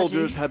terminology? Our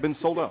soldiers have been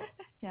sold out.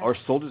 Our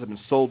soldiers have been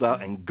sold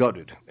out and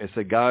gutted. And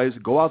say, guys,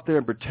 go out there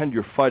and pretend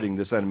you're fighting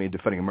this enemy and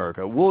defending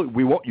America.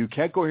 We won't. You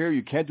can't go here.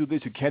 You can't do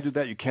this. You can't do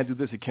that. You can't do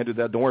this. You can't do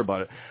that. Don't worry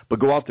about it. But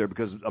go out there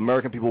because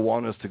American people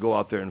want us to go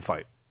out there and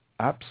fight.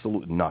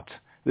 Absolutely not.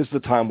 This is the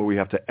time where we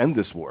have to end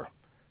this war.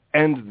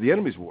 End the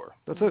enemy's war.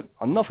 That's it.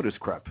 Enough of this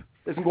crap.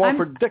 It can go on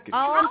for decades.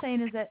 All I'm saying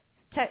is that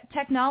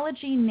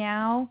technology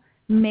now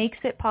makes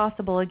it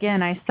possible.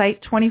 Again, I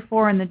cite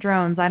 24 and the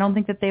drones. I don't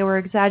think that they were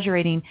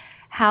exaggerating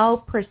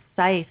how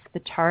precise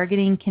the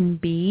targeting can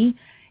be.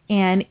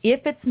 And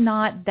if it's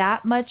not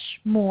that much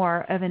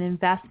more of an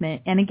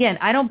investment, and again,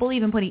 I don't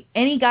believe in putting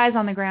any guys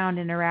on the ground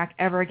in Iraq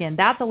ever again.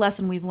 That's a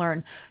lesson we've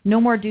learned.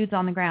 No more dudes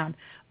on the ground.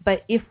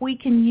 But if we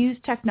can use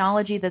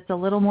technology that's a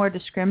little more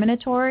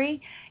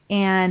discriminatory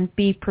and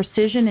be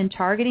precision in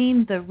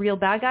targeting the real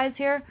bad guys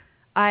here,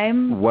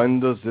 When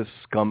does this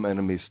scum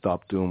enemy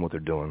stop doing what they're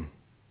doing?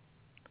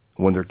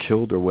 When they're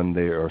killed or when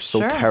they are so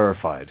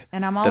terrified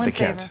and I'm all that in they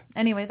favor. can't?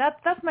 Anyway,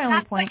 that's my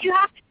only point. What you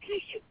have to do.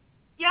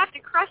 You have to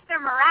crush their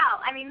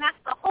morale. I mean, that's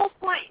the whole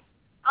point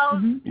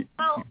of,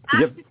 well,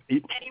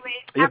 you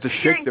have to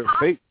shake their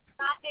fate.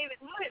 Not David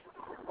Lewis.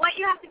 What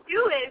you have to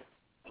do is,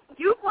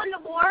 you've won the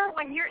war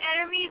when your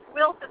enemy's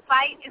will to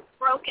fight is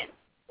broken,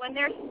 when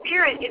their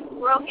spirit is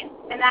broken,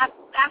 and that's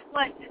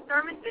what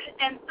determines it.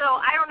 And so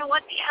I don't know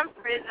what the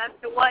answer is as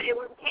to what it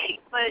would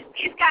take, but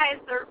these guys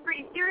are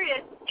pretty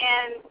serious,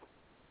 and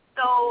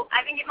so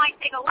I think it might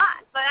take a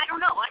lot. But I don't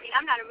know. I mean,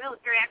 I'm not a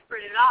military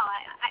expert at all.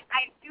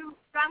 I do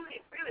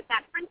strongly agree with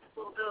that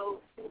principle,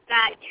 though,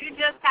 that you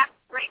just have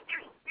to break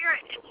their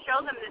spirit and show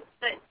them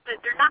that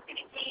they're not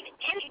going to gain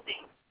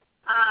anything,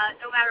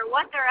 no matter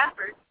what their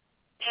efforts,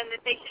 and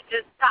that they should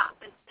just stop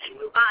and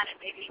move on and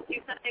maybe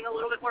do something a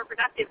little bit more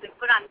productive than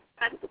put on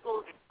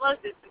festivals of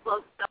explosives to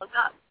blow themselves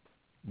up.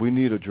 We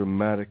need a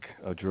dramatic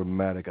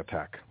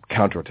attack,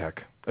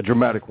 counterattack, a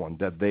dramatic one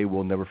that they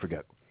will never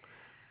forget.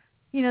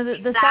 You know,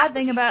 the sad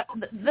thing about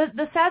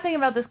the sad thing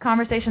about this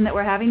conversation that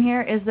we're having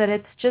here is that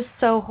it's just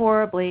so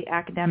horribly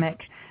academic,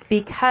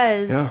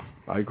 because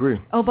I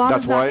agree.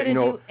 Obama's not going to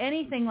do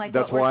anything like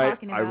what we're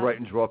talking about. That's why I write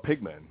and draw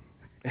Pigman.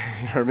 You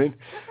know what I mean?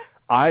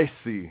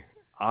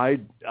 I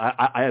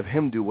have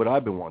him do what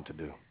I've been wanting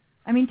to do.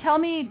 I mean, tell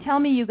me,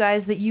 you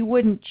guys, that you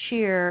wouldn't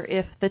cheer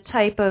if the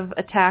type of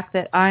attack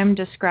that I'm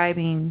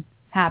describing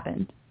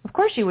happened. Of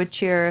course you would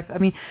cheer if, I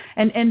mean,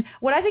 and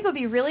what I think would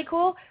be really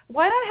cool,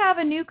 why not have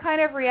a new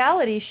kind of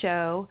reality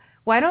show?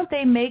 Why don't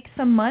they make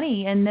some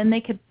money and then they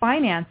could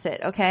finance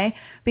it, okay?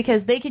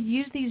 Because they could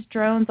use these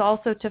drones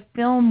also to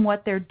film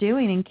what they're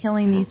doing and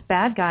killing these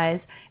bad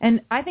guys.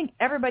 And I think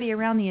everybody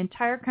around the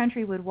entire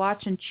country would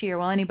watch and cheer,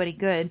 well, anybody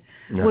good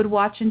would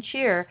watch and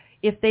cheer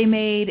if they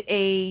made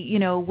a,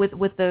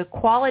 with the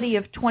quality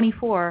of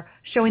 24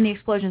 showing the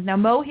explosions. Now,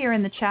 Mo here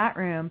in the chat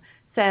room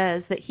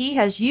says that he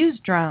has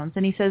used drones,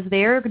 and he says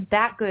they're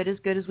that good as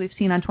we've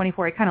seen on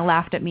 24. He kind of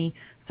laughed at me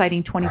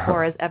citing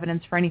 24 as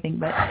evidence for anything,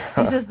 but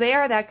he says they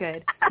are that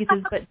good. He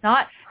says, but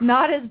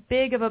not as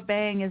big of a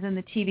bang as in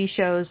the TV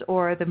shows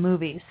or the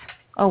movies.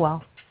 Oh,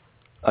 well.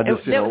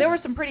 There were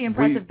some pretty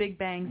impressive big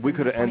bangs. We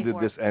could have ended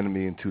this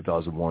enemy in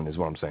 2001 is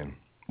what I'm saying.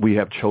 We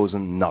have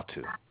chosen not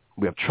to.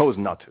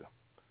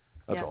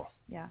 That's all.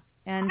 Yeah.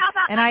 And how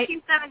about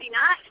 1979?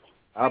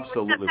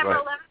 Absolutely September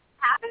right. 11th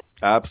happened?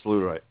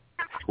 Absolutely right.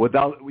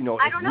 Without,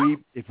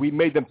 if we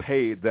made them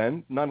pay,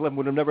 then 9/11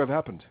 would have never have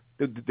happened.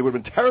 They would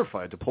have been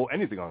terrified to pull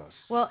anything on us.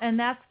 Well, and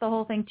that's the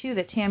whole thing too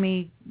that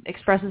Tammy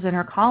expresses in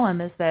her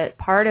column, is that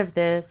part of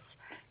this,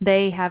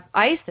 they have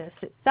ISIS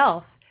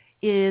itself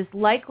is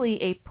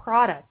likely a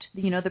product.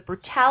 The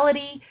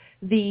brutality,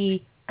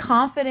 the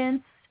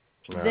confidence.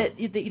 They're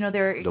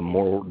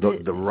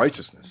the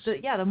righteousness.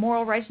 The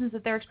moral righteousness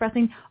that they're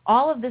expressing.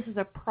 All of this is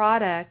a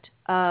product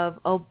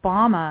of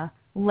Obama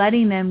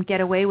letting them get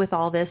away with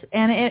all this,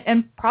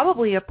 and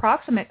probably a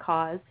proximate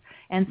cause,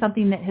 and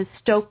something that has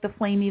stoked the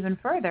flame even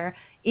further,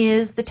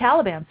 is the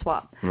Taliban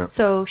swap. Yep.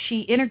 So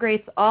she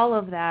integrates all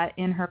of that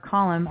in her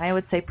column, I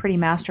would say pretty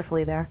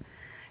masterfully there.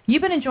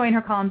 You've been enjoying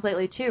her columns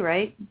lately too,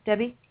 right,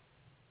 Debbie?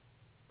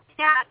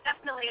 Yeah,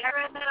 definitely. I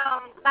read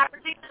that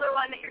particular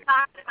one that you're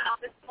talking about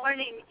this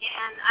morning,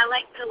 and I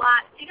liked it a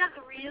lot. She does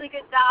a really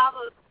good job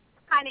of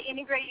kind of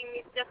integrating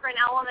these different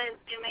elements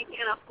and making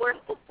it a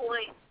forceful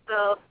point.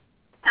 So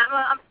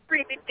I'm a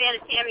pretty big fan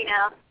of Tammy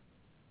now.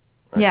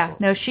 Yeah,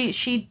 no,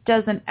 she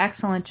does an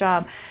excellent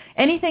job.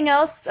 Anything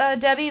else,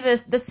 Debbie?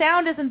 The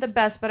sound isn't the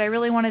best, but I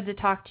really wanted to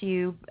talk to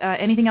you.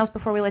 Anything else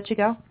before we let you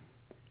go?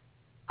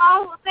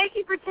 Oh, well, thank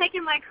you for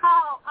taking my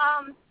call.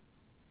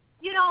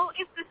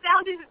 If the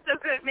sound isn't so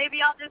good,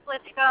 maybe I'll just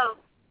let you go.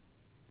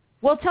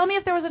 Well, tell me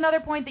if there was another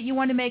point that you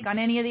wanted to make on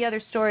any of the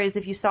other stories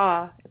if you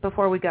saw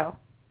before we go.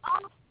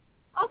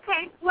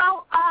 Okay.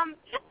 Well,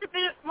 just a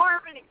bit more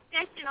of an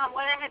extension on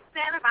what I had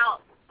said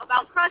about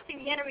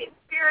crushing the enemy's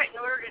spirit in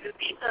order to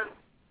defeat them.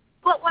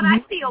 But what I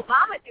see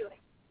Obama doing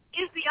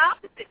is the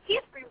opposite.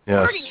 He's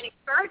rewarding and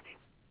encouraging.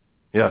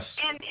 Yes.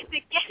 And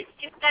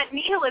it's that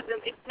nihilism.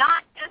 It's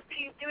not just that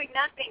he's doing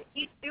nothing.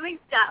 He's doing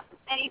stuff,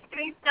 and he's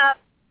doing stuff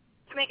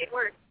to make it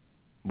work.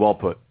 Well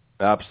put.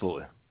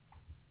 Absolutely.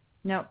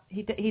 No,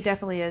 he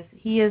definitely is.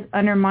 He is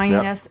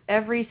undermining us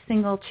every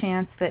single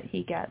chance that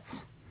he gets.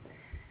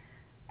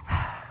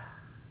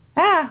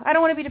 I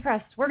don't want to be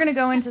depressed. We're going to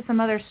go into some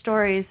other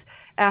stories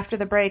after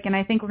the break, and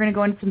I think we're going to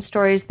go into some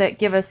stories that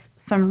give us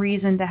some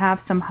reason to have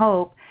some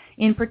hope.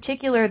 In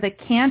particular, the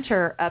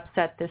Cantor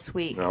upset this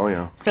week. Oh,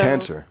 yeah. So,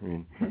 Cancer.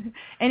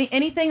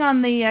 Anything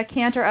on the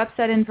Cantor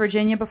upset in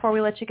Virginia before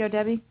we let you go,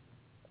 Debbie?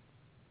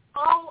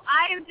 Oh,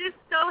 I am just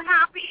so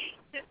happy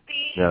to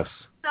see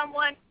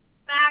someone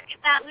back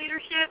at that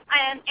leadership,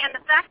 and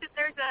the fact that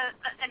there's a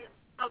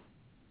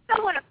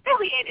someone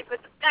affiliated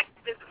with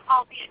effectivism,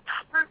 albeit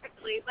not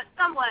perfectly, but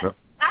someone. Yep.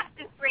 That's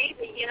just crazy,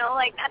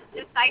 that's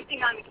just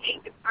icing on the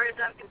cake as far as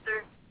I'm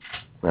concerned.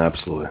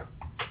 Absolutely.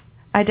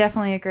 I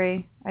definitely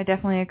agree.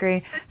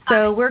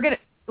 So we're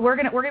we're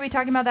gonna be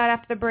talking about that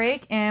after the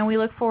break, and we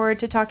look forward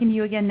to talking to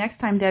you again next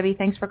time, Debbie.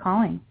 Thanks for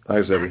calling.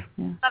 Thanks, Debbie.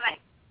 Yeah.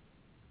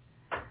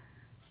 Bye-bye.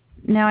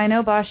 Now, I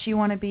know, Bosch, you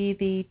want to be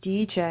the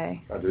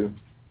DJ. I do.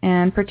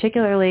 And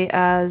particularly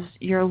as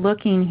you're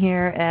looking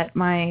here at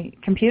my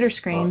computer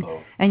screen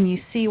and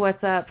you see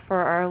what's up for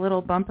our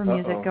little bumper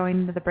music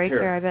going into the break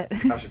there, I bet.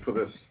 I should put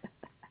this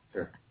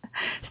here.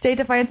 State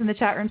Defiance in the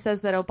chat room says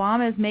that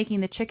Obama is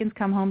making the chickens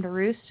come home to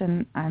roost,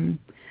 and I'm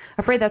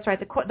afraid that's right.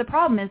 The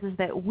problem is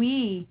that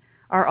we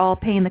are all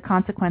paying the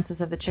consequences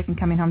of the chicken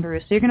coming home to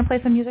roost. So you're going to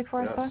play some music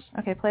for us, Bosch?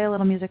 Okay, play a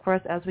little music for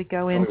us as we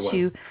go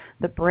into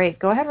the break.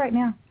 Go ahead right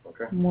now.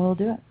 Okay. And we'll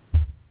do it.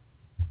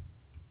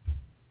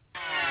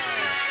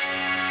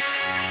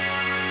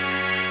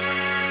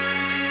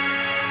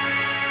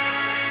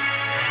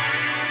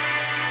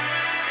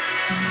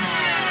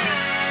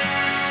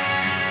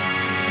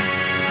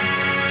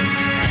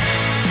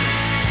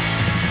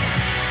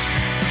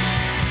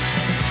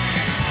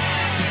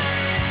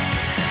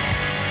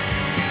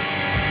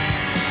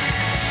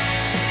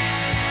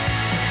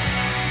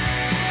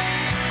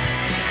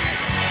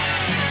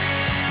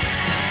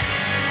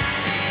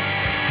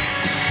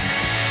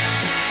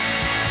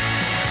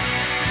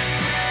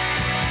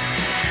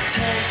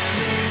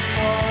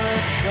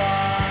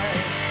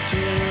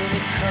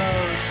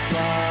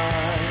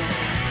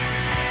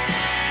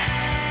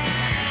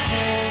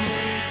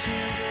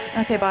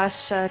 Okay, Bosch,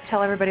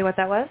 tell everybody what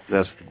that was.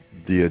 That's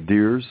the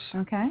Deers,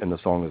 okay. And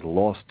the song is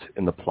Lost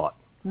in the Plot.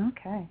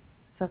 Okay,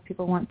 so if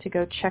people want to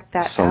go check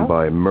that Sung out.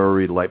 by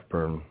Murray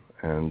Lightburn,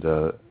 and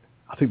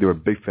I think they were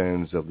big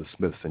fans of the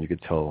Smiths, and you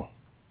could tell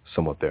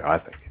somewhat there, I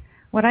think.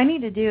 What I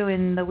need to do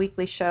in the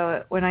weekly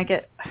show, when I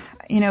get,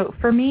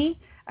 for me,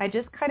 I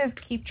just kind of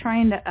keep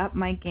trying to up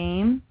my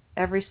game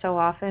every so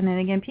often. And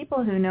again,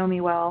 people who know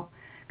me well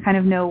kind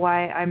of know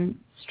why I'm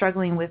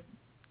struggling with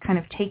kind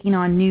of taking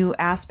on new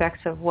aspects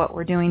of what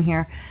we're doing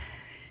here,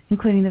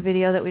 including the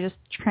video that we just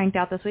cranked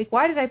out this week.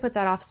 Why did I put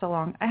that off so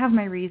long? I have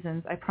my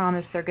reasons. I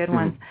promise they're good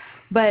ones.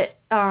 But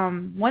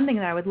one thing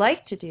that I would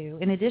like to do,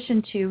 in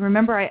addition to,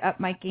 remember I upped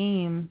my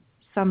game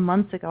some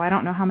months ago, I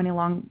don't know how many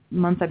long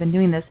months I've been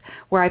doing this,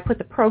 where I put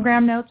the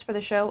program notes for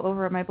the show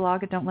over at my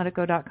blog at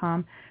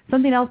don'tletitgo.com.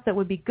 Something else that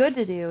would be good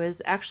to do is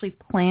actually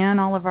plan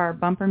all of our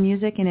bumper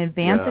music in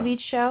advance of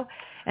each show,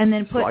 and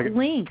then put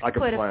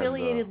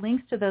affiliated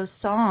links to those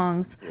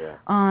songs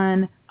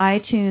on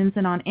iTunes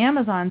and on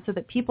Amazon so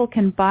that people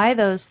can buy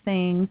those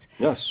things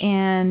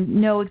and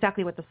know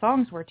exactly what the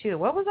songs were, too.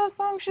 What was that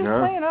song she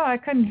was playing? Oh, I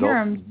couldn't hear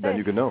them. Then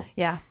you can know.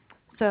 Yeah.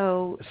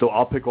 So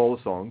I'll pick all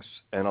the songs,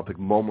 and I'll pick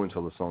moments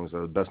of the songs that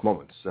are the best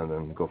moments, and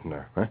then go from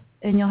there, right?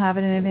 And you'll have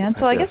it in advance.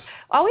 So I guess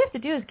all we have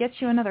to do is get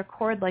you another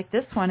cord like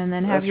this one, and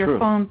then have your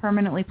phone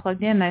permanently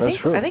plugged in. I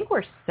think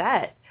we're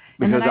set.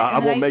 Because I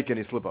won't make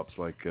any slip-ups.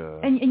 You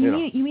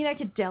mean I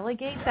could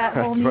delegate that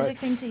whole music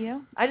thing to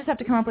you? I just have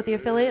to come up with the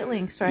affiliate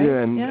links, right?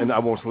 Yeah, and I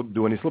won't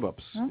do any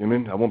slip-ups. Okay. You know what I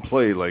mean? I won't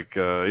play some,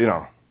 you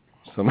know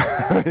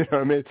what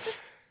I mean?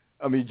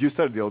 I mean, you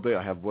said the other day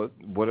I have what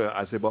did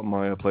I say about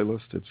my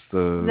playlist?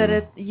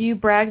 It's you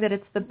brag that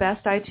it's the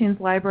best iTunes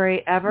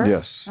library ever?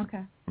 Yes.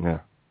 Okay. Yeah.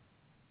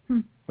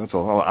 That's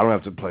all. I don't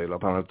have to play it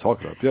up. I don't have to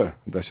talk it up. Yeah,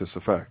 that's just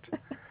a fact.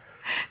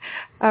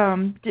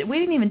 We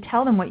didn't even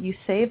tell them what you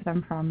saved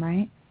them from,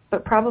 right?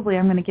 But probably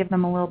I'm going to give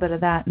them a little bit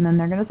of that, and then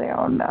they're going to say,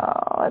 oh,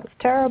 no, it's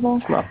terrible.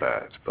 It's not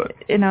bad, but...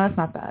 No, it's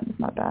not bad. It's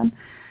not bad.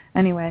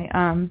 Anyway,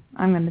 I'm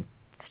going to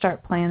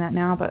start playing that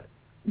now, but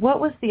what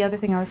was the other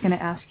thing I was going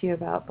to ask you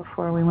about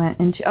before we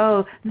went into...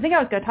 Oh, the thing I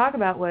was going to talk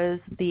about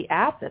was the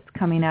app that's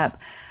coming up.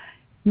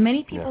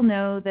 Many people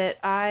know that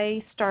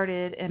I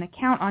started an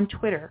account on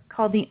Twitter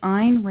called the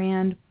Ayn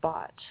Rand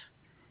Bot.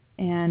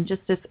 And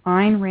just this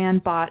Ayn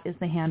Rand Bot is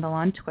the handle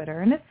on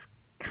Twitter. And it's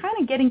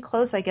kind of getting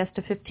close, I guess,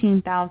 to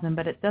 15,000,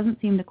 but it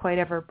doesn't seem to quite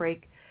ever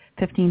break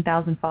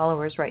 15,000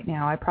 followers right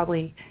now. I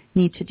probably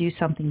need to do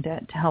something to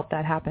help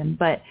that happen.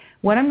 But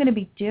what I'm going to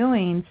be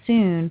doing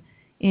soon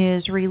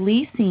is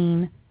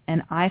releasing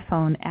an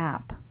iPhone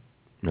app.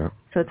 Yeah.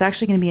 So it's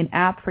actually going to be an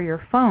app for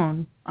your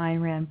phone,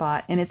 Ayn Rand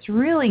Bot, and it's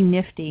really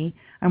nifty.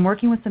 I'm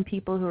working with some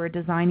people who are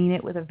designing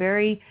it with a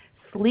very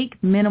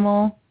sleek,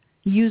 minimal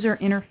user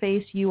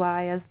interface,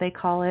 UI as they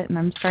call it, and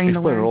I'm starting to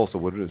learn also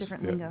what it is.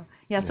 Different lingo.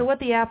 Yeah, so what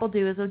the app will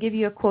do is it'll give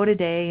you a quote a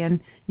day, and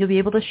you'll be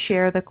able to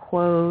share the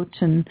quote,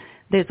 and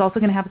it's also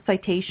going to have a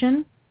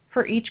citation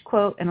for each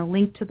quote and a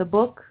link to the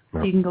book.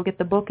 So you can go get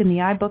the book in the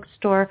iBook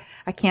store.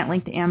 I can't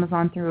link to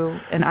Amazon through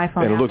an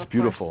iPhone and app. It looks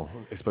beautiful,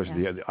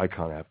 especially the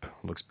Icon app.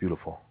 It looks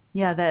beautiful.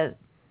 Yeah,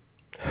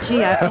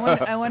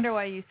 I wonder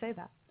why you say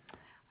that.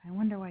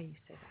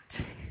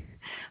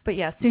 But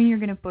yeah, soon you're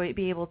going to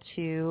be able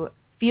to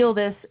feel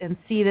this and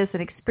see this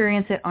and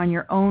experience it on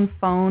your own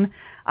phone.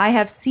 I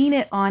have seen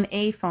it on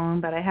a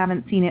phone, but I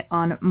haven't seen it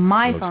on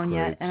my phone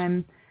yet, and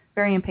I'm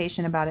very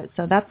impatient about it.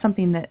 So that's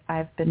something that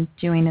I've been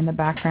doing in the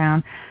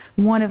background.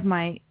 One of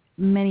my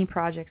many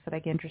projects that I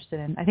get interested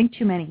in. I think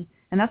too many.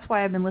 And that's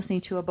why I've been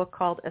listening to a book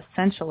called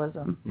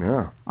Essentialism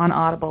on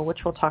Audible, which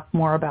we'll talk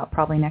more about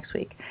probably next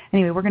week.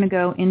 Anyway, we're going to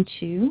go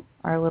into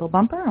our little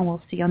bumper, and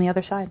we'll see you on the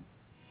other side.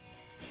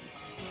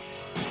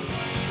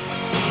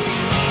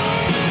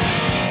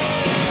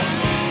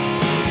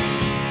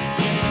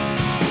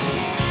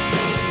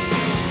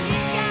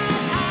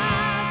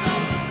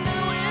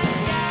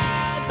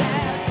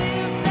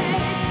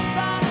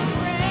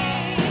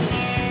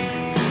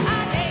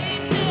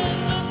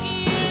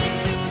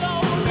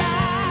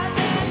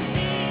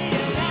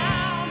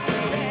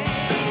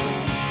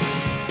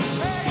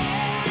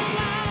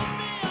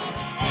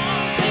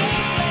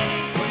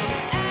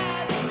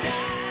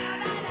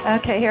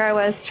 Okay, here I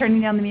was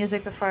turning down the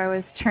music before I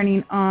was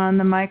turning on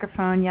the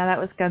microphone. Yeah, that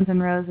was Guns N'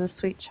 Roses,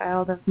 Sweet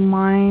Child of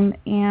Mine.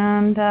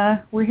 And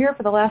we're here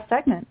for the last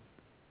segment.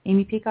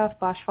 Amy Peikoff,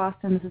 Bosch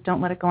Foston, this is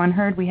Don't Let It Go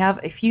Unheard. We have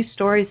a few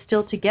stories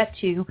still to get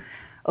to.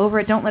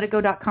 Over at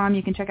don'tletitgo.com,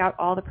 you can check out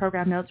all the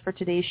program notes for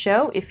today's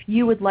show. If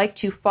you would like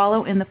to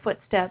follow in the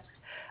footsteps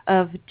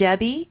of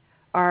Debbie,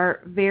 our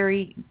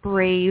very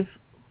brave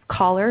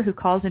caller who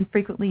calls in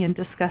frequently and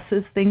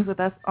discusses things with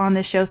us on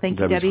this show, thank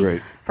you, Debbie's Debbie,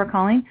 great. for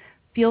calling.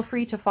 Feel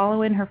free to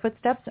follow in her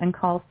footsteps and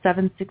call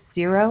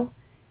 760-888-5817,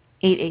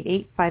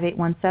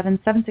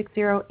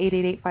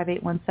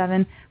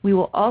 760-888-5817. We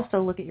will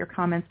also look at your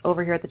comments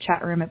over here at the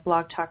chat room at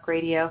Blog Talk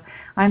Radio.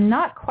 I'm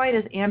not quite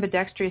as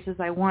ambidextrous as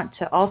I want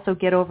to also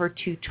get over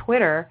to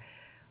Twitter,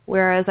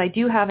 whereas I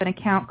do have an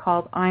account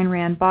called Ayn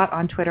Rand Bot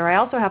on Twitter. I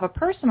also have a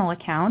personal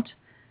account,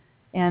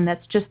 and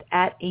that's just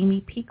at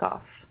Amy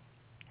Peikoff.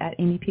 At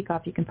Amy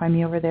Peikoff, you can find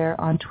me over there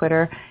on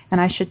Twitter, and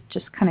I should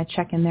just kind of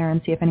check in there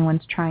and see if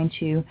anyone's trying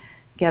to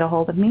get a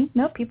hold of me.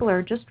 No, people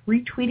are just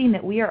retweeting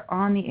that we are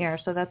on the air,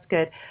 so that's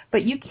good.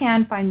 But you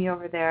can find me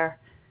over there,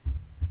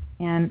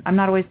 and I'm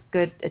not always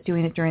good at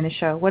doing it during the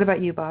show. What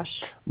about you, Bosch?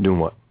 Doing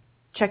what?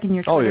 Checking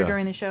your Twitter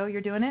during the show?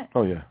 You're doing it?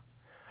 Oh, yeah.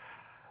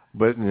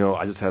 But,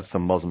 I just had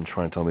some Muslim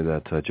trying to tell me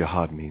that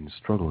jihad means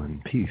struggle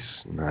and peace.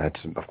 And I had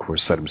to, of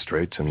course, set him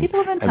straight.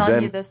 People have been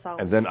telling you this all.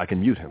 And then I can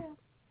mute him.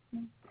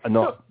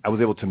 No, I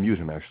was able to mute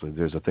him, actually.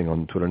 There's a thing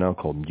on Twitter now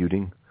called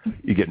muting.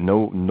 You get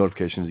no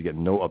notifications, you get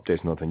no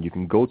updates, nothing. You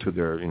can go to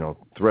their,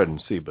 thread and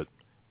see, but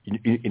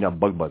you're not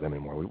bugged by them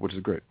anymore, which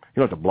is great.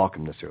 You don't have to block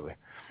them necessarily.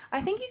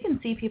 I think you can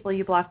see people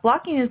you block.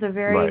 Blocking is a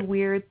very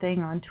weird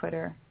thing on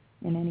Twitter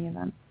in any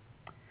event.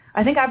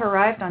 I think I've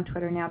arrived on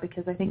Twitter now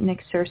because I think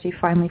Nick Searcy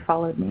finally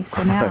followed me,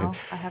 so now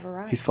I have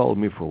arrived. He's followed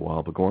me for a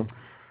while, but go on.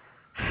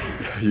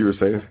 You were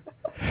saying?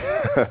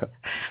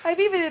 I've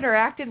even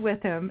interacted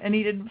with him, and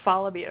he didn't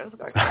follow me. I was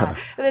like, God.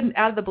 And then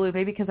out of the blue,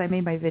 maybe because I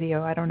made my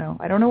video. I don't know.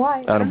 I don't know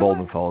why. Adam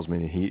Baldwin follows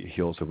me.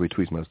 He also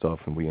retweets my stuff,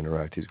 and we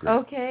interact. He's great.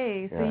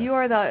 Okay, so you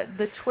are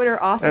the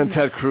Twitter awesome. And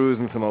Ted Cruz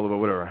and some other,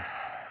 whatever.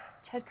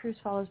 Ted Cruz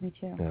follows me,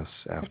 too. Yes,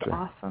 after.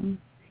 That's awesome.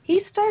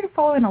 He started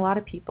following a lot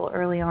of people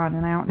early on,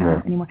 and I don't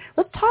know anymore.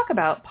 Let's talk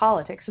about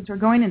politics, since we're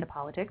going into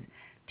politics.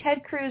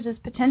 Ted Cruz is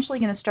potentially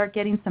going to start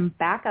getting some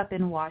backup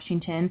in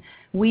Washington.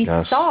 We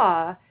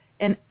saw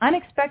an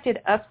unexpected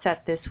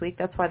upset this week.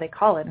 That's why they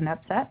call it an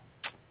upset.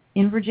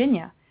 In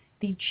Virginia,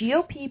 the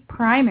GOP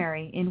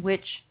primary in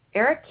which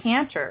Eric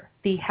Cantor,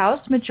 the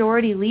House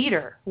Majority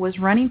Leader, was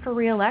running for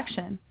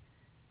re-election.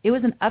 It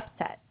was an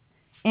upset.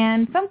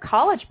 And some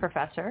college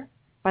professor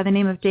by the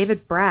name of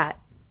David Bratt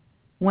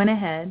went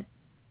ahead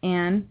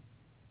and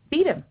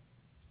beat him.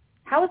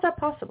 How is that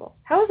possible?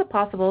 How is it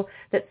possible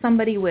that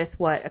somebody with,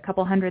 a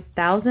couple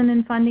 100,000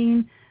 in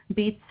funding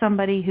beats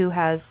somebody who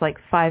has like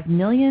 5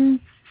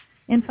 million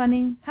in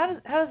funding? How does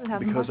it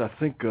happen? Because I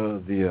think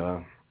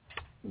the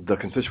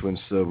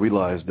constituents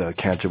realized that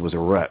Cantor was a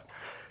rat.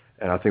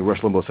 And I think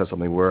Rush Limbaugh said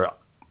something where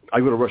I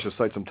go to Rush's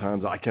site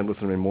sometimes. I can't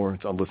listen anymore.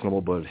 It's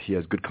unlistenable, but he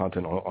has good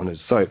content on his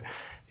site.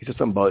 He said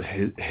something about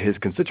his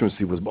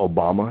constituency was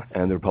Obama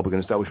and the Republican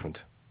establishment.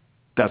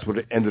 That's what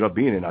it ended up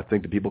being, and I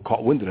think the people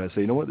caught wind of it and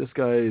say, you know what, this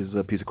guy is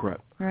a piece of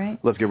crap. Right.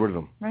 Let's get rid of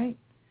him. Right.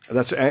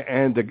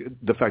 And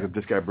the fact that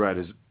this guy Brad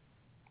is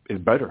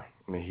better.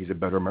 I mean, he's a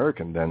better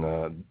American than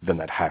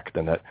that hack,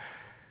 than that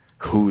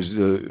who's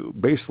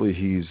basically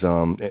he's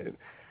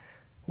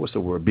what's the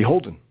word,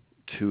 beholden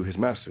to his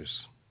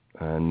masters.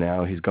 And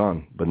now he's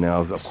gone. But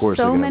now, of course,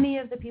 so many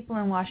of the people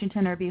in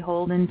Washington are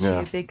beholden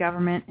to big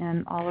government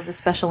and all of the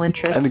special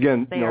interests. And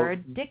again, they are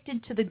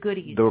addicted to the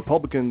goodies. The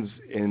Republicans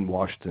in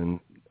Washington,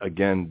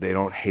 again, they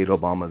don't hate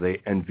Obama; they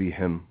envy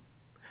him.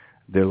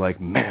 They're like,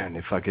 man,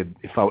 if I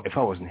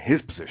was in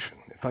his position,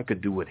 if I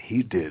could do what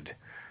he did,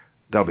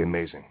 that would be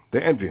amazing. They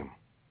envy him.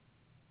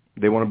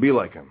 They want to be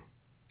like him.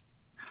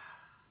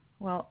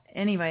 Well,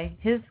 anyway,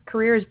 his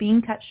career is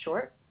being cut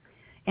short.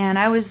 And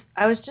I was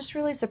just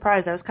really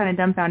surprised. I was kind of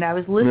dumbfounded. I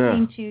was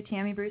listening to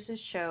Tammy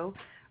Bruce's show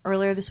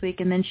earlier this week,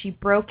 and then she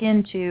broke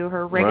into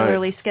her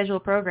regularly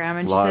scheduled program,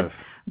 and she said,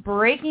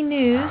 "Breaking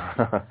news."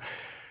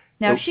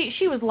 Now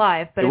she was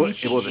live, but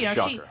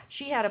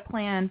she had a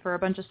plan for a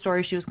bunch of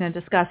stories she was going to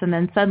discuss, and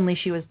then suddenly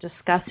she was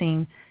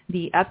discussing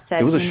the upset.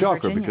 It was a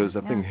shocker Virginia. because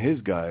I think his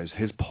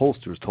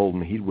pollsters told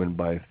him he'd win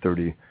by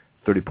 30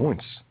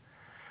 points.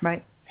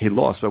 Right. He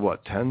lost by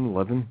what, 10,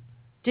 11?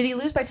 Did he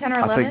lose by 10 or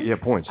 11? I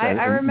think, points.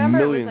 I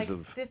remember it was like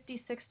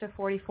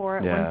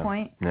 56-44 at one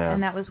point,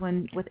 and that was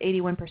when with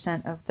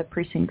 81% of the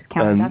precincts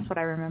counted. That's what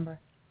I remember.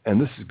 And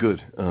this is good.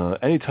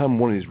 Anytime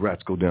one of these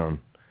rats go down,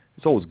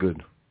 it's always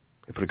good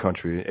for the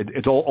country.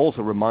 It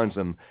also reminds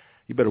them,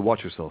 you better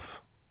watch yourself.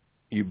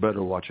 You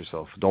better watch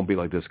yourself. Don't be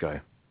like this guy.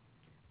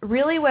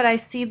 Really what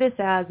I see this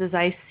as is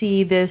I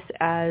see this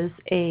as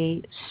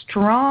a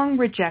strong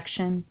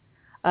rejection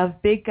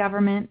of big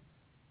government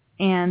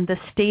and the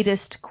status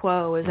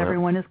quo, as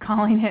everyone is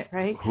calling it,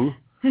 right? Who?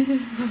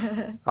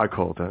 I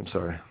called that. I'm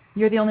sorry.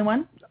 You're the only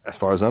one? As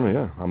far as I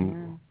know,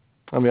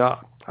 yeah.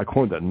 I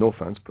coined that. No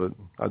offense, but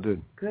I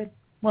did. Good.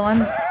 Well,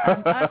 I'm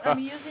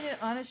using it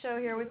on a show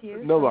here with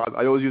you. No,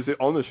 I always use it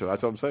on the show.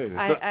 That's what I'm saying.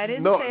 I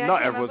didn't say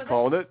not everyone's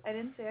calling it. I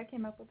didn't say I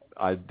came up with it.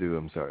 I do.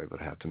 I'm sorry,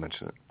 but I have to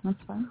mention it. That's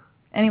fine.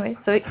 Anyway,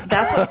 so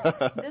that's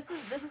what,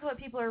 this is what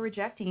people are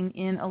rejecting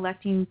in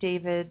electing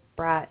David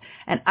Bratt,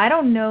 and I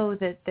don't know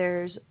that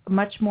there's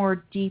much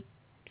more deep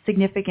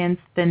significance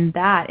than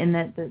that. In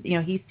that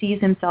he sees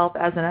himself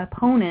as an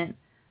opponent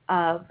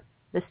of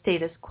the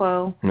status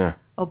quo,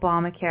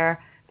 Obamacare.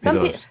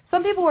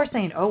 Some people were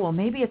saying, oh, well,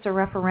 maybe it's a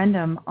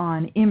referendum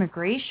on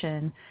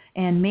immigration,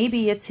 and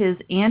maybe it's his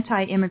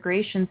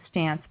anti-immigration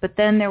stance. But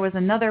then there was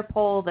another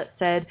poll that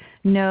said,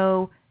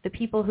 no, the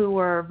people who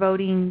were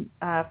voting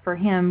for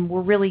him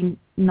were really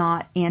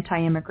not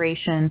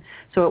anti-immigration,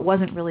 so it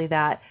wasn't really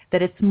that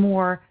it's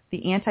more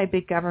the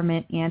anti-big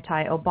government,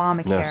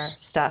 anti-Obamacare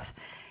stuff.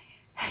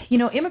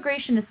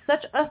 Immigration is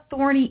such a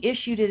thorny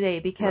issue today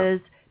because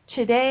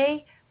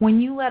today, when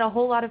you let a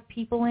whole lot of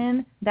people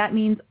in, that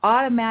means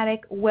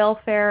automatic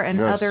welfare and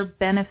other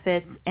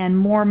benefits and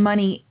more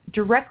money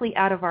directly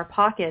out of our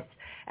pockets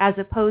as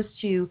opposed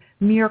to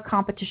mere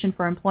competition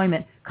for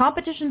employment.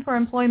 Competition for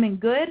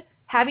employment, good.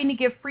 Having to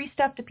give free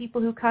stuff to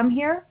people who come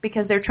here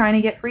because they're trying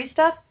to get free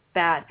stuff,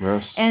 bad.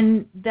 Yes.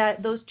 And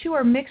that those two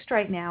are mixed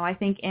right now, I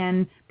think,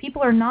 and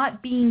people are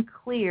not being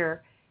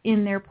clear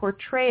in their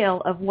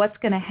portrayal of what's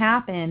going to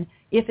happen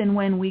if and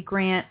when we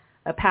grant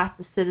a path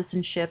to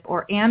citizenship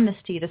or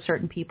amnesty to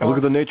certain people. And look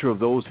at the nature of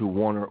those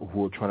who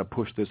are trying to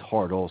push this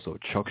hard also.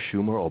 Chuck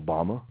Schumer,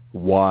 Obama.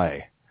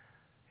 Why?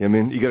 I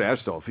mean, you got to ask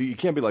yourself. You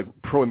can't be like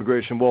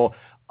pro-immigration. Well,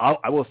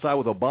 I will side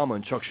with Obama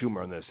and Chuck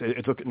Schumer on this.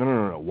 It's okay.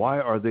 No. Why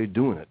are they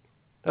doing it?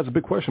 That's a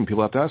big question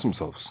people have to ask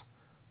themselves.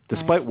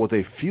 Despite what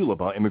they feel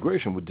about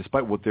immigration,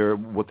 despite what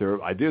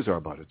their ideas are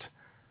about it.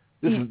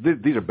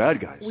 These are bad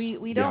guys.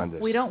 We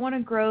don't want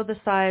to grow the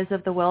size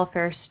of the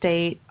welfare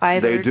state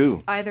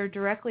either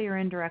directly or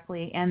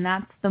indirectly, and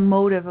that's the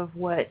motive of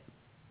what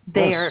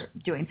they are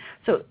doing.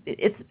 So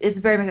it's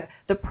very much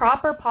the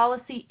proper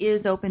policy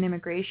is open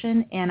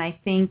immigration, and I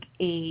think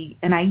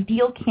an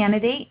ideal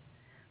candidate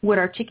would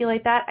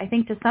articulate that. I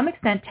think to some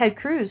extent Ted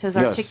Cruz has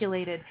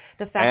articulated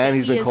the fact that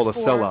he's been called a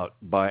sellout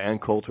by Ann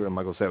Coulter and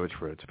Michael Savage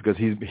for it because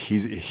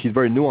he's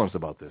very nuanced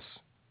about this.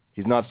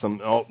 He's not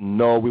oh,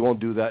 no, we won't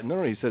do that.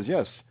 No, he says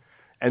yes.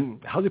 And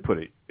how does he put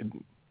it?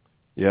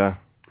 Yeah.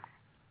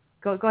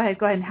 Go ahead.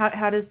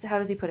 How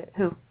does he put it?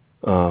 Who?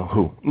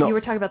 Who? No. You were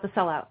talking about the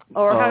sellout.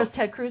 Or how does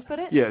Ted Cruz put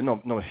it? Yeah,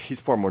 no, he's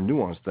far more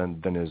nuanced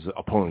than his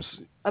opponents.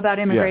 About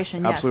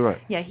immigration, yes. Absolutely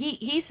right. Yeah,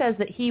 he says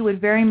that he would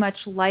very much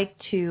like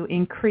to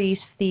increase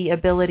the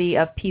ability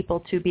of people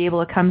to be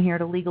able to come here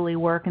to legally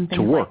work and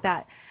things like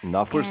that.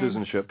 Not for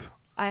citizenship.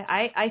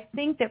 I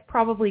think that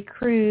probably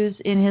Cruz,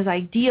 in his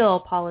ideal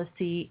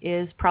policy,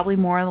 is probably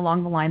more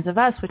along the lines of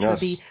us, which would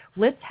be,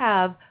 let's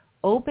have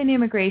open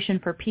immigration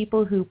for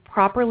people who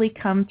properly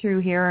come through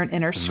here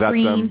and are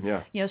screened,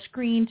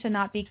 screened to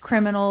not be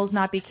criminals,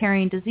 not be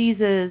carrying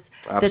diseases,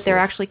 that they're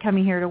actually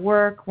coming here to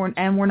work,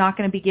 and we're not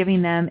going to be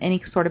giving them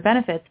any sort of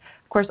benefits.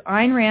 Of course,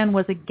 Ayn Rand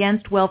was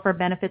against welfare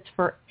benefits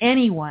for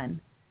anyone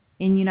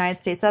in the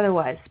United States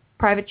otherwise.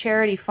 Private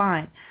charity,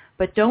 fine.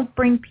 But don't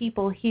bring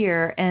people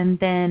here and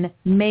then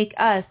make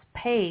us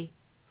pay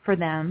for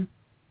them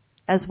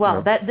as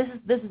well. Yeah.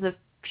 This is a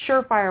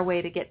surefire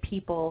way to get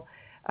people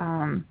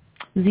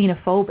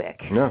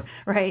xenophobic,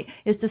 right?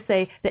 Is to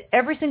say that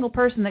every single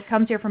person that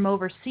comes here from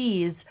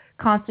overseas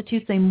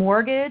constitutes a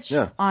mortgage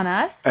on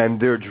us.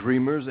 And they're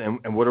dreamers,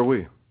 and what are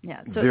we?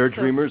 Yeah, they're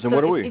dreamers, and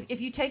what are we?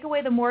 If you take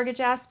away the mortgage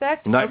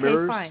aspect, nightmares.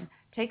 Okay, fine.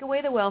 Take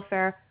away the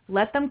welfare.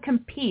 Let them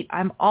compete.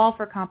 I'm all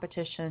for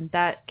competition.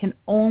 That can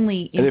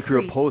only increase. And if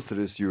you're opposed to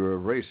this, you're a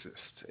racist,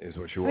 is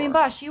what you are. I mean,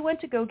 Bosch, you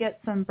went to go get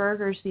some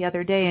burgers the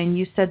other day, and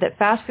you said that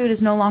fast food is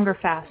no longer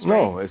fast,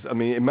 right? No,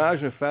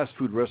 imagine if fast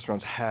food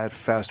restaurants had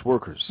fast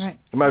workers. Right.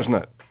 Imagine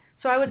that.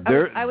 So I would love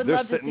to see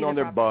they're sitting on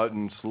their butt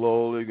and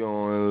slowly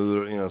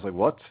going, it's like,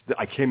 what?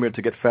 I came here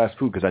to get fast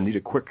food because I need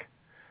a quick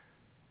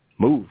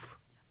move.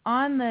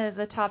 On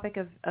the topic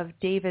of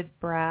David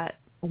Bratt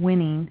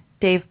winning,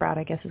 Dave Bratt,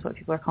 I guess is what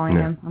people are calling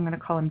him. I'm going to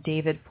call him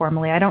David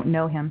formally. I don't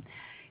know him.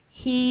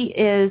 He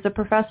is a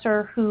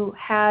professor who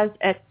has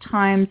at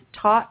times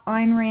taught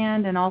Ayn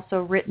Rand and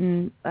also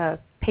written a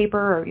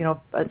paper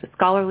or, a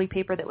scholarly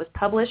paper that was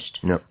published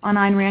on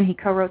Ayn Rand. He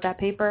co-wrote that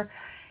paper.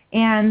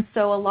 And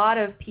so a lot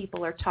of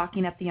people are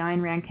talking up the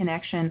Ayn Rand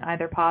connection,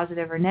 either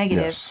positive or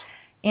negative. Yes.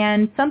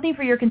 And something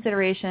for your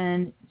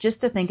consideration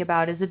just to think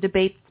about is a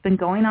debate that's been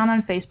going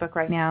on Facebook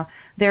right now.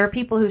 There are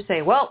people who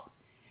say, well,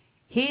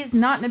 he's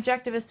not an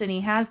objectivist and he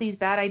has these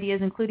bad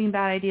ideas, including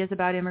bad ideas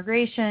about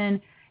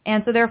immigration,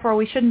 and so therefore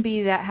we shouldn't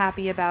be that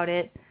happy about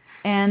it.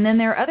 And then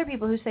there are other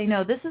people who say,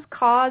 no, this is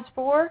cause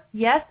for,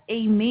 yes,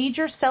 a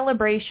major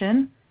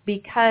celebration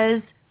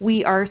because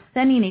we are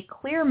sending a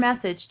clear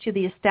message to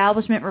the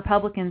establishment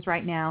Republicans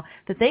right now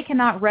that they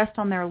cannot rest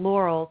on their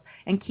laurels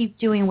and keep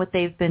doing what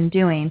they've been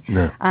doing.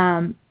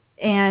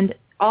 And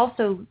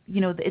also,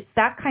 it's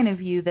that kind of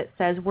view that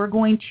says we're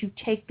going to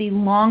take the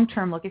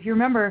long-term look. If you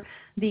remember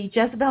the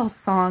Jezebel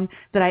song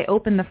that I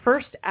opened the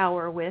first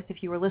hour with,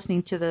 if you were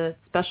listening to the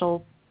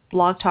special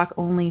Blog Talk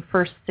only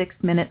first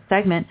 6-minute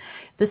segment.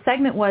 The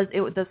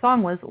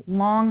song was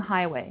Long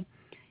Highway,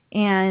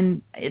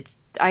 and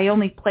I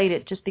only played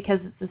it just because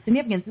it's the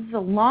significance. This is a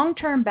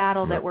long-term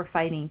battle that we're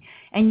fighting,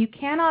 and you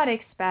cannot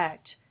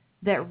expect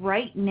that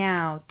right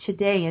now,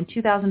 today in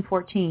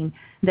 2014,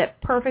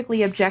 that perfectly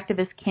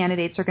objectivist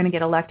candidates are going to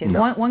get elected.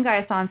 No. One guy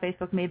I saw on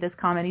Facebook made this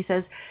comment. He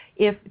says,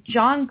 if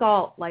John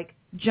Galt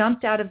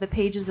jumped out of the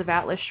pages of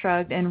Atlas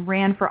Shrugged and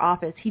ran for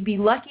office, he'd be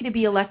lucky to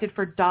be elected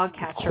for dog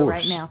catcher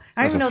right now.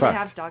 I don't even know if they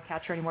have dog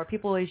catcher anymore.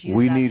 People always use that.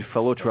 We need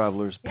fellow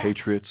travelers,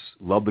 patriots,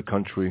 love the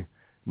country,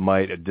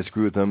 might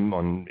disagree with them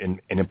in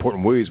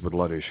important ways with a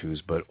lot of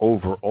issues, but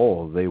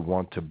overall they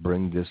want to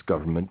bring this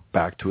government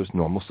back to its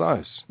normal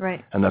size.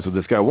 Right. And that's what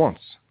this guy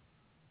wants.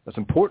 That's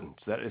important.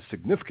 That is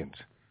significant.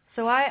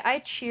 So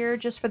I cheer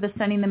just for the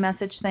sending the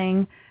message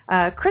thing.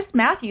 Chris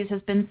Matthews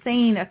has been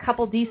saying a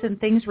couple decent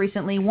things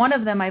recently. One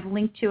of them I've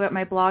linked to at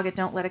my blog at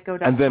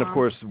don'tletitgo.com. And then, of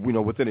course,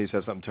 within it he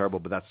says something terrible,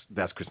 but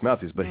that's Chris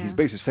Matthews. But he's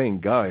basically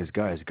saying, guys,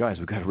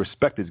 we've got to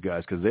respect these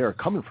guys because they are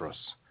coming for us.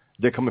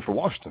 They're coming for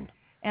Washington.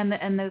 And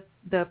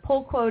the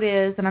poll quote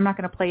is, and I'm not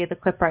going to play you the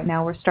clip right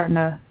now. We're starting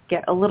to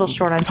get a little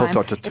short on time.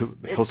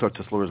 He'll start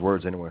to slur his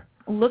words anyway.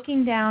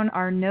 Looking down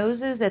our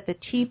noses at the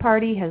Tea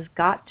Party has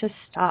got to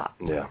stop,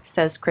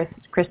 says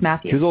Chris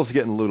Matthews. He was also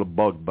getting a little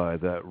bugged by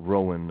that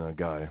Rowan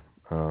guy.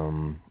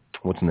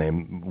 What's his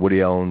name?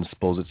 Woody Allen's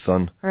supposed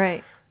son.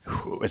 Right.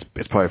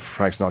 It's probably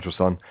Frank Sinatra's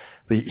son.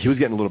 But he was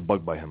getting a little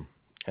bugged by him.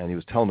 And he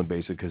was telling him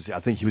basically, because I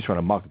think he was trying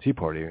to mock the Tea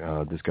Party,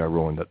 this guy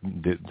Rowan,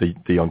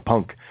 the young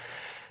punk.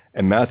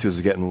 And Matthews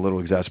was getting a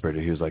little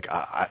exasperated. He was like,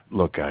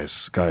 look, guys,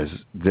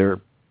 they're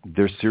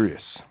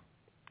serious.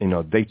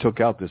 They took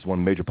out this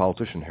one major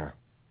politician here.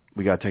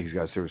 We got to take these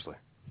guys seriously.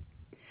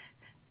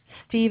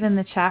 Steve in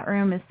the chat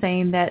room is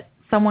saying that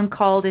someone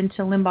called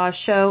into Limbaugh's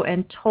show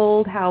and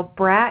told how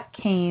Brat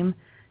came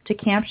to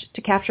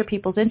capture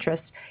people's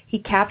interests. He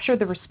captured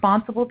the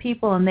responsible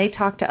people, and they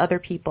talked to other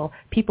people.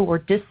 People were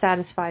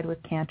dissatisfied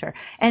with Cantor.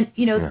 And,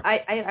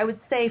 I would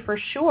say for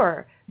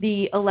sure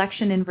the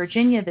election in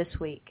Virginia this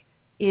week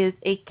is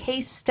a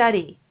case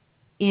study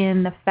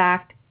in the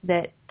fact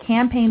that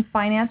campaign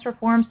finance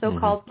reform,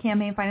 so-called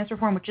campaign finance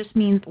reform, which just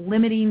means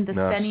limiting the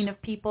spending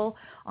of people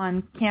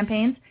on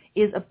campaigns,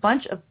 is a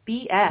bunch of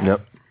BS.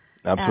 Yep,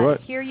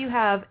 absolutely. Here you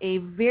have a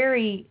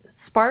very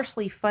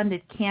sparsely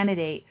funded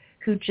candidate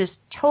who just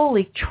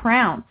totally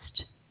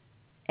trounced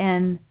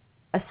an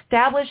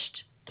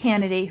established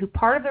candidate who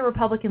part of the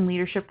Republican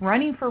leadership,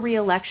 running for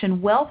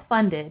re-election,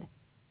 well-funded,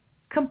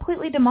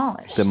 completely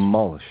demolished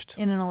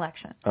in an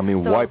election. I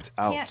mean, wiped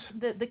out.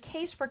 The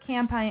case for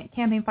campaign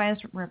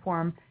finance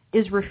reform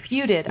is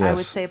refuted, I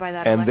would say, by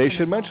that election. And they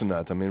should mention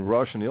that. I mean,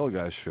 Rush and the other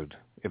guys should,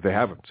 if they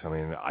haven't. I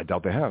mean, I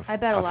doubt they have. I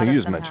bet a lot of them have. I think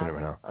you just mentioned it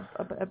right now.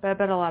 I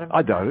bet a lot of them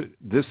I doubt it.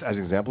 This as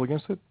an example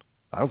against it?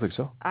 I don't think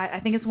so. I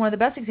think it's one of the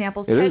best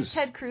examples.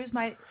 Ted Cruz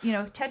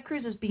Ted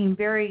Cruz is being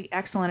very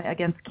excellent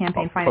against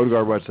campaign finance.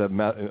 Odegaard writes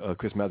that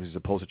Chris Matthews is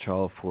a poster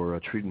child for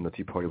treating the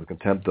Tea Party with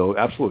contempt, though.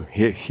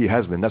 Absolutely. He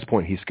has been. That's the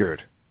point. He's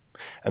scared.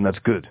 And that's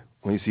good.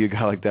 When you see a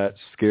guy like that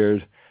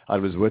scared out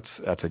of his wits,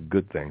 that's a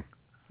good thing.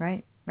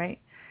 Right.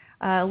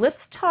 Let's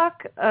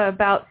talk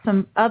about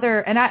some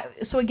other,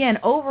 so again,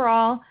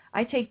 overall,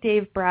 I take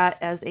Dave Bratt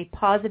as a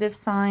positive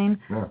sign.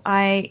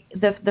 Yeah.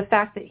 The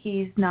fact that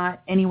he's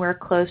not anywhere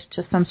close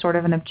to some sort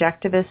of an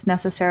objectivist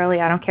necessarily,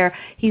 I don't care.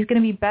 He's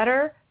going to be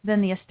better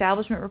than the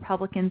establishment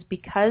Republicans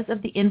because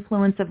of the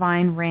influence of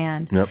Ayn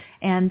Rand. Yep.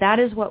 And that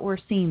is what we're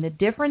seeing. The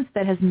difference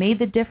that has made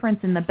the difference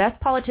in the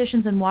best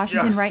politicians in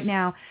Washington right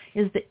now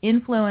is the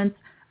influence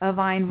of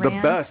Ayn Rand.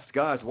 The best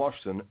guys in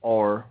Washington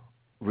are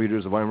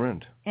readers of Ayn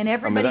Rand. And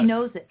everybody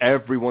knows it.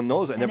 Everyone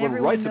knows it. And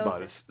everyone writes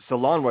about it.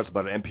 Salon writes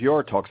about it.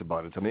 NPR talks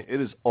about it. I mean, it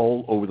is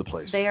all over the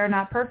place. They are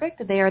not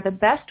perfect. They are the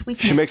best we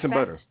can She makes them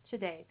better.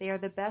 Today. They are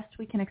the best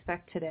we can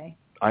expect today.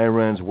 Ayn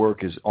Rand's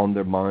work is on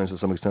their minds to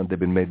some extent. They've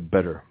been made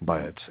better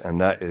by it. And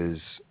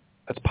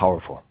that's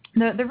powerful.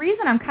 The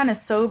reason I'm kind of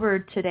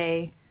sobered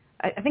today,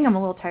 I think I'm a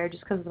little tired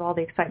just because of all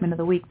the excitement of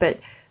the week, but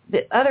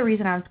the other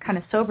reason I was kind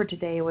of sobered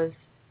today was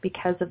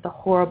because of the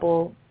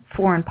horrible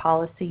foreign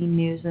policy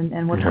news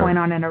and what's going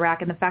on in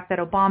Iraq, and the fact that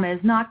Obama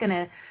is not going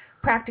to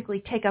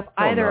practically take up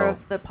either of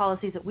the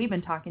policies that we've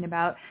been talking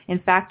about. In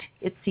fact,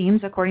 it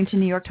seems, according to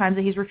New York Times,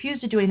 that he's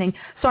refused to do anything.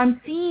 So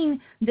I'm seeing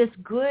this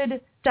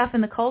good stuff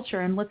in the culture,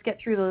 and let's get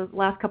through the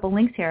last couple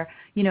links here.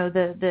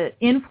 The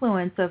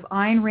influence of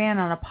Ayn Rand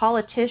on a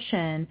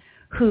politician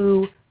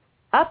who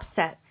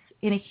upsets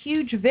in a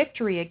huge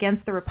victory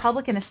against the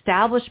Republican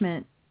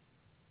establishment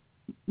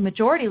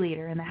majority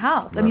leader in the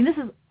House. Yep. I mean, this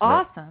is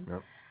awesome.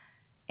 Yep.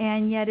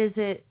 And yet is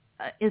it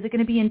going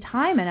to be in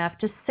time enough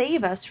to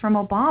save us from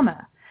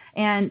Obama?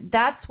 And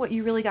that's what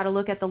you really got to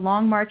look at. The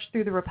Long March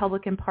Through the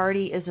Republican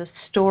Party is a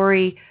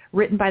story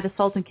written by the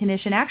Sultan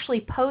Commission,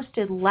 actually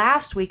posted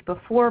last week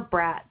before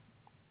Bratt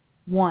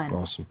won.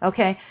 Awesome.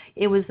 Okay?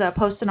 It was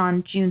posted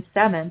on June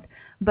 7th.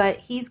 But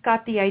he's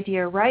got the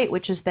idea right,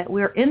 which is that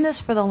we're in this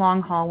for the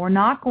long haul. We're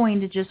not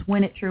going to just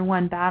win it through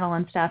one battle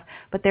and stuff.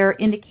 But there are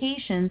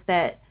indications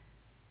that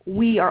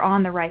we are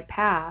on the right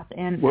path.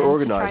 And we're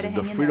organizing.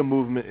 The freedom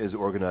movement is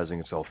organizing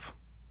itself.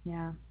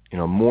 Yeah.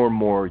 More and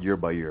more year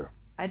by year.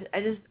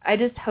 I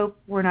just hope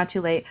we're not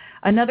too late.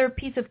 Another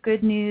piece of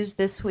good news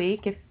this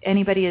week, if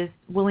anybody is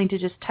willing to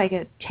just take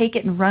it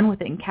and run with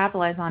it and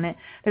capitalize on it,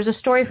 there's a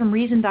story from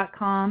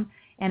Reason.com,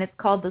 and it's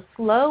called The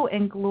Slow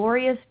and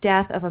Glorious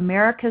Death of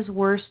America's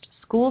Worst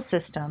School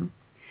System.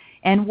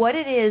 And what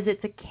it is,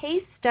 it's a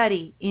case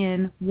study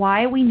in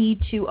why we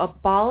need to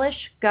abolish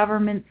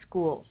government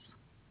schools.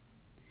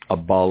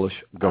 Abolish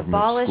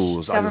government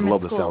schools. I just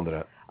love the sound of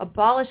that.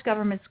 Abolish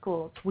government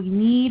schools. We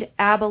need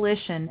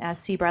abolition, as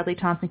C. Bradley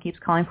Thompson keeps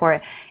calling for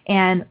it.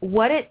 And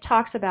what it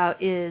talks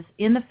about is,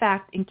 in the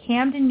fact, in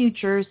Camden, New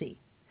Jersey,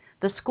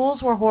 the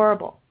schools were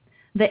horrible.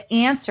 The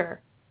answer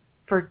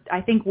for,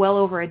 I think, well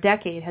over a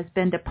decade has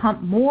been to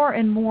pump more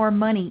and more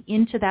money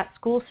into that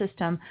school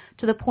system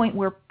to the point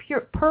where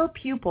per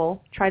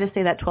pupil, try to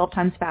say that 12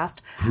 times fast,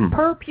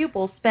 per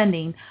pupil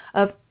spending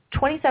of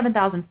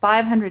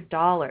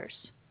 $27,500.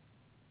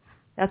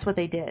 That's what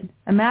they did.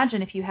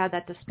 Imagine if you had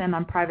that to spend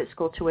on private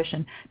school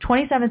tuition,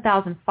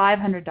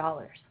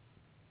 $27,500.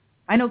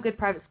 I know good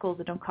private schools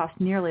that don't cost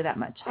nearly that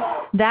much.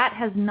 That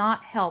has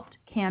not helped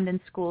Camden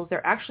schools.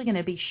 They're actually going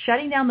to be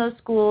shutting down those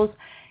schools,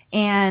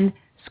 and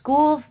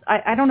schools,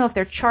 I don't know if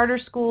they're charter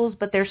schools,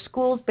 but they're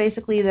schools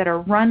basically that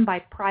are run by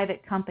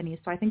private companies.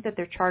 So I think that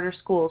they're charter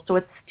schools. So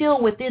it's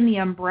still within the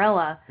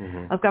umbrella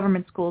of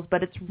government schools,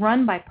 but it's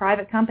run by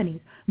private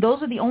companies.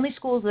 Those are the only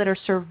schools that are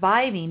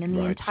surviving in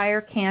the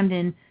entire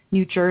Camden,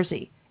 New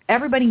Jersey.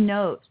 Everybody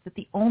knows that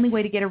the only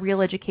way to get a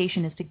real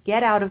education is to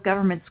get out of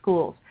government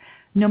schools.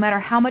 No matter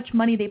how much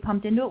money they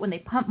pumped into it, when they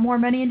pumped more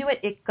money into it,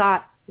 it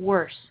got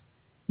worse.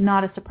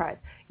 Not a surprise.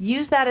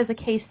 Use that as a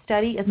case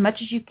study as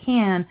much as you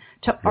can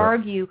to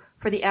argue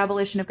for the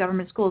abolition of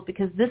government schools,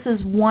 because this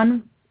is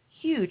one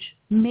huge,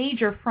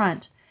 major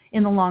front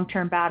in the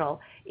long-term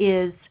battle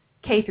is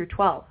K through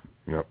 12.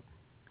 Yep.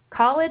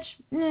 College,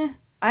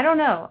 I don't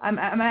know. I'm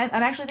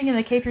actually thinking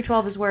that K through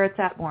 12 is where it's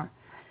at more.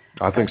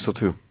 I think so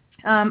too.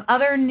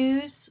 Other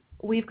news,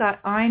 we've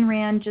got Ayn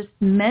Rand just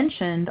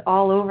mentioned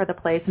all over the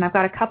place, and I've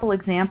got a couple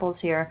examples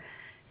here.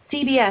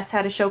 CBS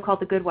had a show called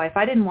The Good Wife.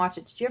 I didn't watch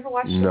it. Did you ever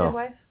watch The Good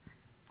Wife?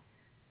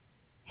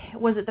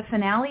 Was it the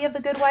finale of The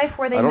Good Wife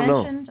where they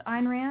mentioned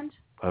Ayn Rand?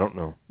 I don't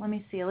know. Let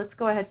me see. Let's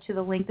go ahead to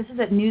the link. This is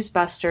at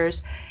Newsbusters,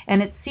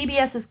 and it's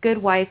CBS's Good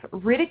Wife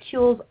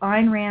ridicules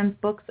Ayn Rand's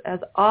books as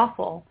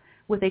awful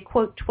with a,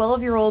 quote,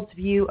 12-year-old's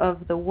view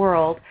of the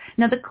world.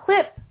 Now, the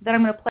clip that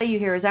I'm going to play you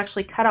here is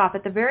actually cut off.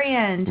 At the very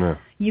end,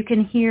 you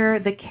can hear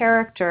the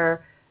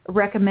character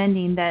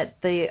recommending that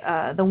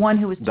the one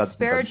who was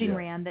disparaging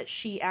Rand, that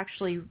she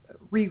actually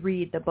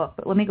reread the book.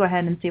 But let me go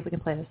ahead and see if we can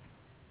play this.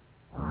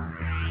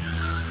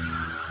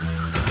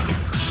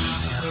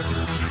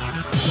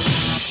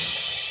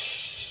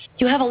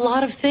 You have a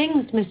lot of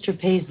things, Mr.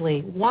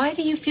 Paisley. Why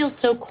do you feel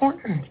so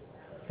cornered?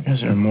 Because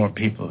there are more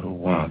people who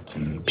want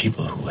than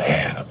people who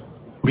have.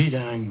 Read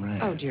Ayn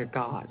Rand. Oh, dear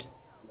God.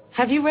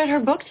 Have you read her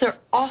books? They're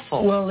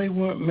awful. Well, they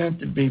weren't meant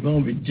to be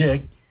Moby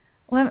Dick.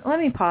 Let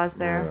me pause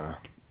there.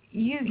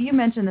 You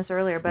mentioned this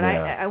earlier, but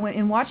I went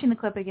in watching the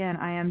clip again,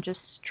 I am just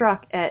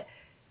struck at,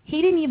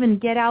 he didn't even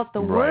get out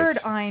the word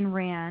Ayn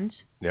Rand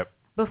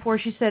before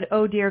she said,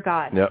 oh, dear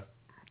God. Yep.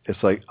 It's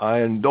like,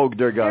 oh,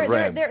 dear God,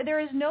 Rand. There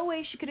is no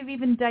way she could have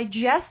even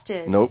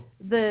digested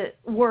the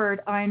word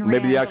Ayn Rand.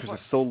 Maybe the actress is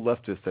so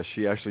leftist that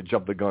she actually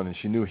jumped the gun and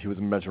she knew he was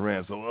mentioning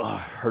Rand. So,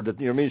 heard that,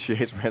 you know what I mean? She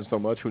hates Rand so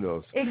much, who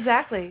knows?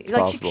 Exactly. It's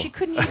like she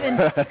couldn't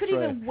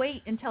even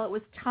wait until it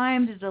was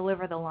time to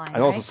deliver the line.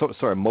 And also,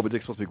 sorry, Moby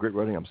Dick's supposed to be great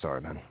writing. I'm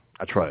sorry, man.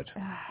 I tried.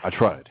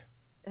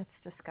 That's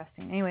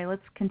disgusting. Anyway,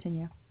 let's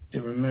continue. They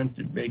were meant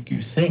to make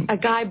you think. A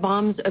guy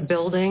bombs a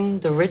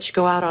building, the rich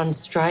go out on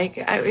strike.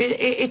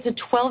 It's a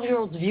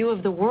 12-year-old's view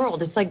of the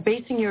world. It's like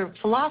basing your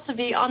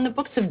philosophy on the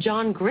books of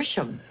John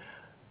Grisham.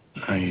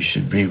 Oh, you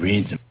should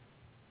reread them.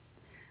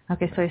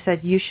 Okay, so he said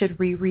you should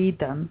reread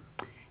them,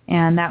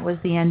 and that was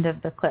the end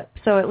of the clip.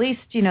 So at least,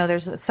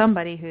 there's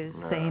somebody who's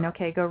saying,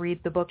 okay, go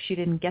read the books. You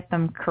didn't get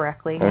them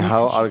correctly. And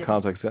how out of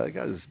context that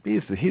guy is.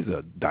 He's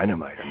a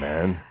dynamiter,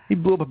 man. He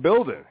blew up a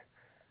building.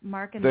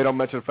 They don't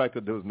mention the fact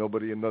that there was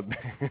nobody in the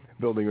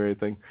building or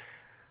anything.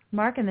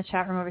 Mark in the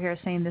chat room over here is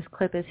saying this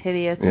clip is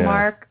hideous. Yeah.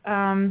 Mark,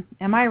 am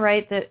I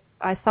right that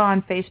I saw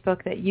on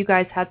Facebook that you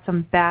guys had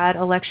some bad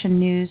election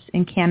news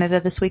in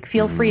Canada this week?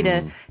 Feel free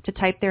to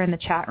type there in the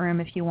chat room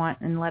if you want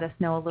and let us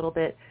know a little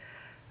bit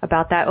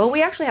about that. Oh,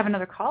 we actually have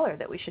another caller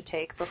that we should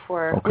take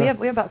before. Okay.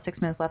 We have about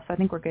 6 minutes left, so I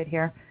think we're good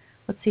here.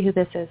 Let's see who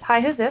this is. Hi,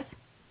 who's this?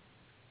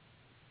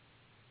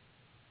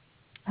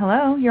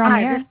 Hello, you're on the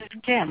air. Hi, this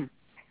is Kim.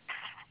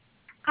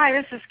 Hi,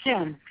 this is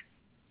Kim.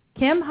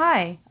 Kim,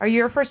 hi. Are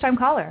you a first-time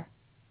caller?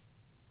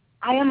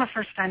 I am a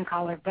first-time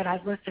caller, but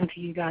I've listened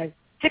to you guys.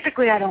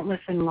 Typically, I don't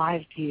listen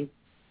live to you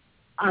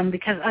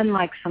because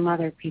unlike some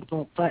other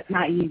people, but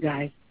not you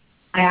guys,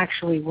 I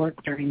actually work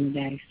during the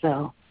day,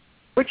 so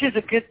which is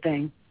a good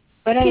thing.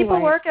 But anyway,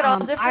 people work at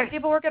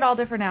all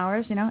different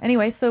hours,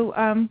 Anyway, so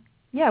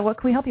what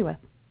can we help you with?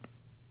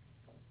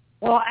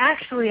 Well,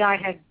 actually, I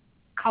had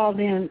called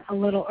in a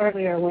little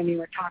earlier when you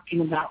were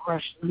talking about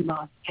Rush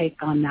Limbaugh's take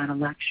on that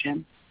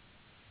election.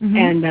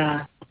 Mm-hmm.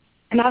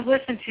 And I've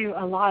listened to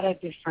a lot of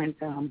different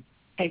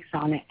takes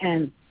on it,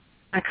 and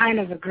I kind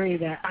of agree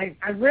that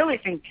I really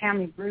think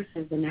Tammy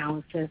Bruce's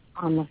analysis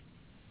on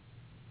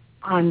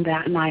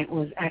that night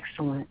was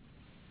excellent.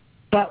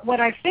 But what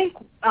I think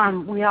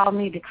we all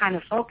need to kind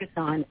of focus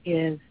on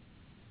is,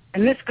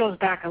 and this goes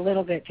back a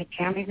little bit to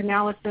Tammy's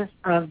analysis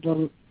of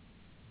the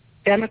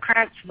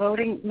Democrats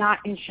voting not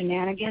in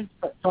shenanigans,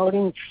 but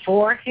voting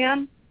for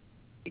him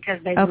because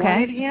they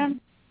wanted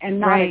him and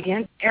not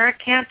against Eric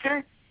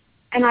Cantor.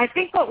 And I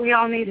think what we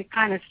all need to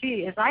kind of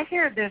see is, I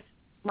hear this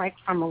like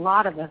from a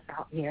lot of us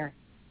out here,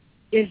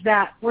 is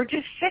that we're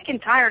just sick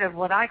and tired of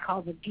what I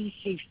call the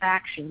DC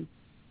faction.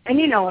 And,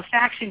 you know, a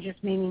faction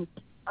just meaning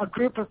a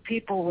group of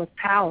people with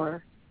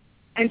power.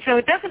 And so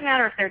it doesn't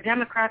matter if they're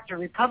Democrats or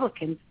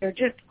Republicans. They're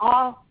just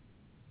all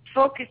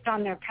focused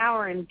on their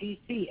power in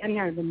D.C., and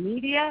they're the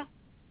media.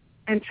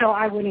 And so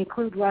I would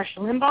include Rush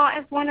Limbaugh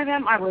as one of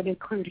them. I would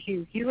include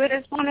Hugh Hewitt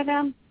as one of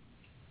them.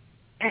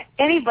 And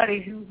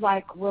anybody who,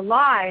 like,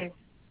 relies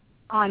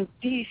on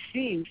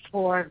D.C.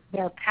 for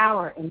their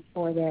power and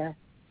for their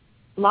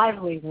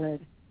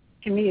livelihood,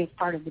 to me, is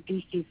part of the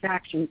D.C.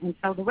 faction. And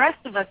so the rest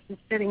of us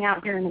just sitting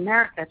out here in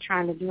America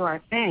trying to do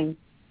our thing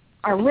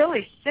are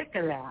really sick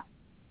of that.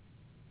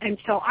 And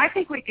so I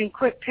think we can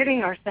quit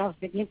pitting ourselves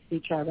against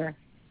each other,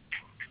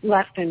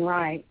 left and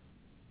right,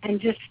 and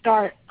just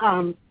start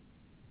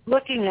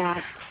looking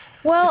at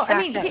the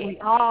fact that we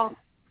all.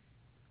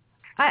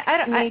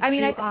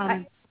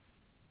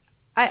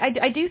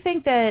 I do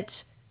think that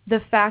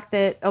the fact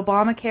that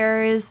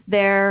Obamacare is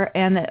there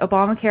and that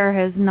Obamacare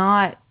has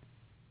not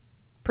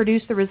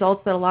produced the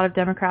results that a lot of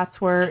Democrats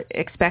were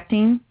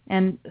expecting,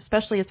 and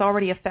especially it's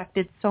already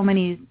affected so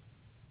many,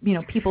 you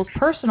know, people's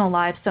personal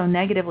lives so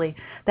negatively,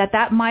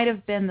 that might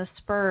have been the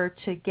spur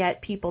to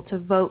get people to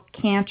vote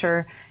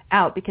Cantor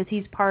out because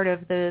he's part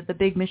of the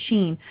big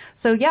machine.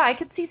 So, yeah, I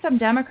could see some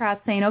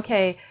Democrats saying,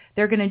 okay,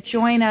 they're going to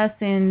join us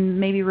in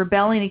maybe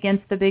rebelling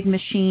against the big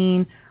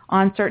machine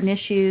on certain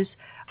issues.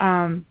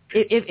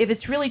 If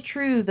it's really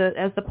true,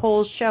 as the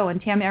polls show,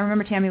 and Tammy, I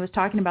remember Tammy was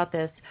talking about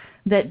this,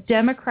 that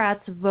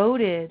Democrats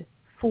voted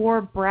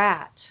for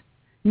Brat,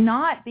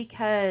 not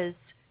because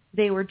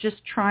they were just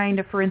trying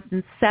to, for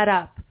instance, set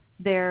up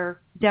their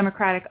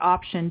Democratic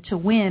option to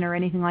win or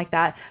anything like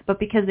that,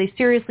 but because they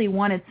seriously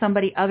wanted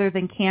somebody other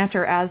than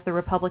Cantor as the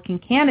Republican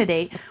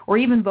candidate, or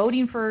even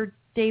voting for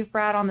Dave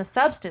Brat on the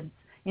substance,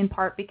 in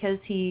part because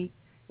he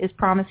is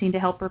promising to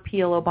help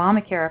repeal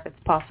Obamacare if it's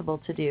possible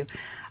to do.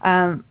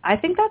 I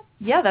think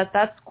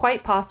that's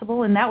quite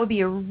possible, and that would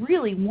be a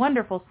really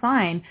wonderful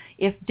sign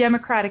if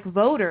Democratic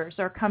voters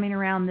are coming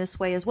around this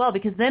way as well,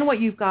 because then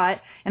what you've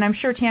got, and I'm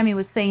sure Tammy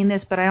was saying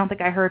this, but I don't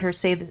think I heard her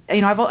say this.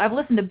 You know, I've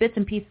listened to bits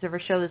and pieces of her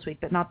show this week,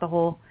 but not the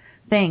whole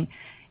thing.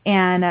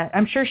 And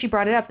I'm sure she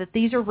brought it up that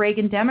these are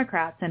Reagan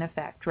Democrats in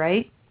effect,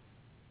 right?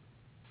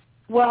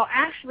 Well,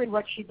 actually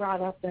what she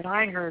brought up that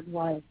I heard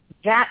was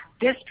that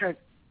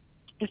district,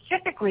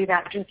 specifically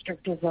that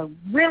district, is a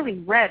really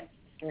red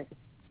district.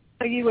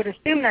 So you would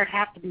assume there'd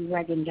have to be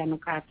Reagan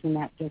Democrats in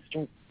that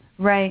district.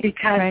 Right.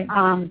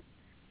 Because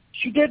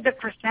she did the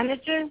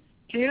percentages,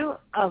 too,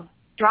 of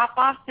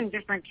drop-offs in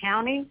different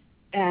counties,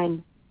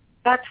 and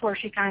that's where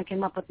she kind of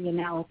came up with the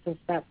analysis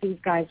that these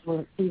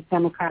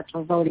Democrats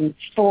were voting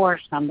for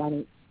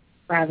somebody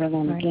rather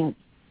than against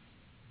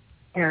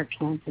Eric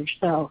Cantor.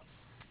 So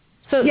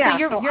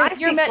your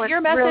message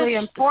really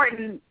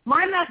important.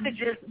 My message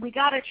is we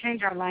got to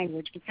change our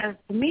language because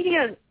the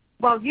media.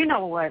 Well, you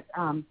know what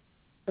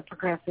the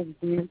progressives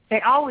do. They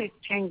always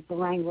change the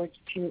language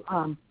to.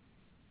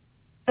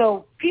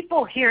 So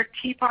people hear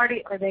Tea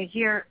Party or they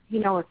hear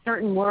a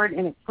certain word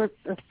and it puts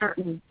a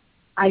certain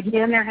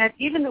idea in their head.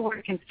 Even the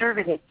word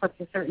conservative puts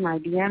a certain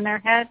idea in their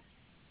head.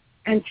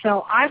 And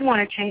so I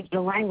want to change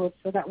the language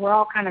so that we're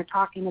all kind of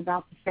talking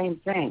about the same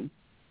thing.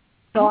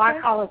 So I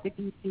call it the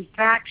DC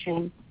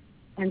faction.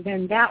 And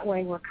then that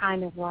way we're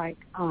kind of like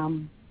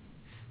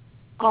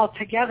all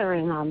together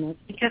in on this.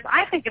 Because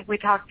I think if we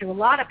talk to a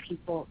lot of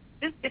people,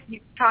 just if you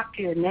talk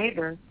to your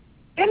neighbor,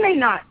 they may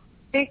not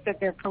think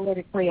that they're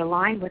politically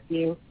aligned with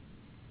you,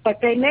 but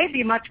they may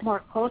be much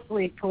more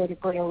closely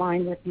politically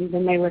aligned with you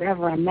than they would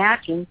ever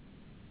imagine.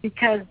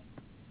 Because,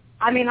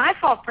 I mean, I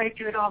fall prey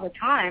to it all the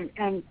time.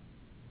 And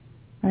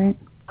listen,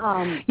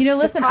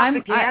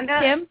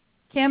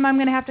 Kim, I'm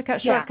going to have to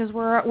cut short because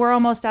we're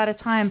almost out of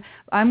time.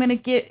 I'm going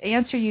to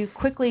answer you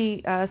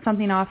quickly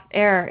something off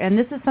air, and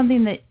this is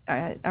something that,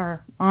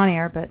 or on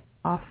air, but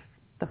off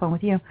the phone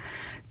with you.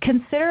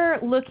 Consider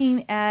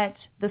looking at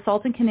the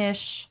Sultan Kanish,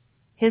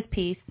 his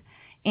piece,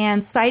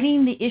 and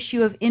citing the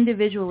issue of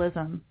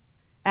individualism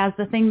as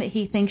the thing that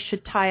he thinks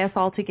should tie us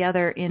all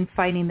together in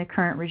fighting the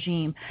current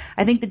regime.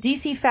 I think the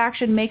DC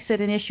faction makes it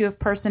an issue of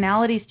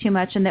personalities too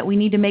much, and that we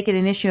need to make it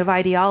an issue of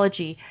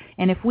ideology.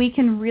 And if we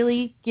can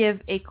really give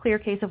a clear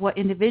case of what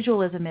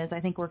individualism is, I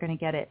think we're going to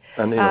get it.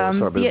 And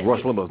but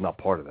Rush Limbaugh's not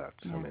part of that.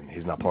 I mean,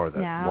 he's not part of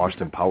that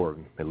Washington power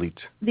elite.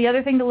 The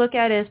other thing to look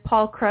at is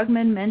Paul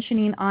Krugman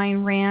mentioning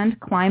Ayn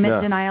Rand. Climate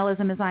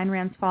denialism is Ayn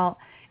Rand's fault.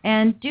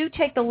 And do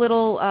take the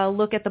little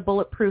look at the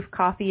Bulletproof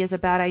Coffee is a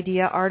Bad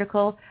Idea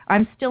article.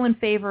 I'm still in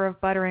favor of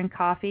butter and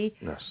coffee,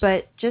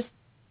 but just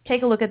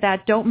take a look at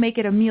that. Don't make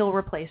it a meal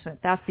replacement.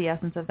 That's the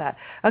essence of that.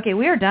 Okay,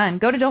 we are done.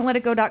 Go to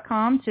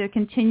don'tletitgo.com to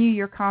continue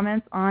your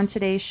comments on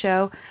today's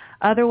show.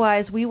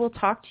 Otherwise, we will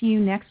talk to you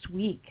next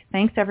week.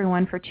 Thanks,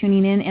 everyone, for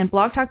tuning in. And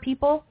Blog Talk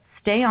people,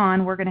 stay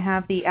on. We're going to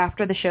have the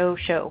After the Show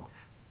show.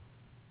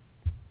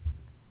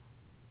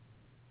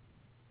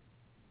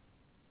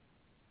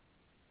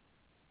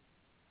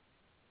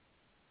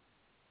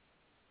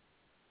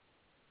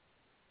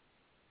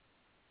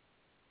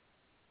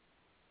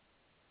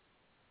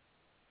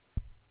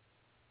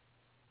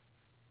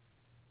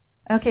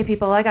 Okay,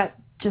 people, I got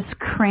just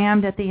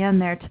crammed at the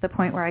end there to the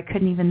point where I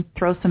couldn't even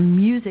throw some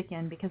music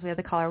in because we had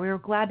the caller. We were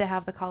glad to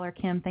have the caller,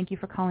 Kim. Thank you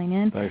for calling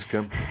in. Thanks,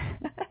 Kim.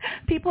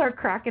 People are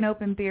cracking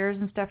open beers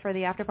and stuff for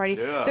the after party.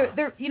 Yeah.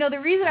 The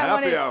reason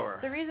hour.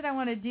 The reason I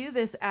want to do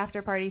this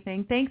after party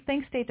thing. Thanks,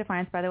 State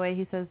Defiance, by the way.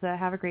 He says,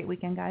 "Have a great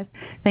weekend, guys."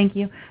 Thank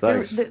you.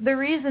 Thanks. The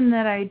reason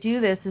that I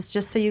do this is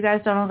just so you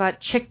guys don't all got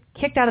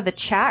kicked out of the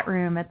chat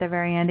room at the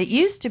very end. It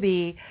used to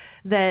be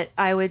that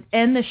I would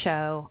end the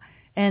show,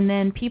 and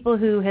then people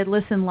who had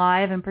listened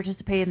live and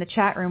participated in the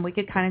chat room, we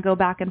could kind of go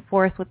back and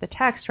forth with the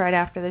text right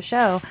after the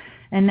show.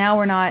 And now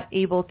we're not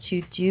able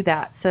to do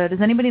that. So does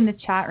anybody in the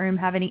chat room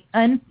have any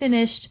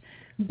unfinished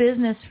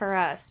business for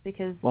us?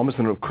 Because I'm just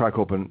going to crack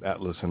open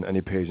Atlas and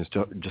any page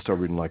and just start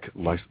reading like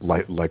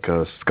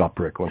a Scott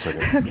Brick. 1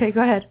 second. Okay,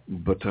 go ahead.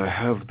 But I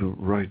have the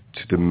right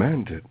to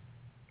demand it.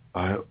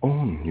 I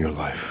own your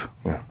life.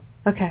 Yeah.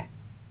 Okay.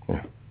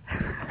 Yeah.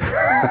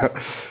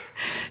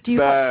 Do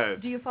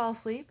you fall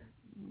asleep?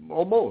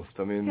 Almost.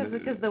 I mean,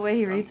 because the way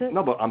he reads it?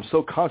 No, but I'm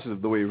so conscious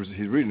of the way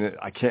he's reading it,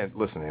 I can't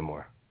listen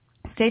anymore.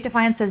 State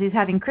Defiance says he's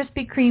having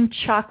Krispy Kreme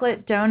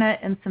chocolate donut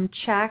and some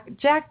Jack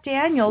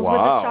Daniels with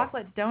a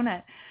chocolate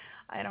donut.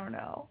 I don't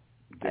know.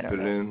 Dip it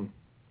in.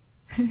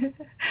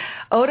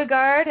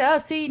 Odegaard.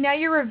 Oh, see, now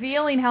you're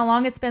revealing how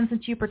long it's been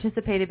since you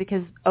participated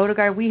because,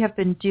 Odegaard, we have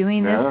been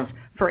doing this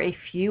for a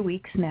few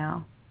weeks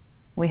now.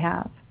 We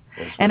have.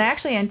 And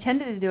actually, I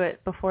intended to do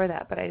it before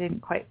that, but I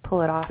didn't quite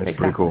pull it off. It's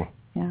pretty cool.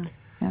 Yeah.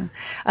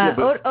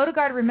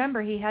 Odegaard,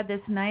 remember, he had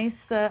this nice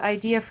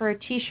idea for a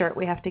T-shirt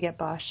we have to get,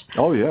 Bosch.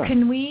 Oh, yeah.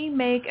 Can we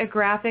make a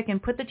graphic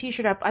and put the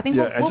T-shirt up? I think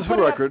we'll just for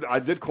the record, I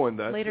did coin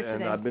that, later and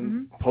today. I've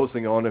been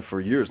posting on it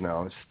for years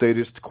now. It's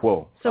status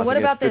quo. So what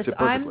about this?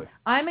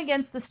 I'm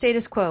against the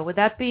status quo. Would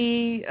that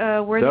be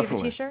worthy of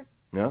a T-shirt?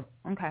 Yeah.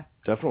 Okay.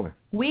 Definitely.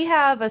 We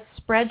have a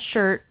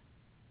Spreadshirt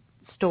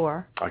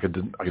store. I could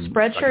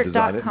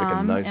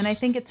Spreadshirt.com, and I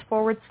think it's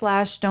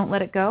 / Don't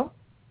Let It Go.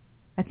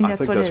 I think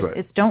that's what it is. Right.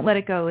 It's Don't Let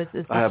It Go is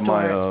the I have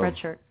store my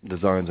Spreadshirt.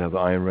 designs. I have the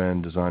Ayn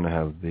Rand design. I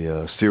have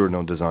the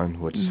Cyrano design,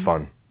 which is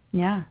fun.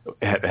 Yeah.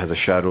 It has a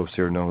shadow of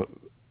Cyrano.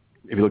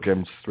 If you look at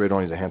him straight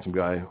on, he's a handsome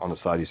guy. On the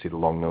side, you see the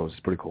long nose. It's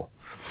pretty cool.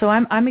 So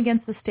I'm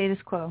against the status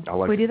quo. I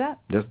like Can we do that?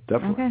 Yes,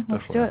 definitely. Okay,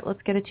 let's do it.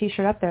 Let's get a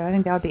T-shirt up there. I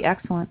think that would be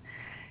excellent.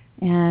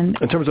 And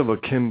in terms of a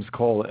Kim's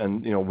call,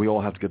 and we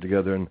all have to get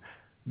together, and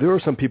there are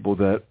some people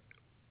that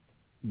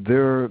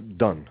they're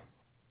done.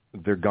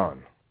 They're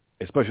gone.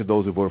 Especially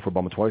those who voted for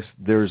Obama twice.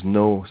 There's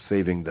no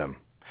saving them.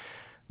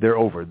 They're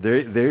over.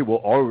 They're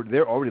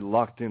already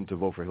locked in to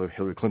vote for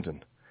Hillary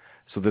Clinton.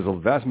 So there's a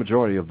vast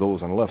majority of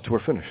those on the left who are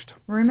finished.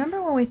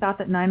 Remember when we thought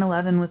that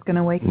 9/11 was going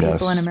to wake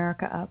people in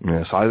America up?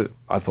 Yes,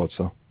 I thought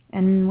so.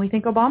 And we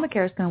think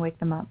Obamacare is going to wake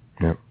them up.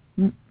 Yeah.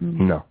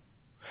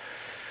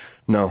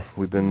 No,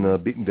 we've been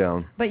beaten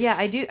down. But yeah,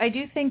 I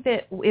do think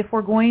that if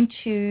we're going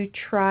to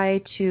try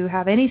to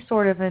have any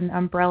sort of an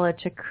umbrella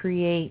to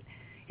create,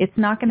 it's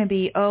not going to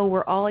be,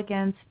 we're all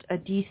against a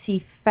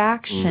DC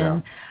faction.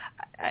 No.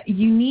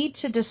 You need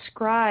to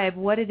describe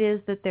what it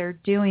is that they're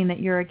doing that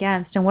you're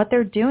against. And what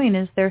they're doing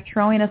is they're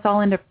throwing us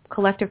all into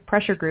collective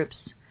pressure groups.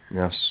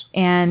 Yes.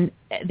 And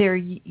they're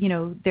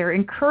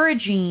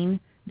encouraging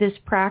this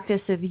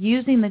practice of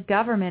using the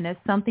government as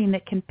something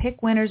that can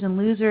pick winners and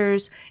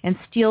losers and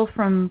steal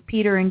from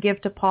Peter and give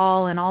to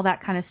Paul and all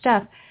that kind of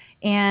stuff.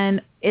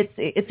 And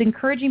it's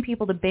encouraging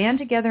people to band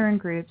together in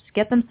groups,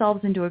 get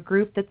themselves into a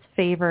group that's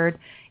favored,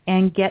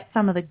 and get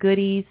some of the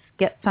goodies,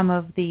 get some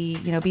of the,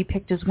 be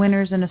picked as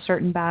winners in a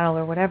certain battle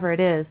or whatever it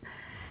is.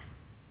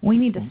 We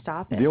need to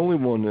stop it. The only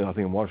one, I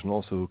think, in Washington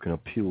also who can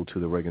appeal to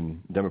the Reagan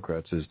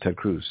Democrats is Ted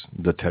Cruz,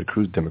 the Ted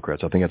Cruz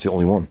Democrats. I think that's the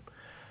only one.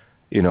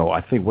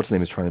 I think what's his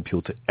name is trying to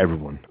appeal to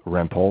everyone.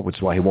 Rand Paul, which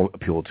is why he won't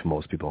appeal to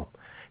most people.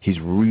 He's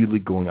really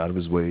going out of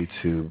his way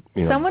to,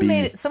 Someone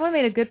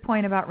made a good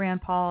point about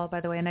Rand Paul, by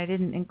the way, and I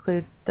didn't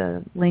include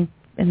the link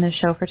in the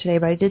show for today,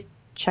 but I did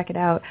check it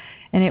out.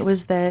 And it was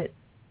that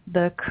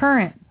the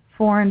current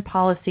foreign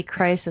policy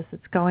crisis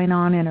that's going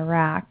on in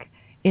Iraq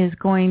is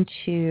going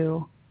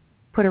to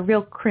put a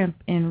real crimp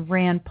in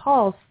Rand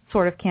Paul's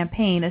sort of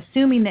campaign,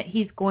 assuming that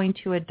he's going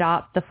to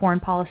adopt the foreign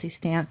policy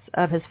stance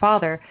of his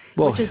father,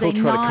 which is a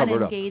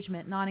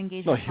non-engagement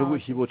No,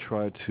 he will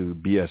try to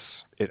BS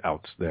it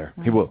out there.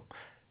 He will.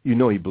 He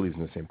believes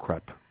in the same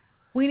crap.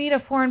 We need a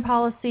foreign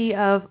policy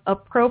of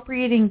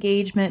appropriate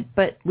engagement,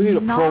 but we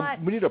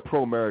need a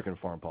pro-American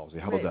foreign policy.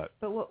 How about that?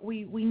 But what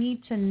we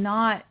need to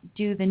not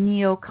do the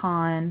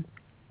neocon.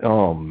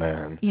 Oh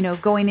man.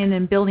 Going in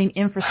and building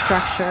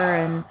infrastructure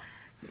and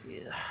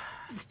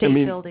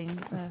state building.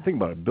 Think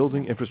about it.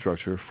 Building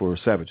infrastructure for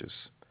savages.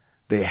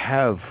 They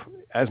have,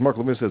 as Mark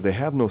Levin says, they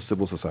have no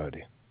civil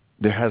society.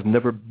 There has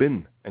never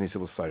been any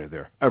civil society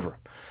there, ever.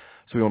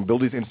 So we want to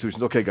build these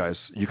institutions. Okay, guys,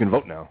 you can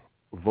vote now.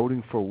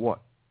 Voting for what?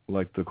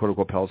 Like the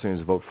quote-unquote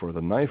Palestinians vote for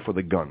the knife or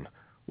the gun.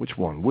 Which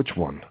one?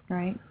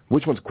 Right.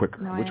 Which one's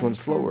quicker? Which one's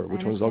slower?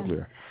 Which one's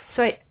uglier?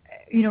 So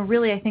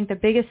really, I think the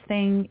biggest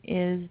thing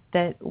is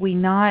that we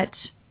not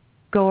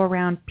go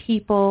around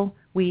people.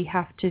 We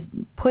have to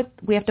put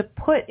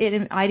it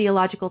in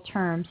ideological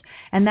terms,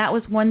 and that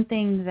was one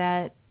thing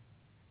that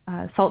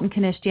Sultan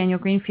Kanish Daniel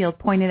Greenfield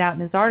pointed out in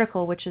his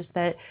article, which is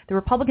that the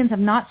Republicans have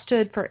not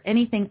stood for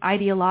anything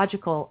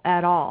ideological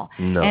at all,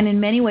 and in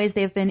many ways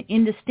they have been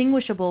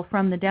indistinguishable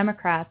from the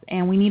Democrats,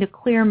 and we need a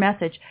clear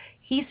message.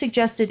 He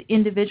suggested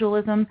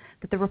individualism,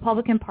 that the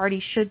Republican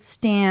Party should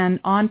stand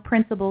on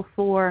principle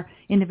for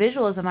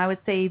individualism. I would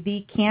say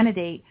the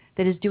candidate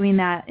that is doing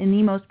that in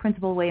the most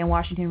principled way in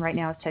Washington right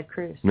now is Ted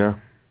Cruz. Yeah.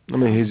 I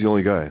mean, he's the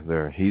only guy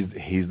there.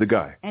 He's the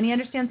guy. And he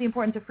understands the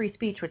importance of free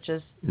speech, which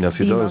is the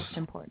most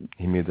important.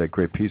 He made that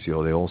great piece the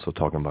other day also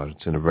talking about it.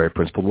 It's in a very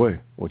principled way,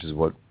 which is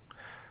what,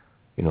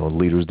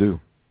 leaders do.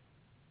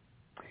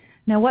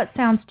 Now, what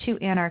sounds too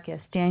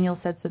anarchist? Daniel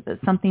said that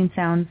something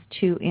sounds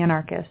too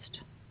anarchist.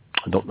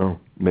 I don't know.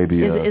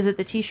 Maybe... Is it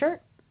the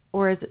T-shirt?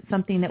 Or is it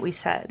something that we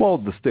said? Well,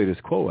 the status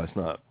quo, that's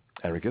not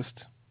anarchist.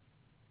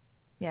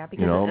 Yeah,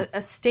 because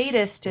a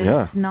statist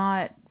is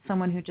not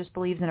someone who just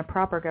believes in a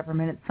proper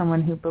government. It's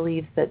someone who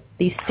believes that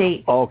the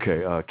state...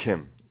 Okay,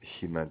 Kim.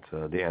 He meant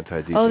the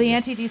anti-DC. Oh, the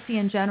anti-DC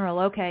in general.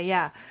 Okay,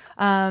 yeah.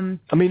 I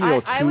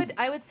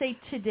would say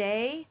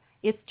today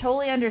it's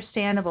totally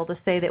understandable to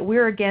say that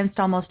we're against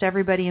almost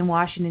everybody in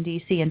Washington,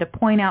 D.C., and to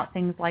point out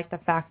things like the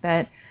fact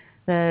that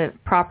the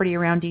property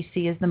around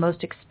D.C. is the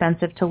most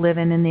expensive to live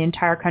in the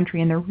entire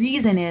country. And the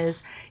reason is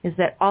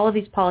that all of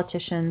these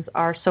politicians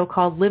are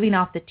so-called living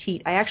off the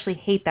teat. I actually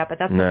hate that, but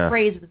that's the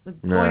phrase that's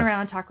been going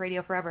around on talk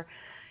radio forever.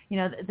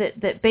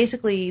 That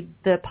basically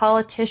the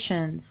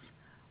politicians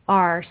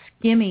are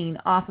skimming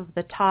off of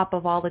the top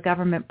of all the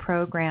government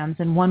programs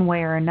in one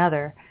way or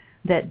another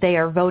that they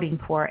are voting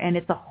for. And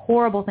it's a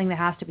horrible thing that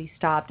has to be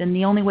stopped. And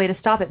the only way to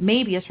stop it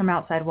maybe is from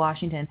outside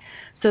Washington.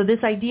 So this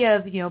idea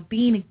of,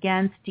 being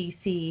against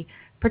D.C.,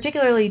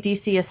 particularly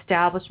D.C.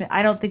 establishment,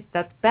 I don't think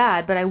that's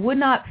bad, but I would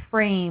not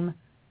frame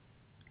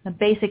the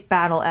basic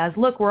battle as,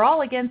 look, we're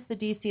all against the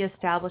D.C.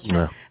 establishment.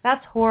 No.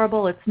 That's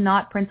horrible. It's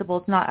not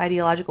principled. It's not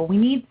ideological. We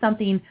need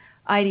something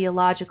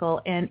ideological.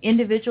 And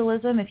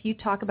individualism, if you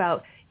talk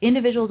about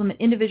individualism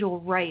and individual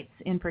rights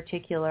in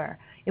particular,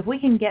 if we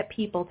can get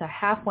people to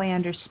halfway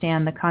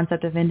understand the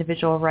concept of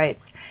individual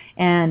rights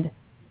and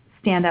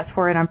stand up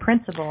for it on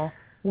principle,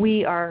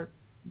 we are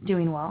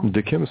doing well.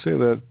 Did Kim say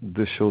that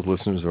this show's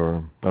listeners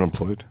are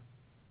unemployed?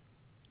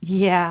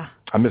 Yeah.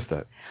 I missed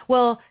that.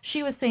 Well,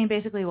 she was saying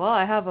basically, well,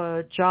 I have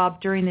a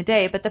job during the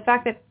day, but the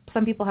fact that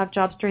some people have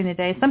jobs during the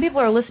day, some people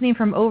are listening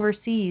from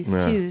overseas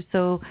too,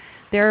 so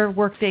their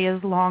workday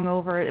is long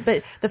over.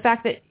 But the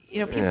fact that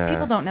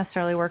people don't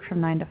necessarily work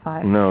from 9 to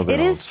 5. No, they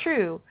don't. It is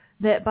true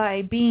that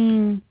by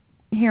being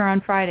here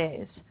on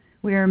Fridays,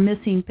 we are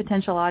missing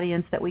potential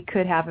audience that we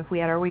could have if we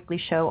had our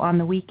weekly show on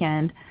the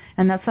weekend,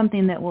 and that's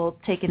something that we'll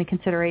take into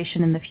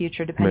consideration in the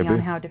future, depending on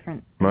how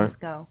different things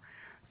go.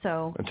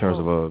 So in terms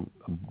of a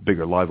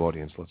bigger live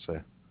audience, let's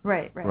say.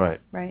 Right.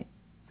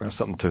 That's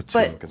something to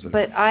consider.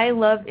 But I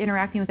love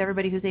interacting with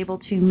everybody who's able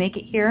to make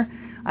it here.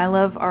 I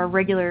love our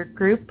regular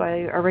group,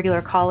 our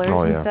regular callers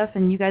and stuff,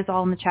 and you guys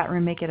all in the chat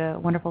room make it a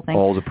wonderful thing.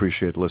 Always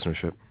appreciate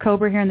listenership.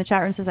 Cobra here in the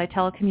chat room says, I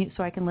telecommute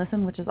so I can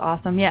listen, which is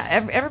awesome. Yeah,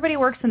 everybody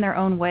works in their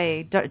own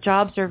way.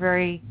 Jobs are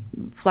very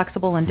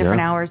flexible and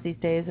different hours these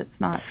days. It's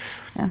not...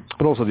 Yeah.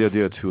 But also the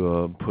idea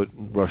to put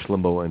Rush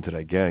Limbaugh into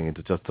that gang, it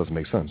just doesn't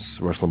make sense.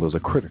 Rush Limbaugh is a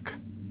critic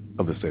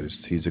of the status.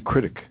 He's a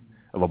critic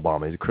of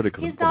Obama. He's a critic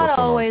of... He's not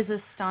always as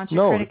staunch a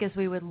critic as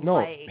we would like.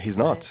 No, he's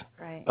not.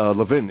 Right.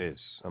 Levin is.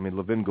 I mean,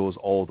 Levin goes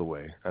all the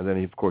way. And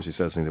then, of course, he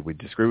says something that we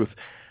disagree with.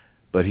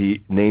 But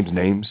he names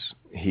names.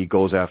 He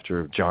goes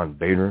after John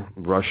Boehner,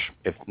 Rush,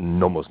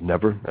 almost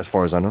never, as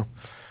far as I know.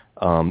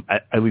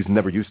 At least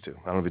never used to.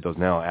 I don't know if he does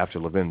now, after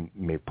Levin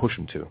may push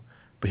him to.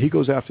 But he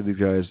goes after these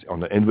guys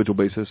on an individual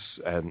basis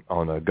and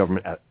on a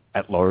government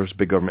at large,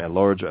 big government at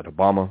large, at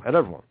Obama, at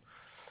everyone.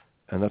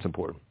 And that's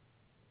important.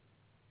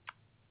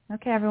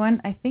 Okay, everyone.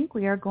 I think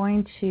we are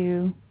going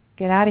to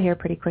get out of here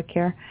pretty quick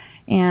here.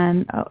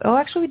 And,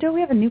 actually, we do.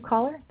 We have a new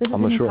caller. This is a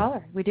new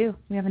caller. We do.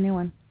 We have a new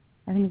one.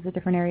 I think it's a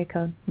different area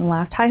code than the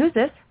last. Hi, who's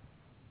this?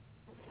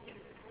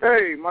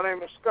 Hey, my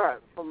name is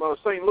Scott from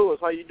St. Louis.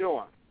 How you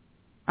doing?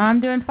 I'm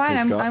doing fine.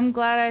 Hey, I'm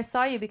glad I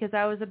saw you because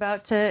I was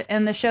about to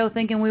end the show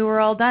thinking we were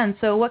all done.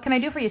 So what can I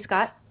do for you,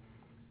 Scott?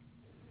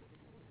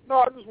 No,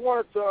 I just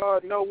wanted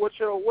to know what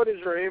is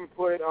your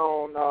input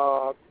on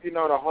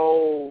the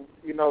whole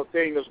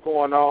thing that's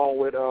going on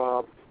with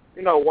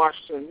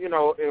Washington,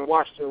 in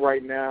Washington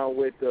right now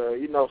with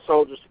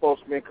soldiers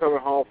supposed to be coming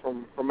home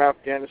from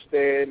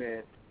Afghanistan,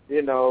 and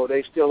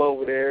they still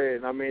over there,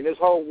 and I mean this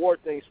whole war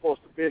thing's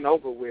supposed to have been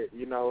over with,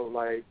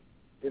 a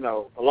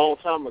long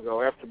time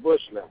ago after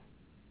Bush left.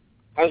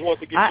 I just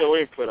wanted to get your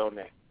input on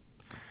that.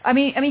 I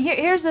mean,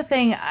 here's the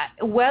thing.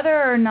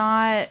 Whether or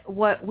not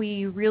what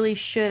we really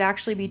should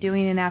actually be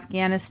doing in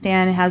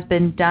Afghanistan has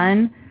been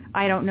done,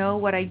 I don't know.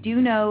 What I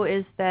do know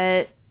is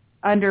that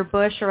under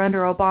Bush or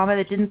under Obama,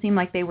 it didn't seem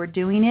like they were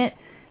doing it.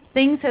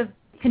 Things have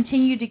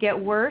continued to get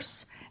worse.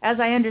 As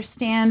I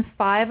understand,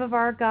 5 of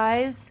our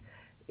guys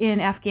in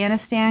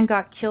Afghanistan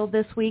got killed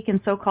this week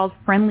in so-called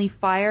friendly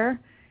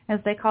fire, as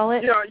they call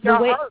it. Yeah,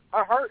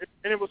 I heard,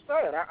 and it was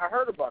sad. I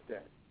heard about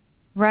that.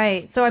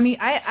 Right. So, I mean,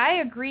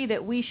 I agree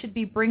that we should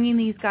be bringing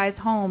these guys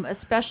home,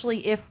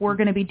 especially if we're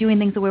going to be doing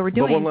things the way we're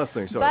doing. But one last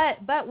thing, sorry.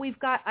 But we've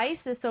got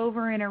ISIS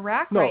over in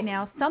Iraq right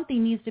now.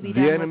 Something needs to be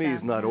done. The enemy with is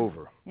them. not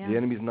over. Yeah. The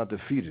enemy is not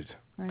defeated.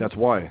 Right. That's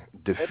why.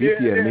 Defeat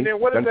the enemy, and then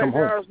what then is come that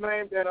home. guy's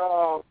name that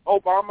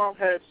Obama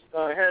had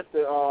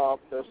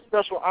the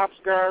special ops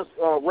guys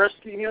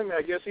rescue him?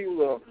 I guess he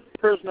was a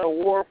prisoner of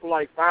war for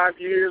like 5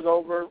 years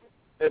over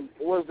in,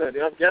 what was that,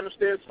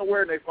 Afghanistan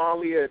somewhere, and they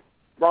finally had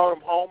brought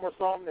him home or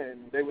something,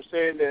 and they were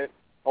saying that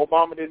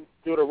Obama didn't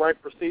do the right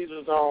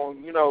procedures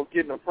on,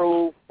 getting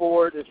approved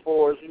for it as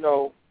far as,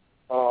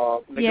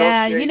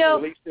 negotiating,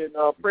 releasing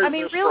prisoners I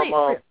mean, really,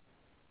 from...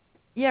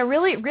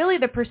 really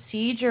the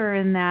procedure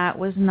in that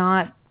was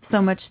not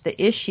so much the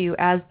issue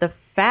as the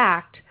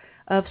fact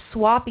of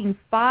swapping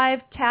 5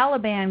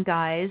 Taliban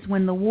guys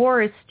when the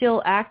war is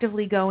still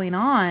actively going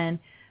on,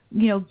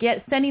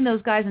 sending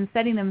those guys and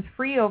setting them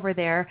free over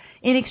there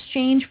in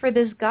exchange for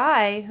this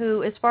guy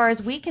who, as far as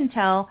we can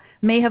tell,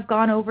 may have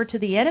gone over to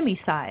the enemy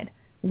side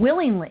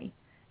willingly.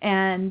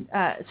 And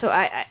so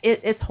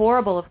it's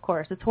horrible, of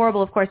course. It's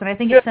horrible, of course. And I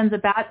think it sends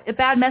a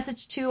bad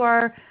message to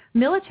our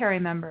military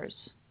members,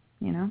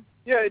 Yeah,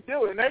 it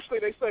do. And actually,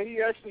 they say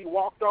he actually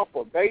walked off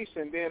a base,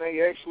 and then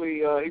they actually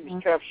he was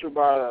captured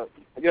by,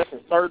 I guess,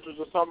 insurgents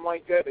or something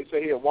like that. They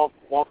say he had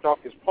walked off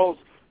his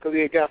post because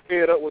he had got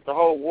fed up with the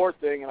whole war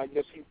thing, and I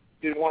guess he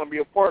didn't want to be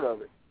a part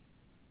of it.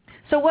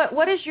 So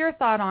what is your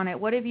thought on it?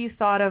 What have you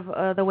thought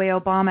of the way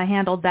Obama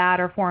handled that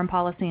or foreign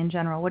policy in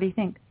general? What do you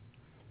think?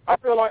 I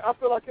feel like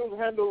it was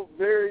handled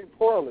very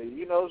poorly.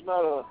 It's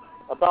not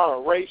about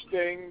a race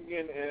thing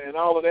and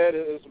all of that.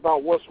 It's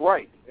about what's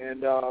right.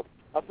 And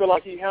I feel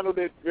like he handled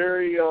it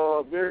very,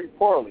 very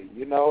poorly.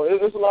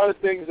 There's a lot of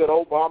things that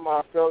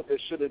Obama, I felt that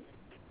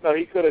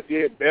he could have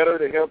did better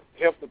to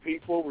help the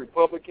people,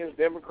 Republicans,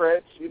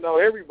 Democrats,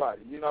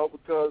 everybody,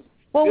 because.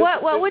 Well,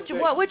 what would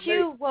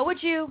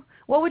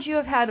you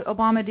have had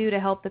Obama do to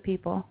help the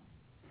people?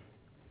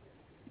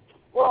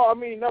 Well, I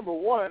mean, number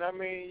one, as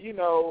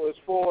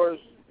far as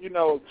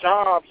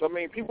jobs,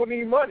 people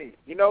need money.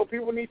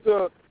 People need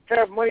to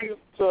have money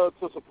to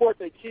support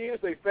their kids,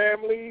 their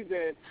families,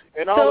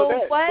 and all of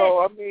that.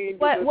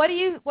 What do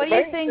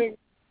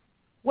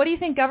you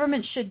think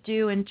government should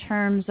do in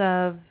terms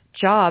of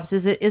jobs?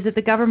 Is it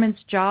the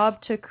government's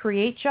job to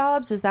create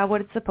jobs? Is that what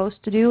it's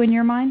supposed to do in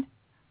your mind?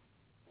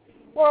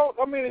 Well,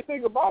 the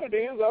thing about it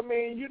is,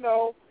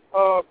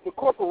 the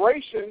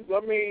corporations,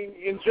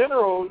 in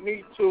general,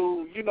 need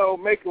to,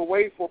 make a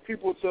way for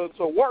people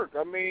to work.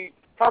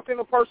 How can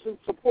a person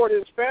support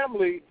his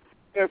family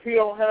if he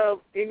don't have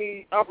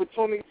any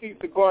opportunity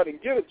to go out and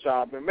get a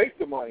job and make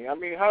the money?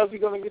 How is he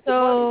going to get the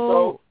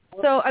money?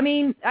 So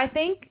I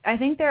think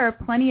there are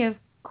plenty of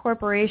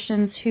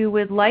corporations who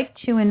would like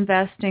to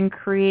invest and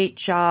create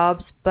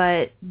jobs,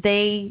 but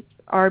they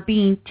are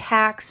being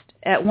taxed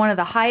at one of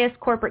the highest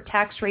corporate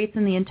tax rates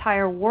in the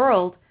entire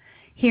world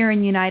here in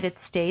the United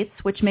States,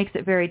 which makes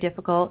it very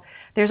difficult.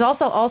 There's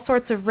also all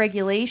sorts of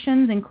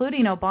regulations,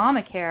 including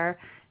Obamacare,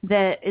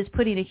 that is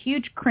putting a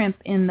huge crimp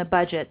in the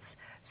budgets.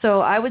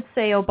 So I would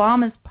say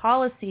Obama's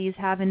policies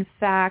have, in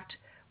fact,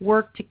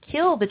 worked to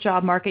kill the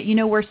job market.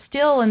 We're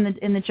still in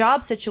the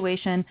job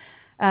situation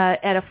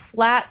at a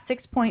flat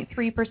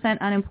 6.3%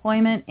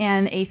 unemployment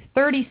and a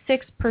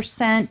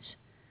 36%,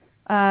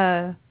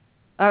 a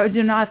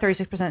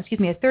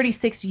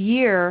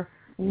 36-year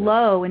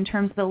low in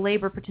terms of the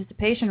labor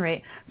participation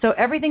rate. So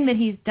everything that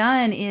he's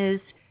done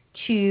is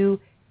to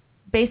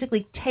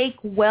basically take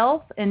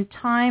wealth and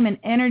time and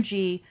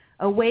energy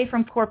away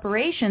from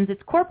corporations.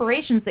 It's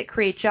corporations that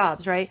create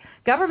jobs, right?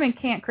 Government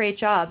can't create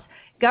jobs.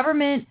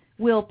 Government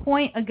will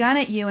point a gun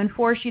at you and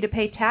force you to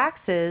pay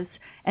taxes,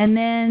 and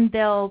then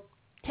they'll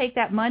take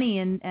that money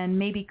and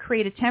maybe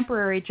create a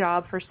temporary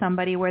job for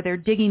somebody where they're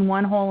digging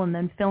one hole and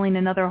then filling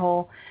another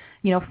hole.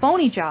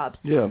 phony jobs.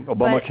 Yeah,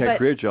 Obama can't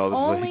create jobs,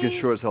 only, but he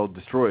can sure as hell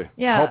destroy.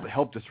 Yeah.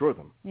 Help destroy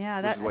them.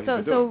 Yeah,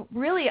 so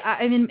really,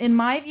 I mean, in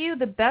my view,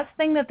 the best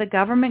thing that the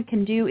government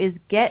can do is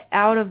get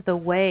out of the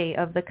way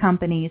of the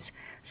companies,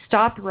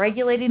 stop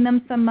regulating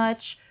them so much,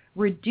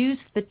 reduce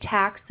the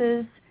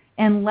taxes,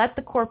 and let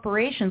the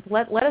corporations,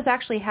 let us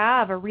actually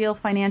have a real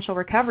financial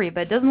recovery.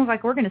 But it doesn't look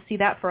like we're going to see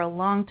that for a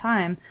long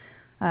time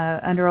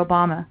under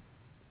Obama.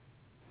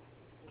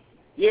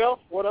 Yeah,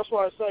 well, that's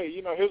why I say,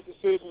 his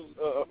decisions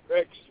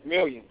affects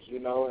millions,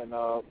 and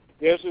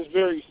yes, it's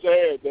very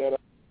sad that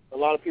a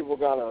lot of people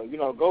got to,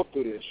 go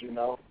through this,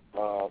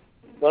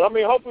 But I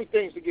mean, hopefully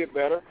things will get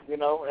better,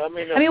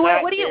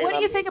 what do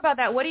you think about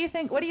that? What do you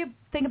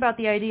think about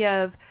the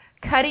idea of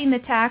cutting the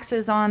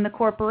taxes on the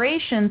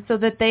corporations so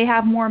that they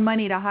have more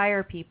money to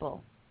hire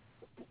people?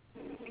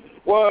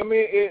 Well, I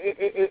mean,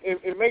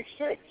 it makes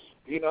sense.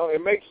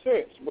 It makes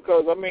sense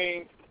because I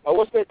mean,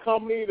 what's that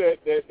company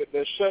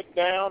that shut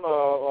down?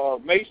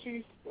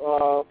 Macy's.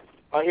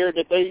 I hear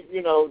that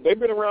they've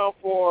been around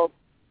for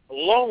a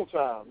long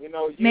time.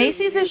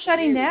 Macy's is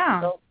shutting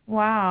down.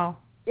 Wow.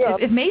 Yeah,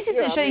 if Macy's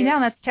is shutting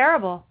down, that's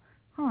terrible.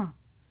 Huh.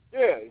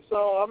 Yeah.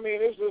 So I mean,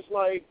 it's just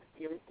like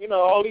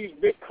all these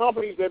big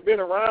companies that've been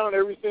around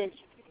ever since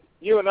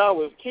you and I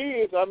was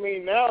kids. I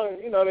mean, now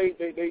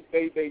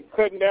they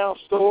cutting down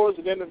stores,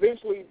 and then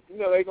eventually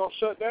they're gonna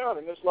shut down,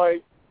 and it's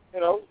like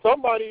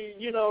somebody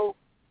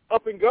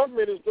up in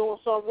government is doing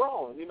something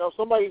wrong.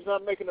 Somebody's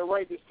not making the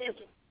right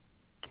decision.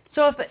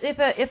 So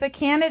if a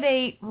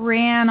candidate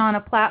ran on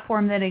a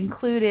platform that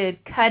included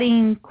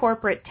cutting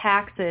corporate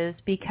taxes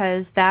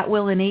because that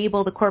will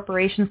enable the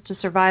corporations to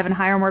survive and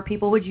hire more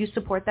people, would you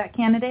support that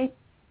candidate?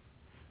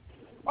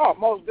 Oh,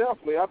 most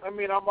definitely. I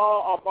mean, I'm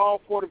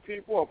all for the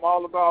people. I'm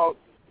all about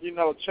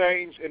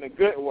change in a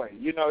good way.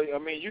 I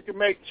mean, you can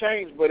make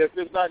change, but if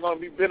it's not going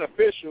to be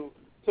beneficial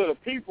to the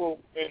people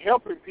and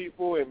helping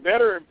people and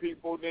bettering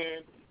people, then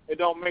it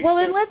don't make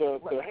sense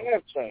to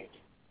have change.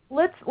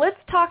 Let's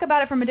talk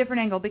about it from a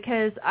different angle,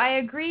 because I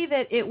agree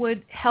that it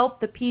would help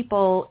the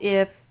people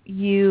if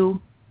you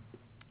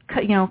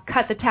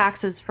cut the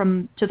taxes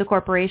to the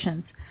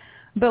corporations.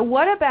 But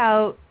what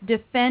about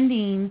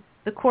defending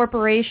the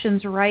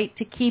corporation's right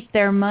to keep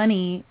their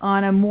money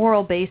on a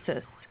moral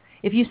basis?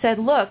 If you said,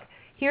 look,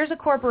 here's a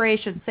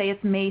corporation, say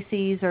it's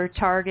Macy's or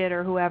Target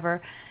or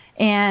whoever,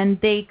 and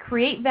they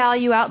create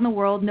value out in the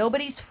world.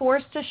 Nobody's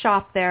forced to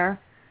shop there.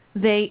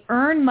 They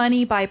earn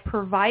money by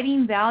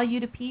providing value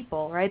to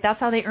people, right? That's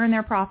how they earn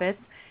their profits.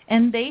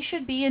 And they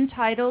should be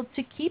entitled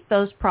to keep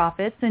those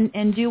profits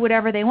and do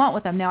whatever they want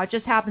with them. Now, it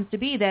just happens to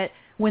be that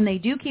when they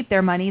do keep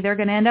their money, they're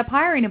going to end up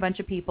hiring a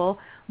bunch of people.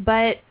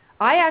 But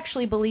I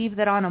actually believe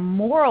that on a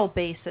moral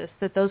basis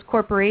that those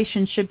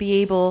corporations should be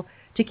able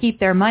to keep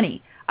their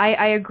money.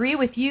 I agree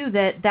with you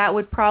that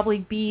would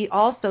probably be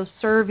also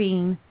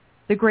serving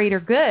the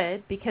greater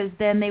good, because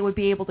then they would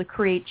be able to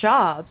create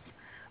jobs.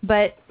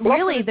 But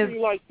really,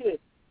 like this.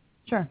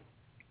 Sure.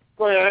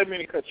 Go ahead. I didn't mean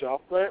to cut you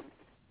off. Go ahead.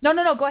 No.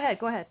 Go ahead.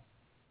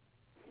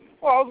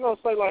 Well, I was going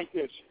to say like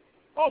this.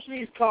 Most of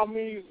these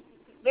companies,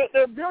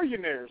 they're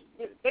billionaires.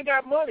 They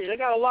got money. They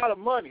got a lot of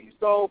money.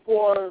 So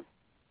for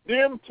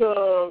them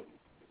to,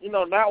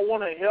 not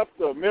want to help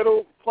the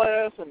middle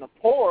class and the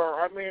poor,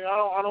 I mean,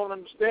 I don't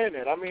understand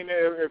it. I mean,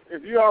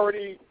 if you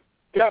already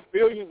got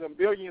billions and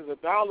billions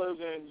of dollars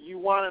and you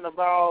whining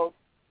about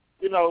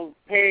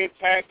paying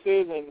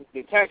taxes, and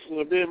the taxes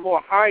are being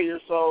more higher,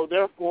 so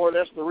therefore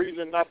that's the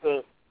reason not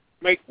to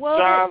make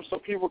jobs so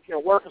people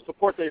can work and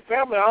support their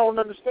family. I don't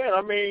understand.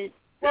 I mean,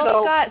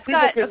 Scott,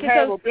 people can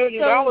have $1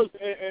 billion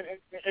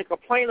and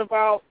complain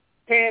about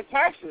paying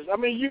taxes. I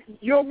mean,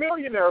 you're a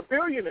millionaire, a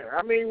billionaire.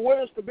 I mean,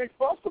 what is the big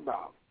fuss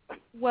about?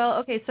 Well,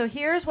 okay, so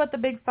here's what the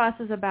big fuss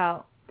is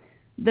about.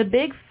 The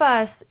big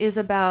fuss is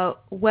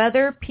about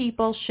whether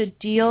people should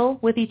deal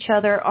with each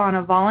other on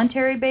a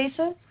voluntary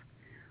basis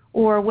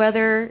or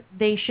whether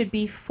they should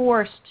be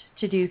forced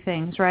to do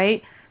things,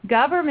 right?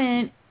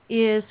 Government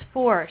is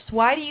forced.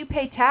 Why do you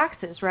pay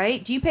taxes,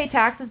 right? Do you pay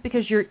taxes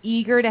because you're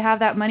eager to have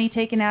that money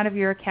taken out of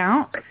your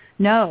account?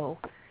 No.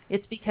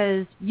 It's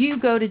because you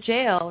go to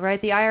jail, right?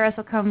 The IRS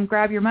will come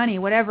grab your money,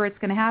 whatever it's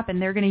going to happen.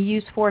 They're going to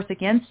use force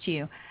against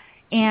you.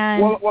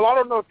 And well, I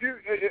don't know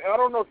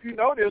if you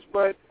know this,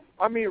 but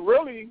I mean,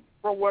 really,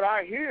 from what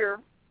I hear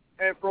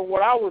and from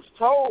what I was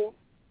told,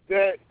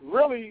 that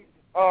really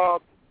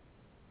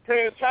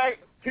paying tax,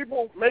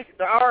 people make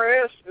the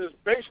IRS is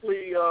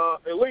basically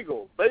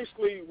illegal.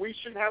 Basically, we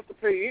shouldn't have to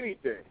pay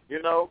anything.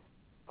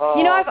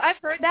 I've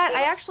heard that.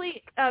 I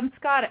actually,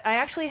 Scott, I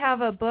actually have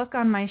a book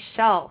on my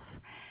shelf,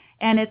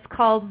 and it's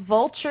called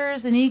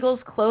Vultures in Eagles'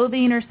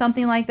 Clothing or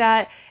something like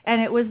that.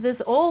 And it was this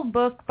old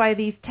book by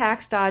these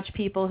tax dodge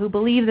people who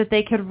believed that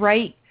they could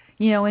write,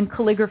 in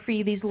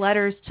calligraphy, these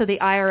letters to the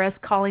IRS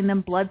calling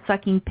them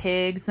blood-sucking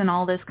pigs and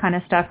all this kind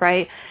of stuff,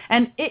 right?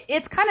 And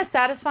it's kind of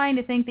satisfying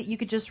to think that you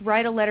could just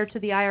write a letter to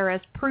the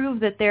IRS, prove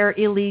that they're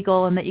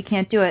illegal and that you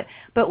can't do it.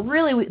 But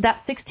really,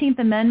 that 16th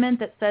Amendment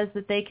that says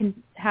that they can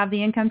have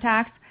the income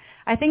tax,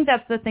 I think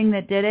that's the thing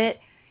that did it.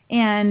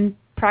 And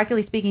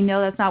practically speaking,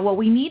 no, that's not. What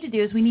we need to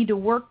do is we need to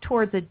work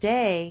towards a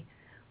day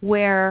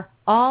where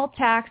all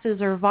taxes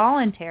are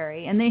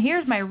voluntary. And then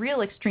here's my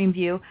real extreme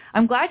view.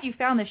 I'm glad you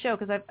found the show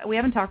because we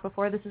haven't talked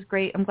before. This is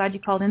great. I'm glad you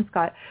called in,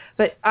 Scott.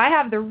 But I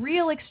have the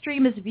real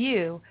extremist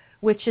view,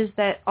 which is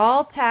that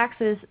all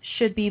taxes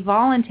should be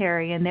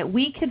voluntary and that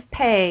we could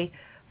pay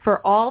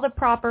for all the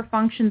proper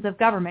functions of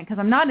government. Because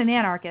I'm not an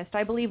anarchist.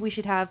 I believe we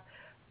should have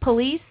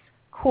police,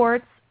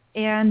 courts,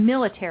 and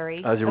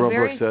military. As your own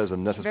book says, a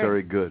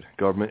necessary good.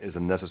 Government is a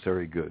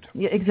necessary good.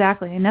 Yeah,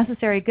 exactly, a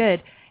necessary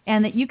good.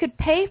 And that you could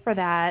pay for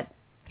that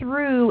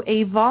through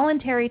a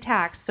voluntary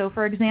tax. So,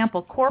 for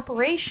example,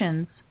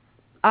 corporations,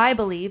 I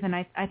believe, and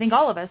I think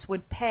all of us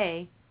would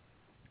pay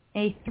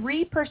a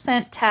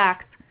 3%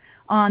 tax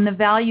on the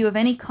value of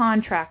any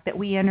contract that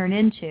we entered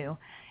into.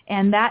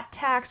 And that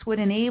tax would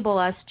enable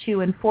us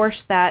to enforce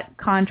that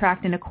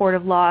contract in a court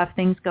of law if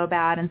things go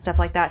bad and stuff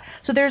like that.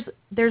 So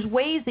there's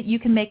ways that you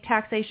can make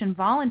taxation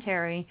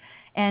voluntary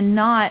and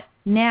not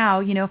now,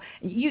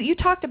 you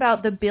talked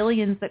about the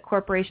billions that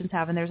corporations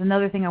have, and there's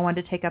another thing I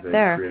wanted to take up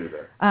there.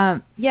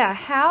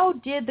 How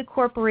did the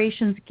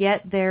corporations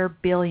get their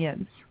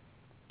billions?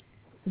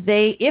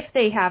 If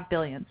they have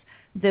billions.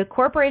 The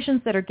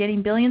corporations that are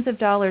getting billions of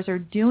dollars are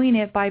doing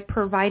it by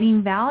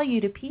providing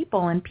value to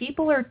people, and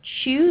people are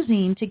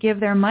choosing to give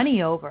their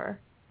money over,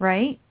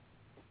 right?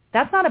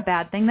 That's not a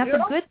bad thing. That's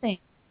a good thing.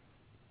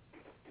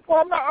 Well,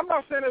 I'm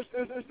not saying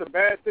it's a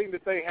bad thing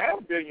that they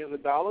have billions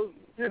of dollars,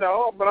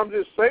 but I'm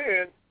just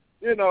saying,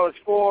 as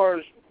far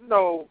as,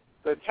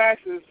 the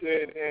taxes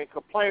and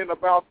complaining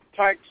about the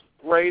tax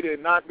rate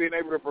and not being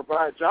able to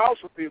provide jobs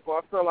for people,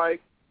 I feel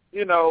like,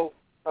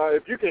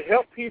 if you can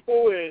help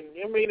people, and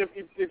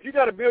if you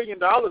got $1 billion,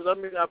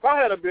 if I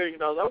had $1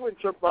 billion, I wouldn't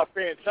trip about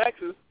paying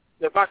taxes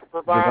if I could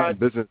provide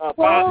 5,000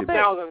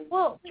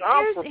 jobs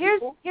for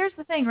people. Here's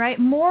the thing, right?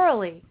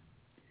 Morally,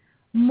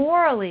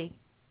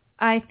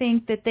 I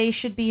think that they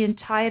should be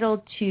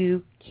entitled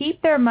to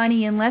keep their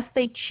money unless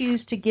they choose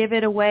to give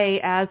it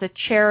away as a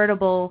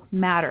charitable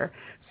matter.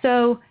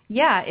 So,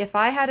 if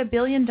I had $1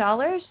 billion,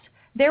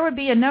 there would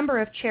be a number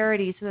of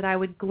charities that I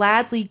would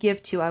gladly give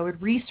to. I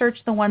would research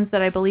the ones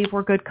that I believe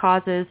were good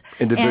causes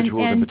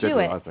Individuals and in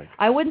particular, do it. I think.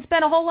 I wouldn't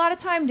spend a whole lot of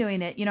time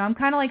doing it. I'm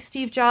kind of like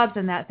Steve Jobs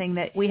in that thing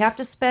that we have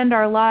to spend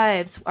our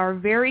lives, our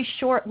very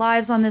short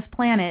lives on this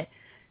planet,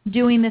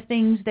 doing the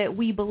things that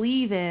we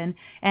believe in,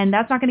 and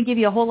that's not going to give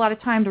you a whole lot of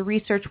time to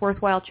research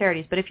worthwhile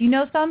charities. But if you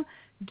know some,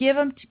 give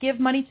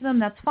money to them,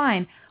 that's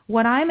fine.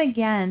 What I'm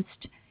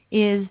against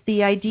is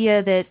the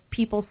idea that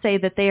people say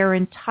that they are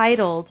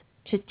entitled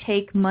to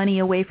take money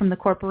away from the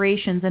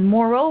corporations, and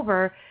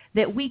moreover,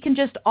 that we can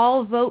just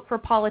all vote for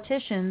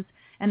politicians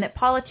and that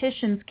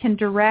politicians can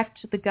direct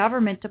the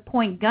government to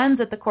point guns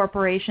at the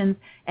corporations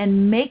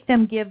and make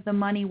them give the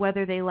money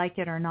whether they like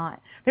it or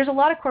not. There's a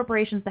lot of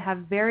corporations that have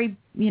very,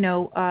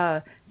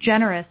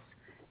 generous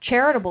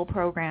charitable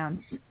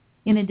programs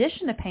in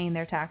addition to paying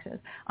their taxes.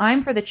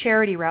 I'm for the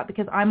charity route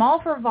because I'm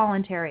all for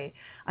voluntary.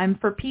 I'm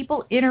for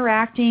people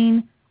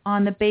interacting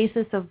on the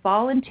basis of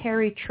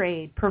voluntary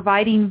trade,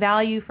 providing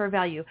value for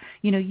value.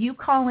 You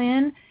call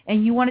in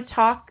and you want to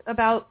talk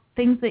about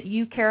things that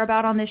you care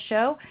about on this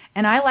show,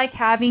 and I like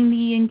having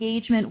the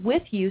engagement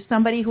with you,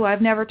 somebody who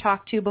I've never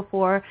talked to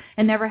before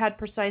and never had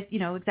precise,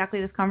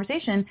 exactly this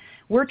conversation.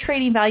 We're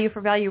trading value for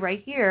value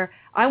right here.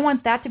 I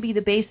want that to be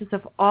the basis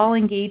of all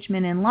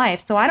engagement in life.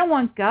 So I don't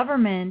want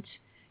government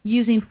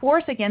using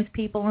force against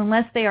people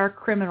unless they are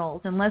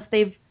criminals, unless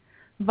they've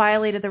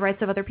violated the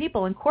rights of other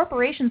people. And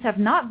corporations have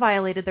not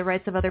violated the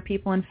rights of other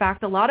people. In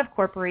fact, a lot of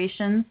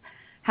corporations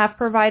have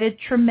provided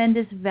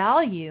tremendous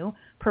value,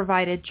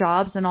 provided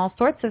jobs and all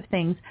sorts of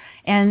things.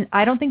 And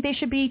I don't think they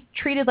should be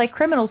treated like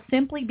criminals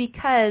simply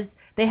because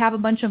they have a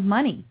bunch of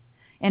money.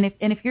 And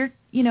if you're,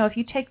 if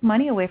you take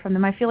money away from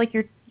them, I feel like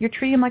you're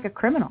treating them like a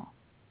criminal.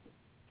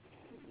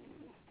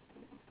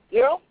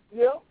 Yeah.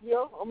 You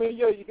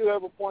do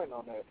have a point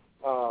on that.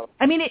 It all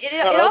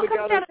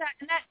comes down to that.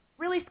 And that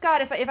really,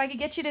 Scott, if I could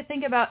get you to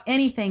think about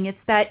anything, it's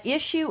that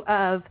issue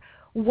of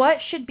what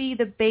should be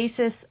the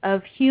basis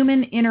of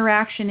human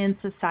interaction in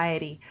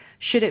society.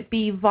 Should it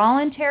be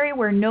voluntary,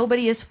 where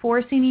nobody is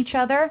forcing each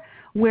other,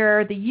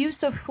 where the use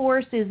of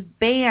force is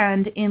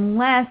banned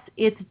unless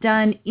it's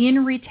done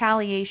in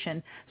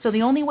retaliation? So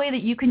the only way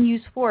that you can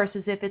use force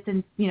is if it's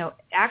in,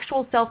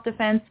 actual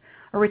self-defense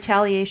or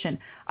retaliation.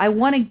 I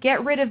want to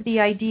get rid of the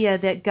idea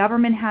that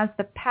government has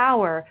the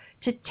power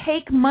to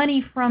take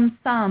money from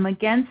some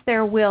against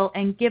their will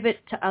and give it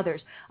to others.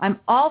 I'm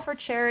all for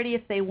charity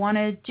if they want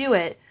to do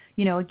it.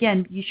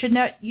 Again, you should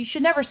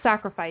never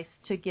sacrifice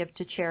to give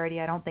to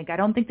charity, I don't think. I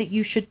don't think that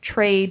you should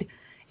trade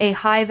a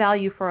high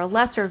value for a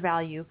lesser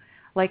value.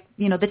 Like,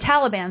 the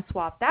Taliban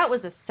swap, that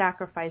was a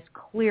sacrifice,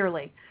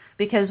 clearly,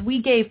 because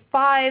we gave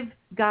 5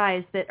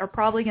 guys that are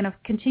probably going to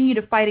continue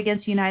to fight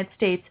against the United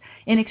States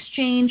in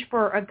exchange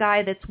for a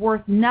guy that's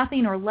worth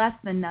nothing or less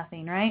than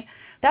nothing, right?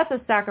 That's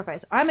a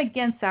sacrifice. I'm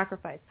against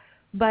sacrifice.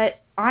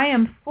 But I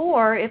am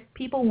for, if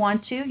people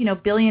want to,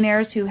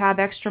 billionaires who have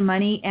extra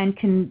money and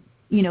can,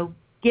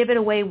 give it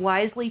away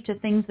wisely to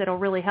things that will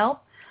really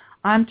help,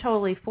 I'm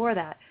totally for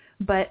that.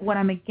 But what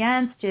I'm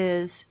against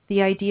is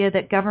the idea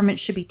that government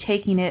should be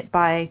taking it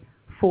by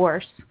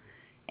force,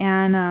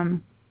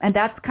 and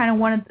that's kind of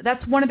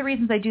one of the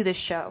reasons I do this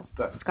show,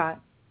 Scott.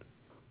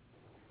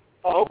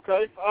 Oh,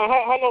 okay.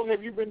 How long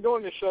have you been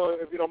doing this show,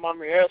 if you don't mind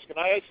me asking?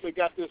 I actually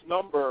got this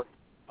number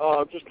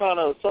just kind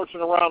of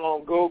searching around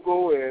on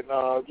Google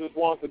and just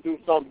wanted to do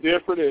something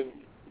different and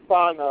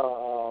find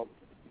a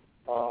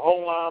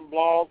online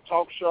blog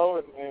talk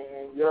show,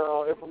 and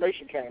your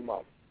information came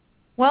up.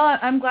 Well,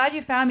 I'm glad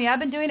you found me. I've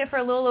been doing it for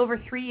a little over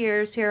 3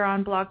 years here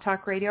on Blog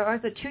Talk Radio. Or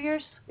is it 2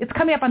 years? It's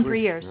coming up on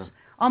 3 years. Yeah.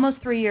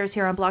 Almost 3 years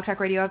here on Blog Talk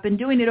Radio. I've been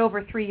doing it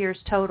over 3 years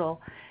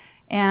total.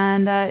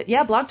 And,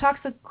 Blog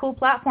Talk's a cool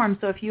platform,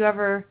 so if you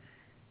ever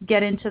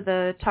get into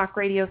the talk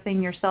radio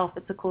thing yourself,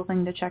 it's a cool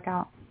thing to check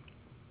out.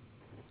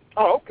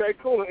 Oh, okay,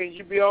 cool. And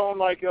you be on,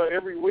 like,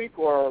 every week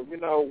or,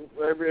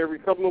 every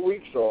couple of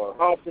weeks, or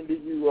how often do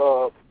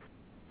you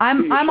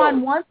I'm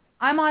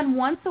on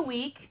once a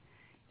week.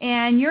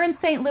 And you're in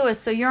St. Louis,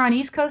 so you're on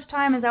East Coast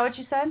time. Is that what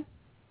you said?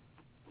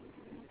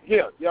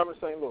 Yeah, I'm in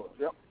St. Louis,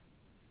 yep.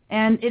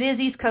 And it is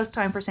East Coast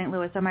time for St.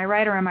 Louis. Am I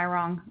right or am I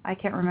wrong? I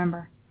can't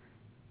remember.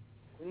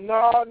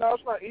 No,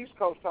 it's not East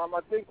Coast time. I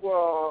think...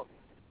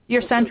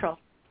 you're Central.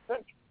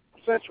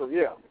 Central,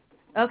 yeah.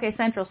 Okay,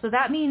 Central. So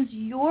that means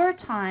your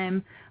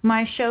time,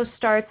 my show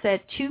starts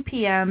at 2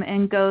 p.m.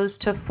 and goes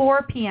to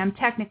 4 p.m.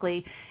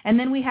 technically, and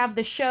then we have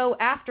the show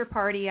after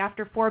party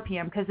after 4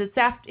 p.m. because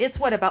it's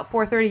what, about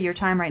 4:30 your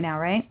time right now,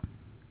 right?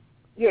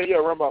 Yeah,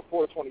 around about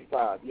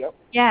 4:25, yep.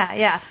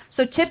 Yeah.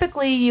 So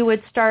typically you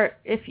would start,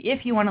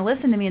 if you want to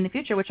listen to me in the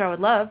future, which I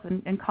would love,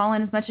 and call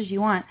in as much as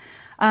you want,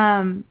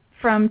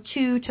 from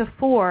 2 to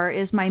 4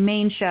 is my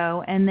main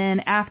show, and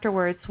then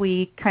afterwards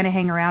we kind of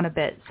hang around a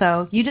bit.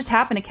 So you just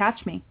happen to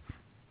catch me.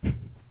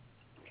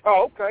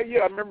 Oh, okay. Yeah,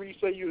 I remember you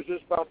said you was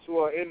just about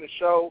to end the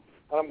show.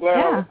 I'm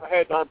glad I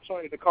had the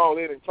opportunity to call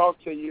in and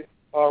talk to you.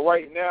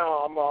 Right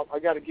now, I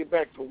got to get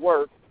back to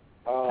work.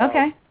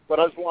 Okay. But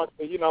I just wanted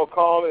to,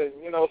 call and,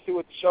 see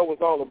what the show was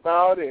all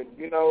about, and,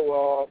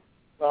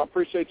 I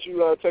appreciate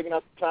you taking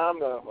out the time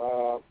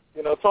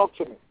to, talk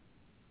to me.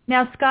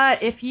 Now, Scott,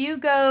 if you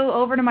go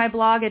over to my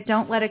blog at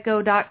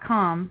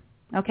don'tletitgo.com,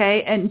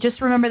 okay, and just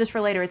remember this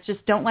for later, it's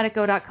just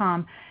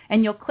don'tletitgo.com,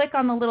 and you'll click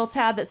on the little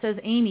tab that says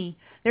Amy.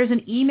 There's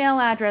an email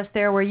address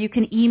there where you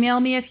can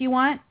email me if you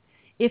want.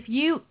 If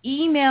you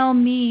email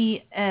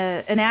me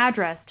an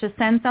address to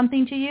send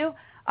something to you,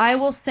 I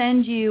will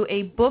send you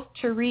a book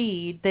to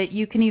read that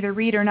you can either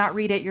read or not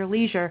read at your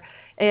leisure.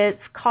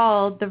 It's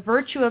called The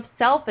Virtue of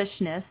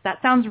Selfishness. That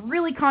sounds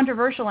really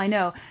controversial, I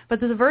know, but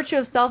The Virtue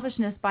of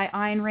Selfishness by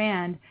Ayn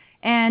Rand.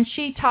 And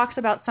she talks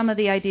about some of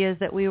the ideas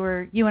that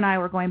you and I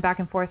were going back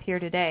and forth here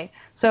today.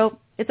 So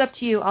it's up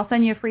to you. I'll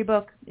send you a free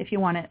book if you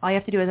want it. All you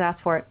have to do is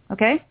ask for it,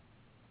 okay?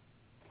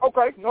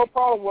 Okay, no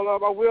problem. Well,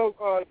 I will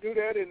do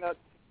that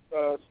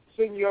and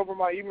send you over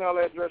my email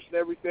address and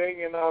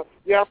everything. And,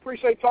 I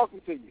appreciate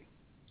talking to you.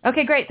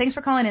 Okay, great. Thanks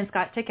for calling in,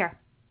 Scott. Take care.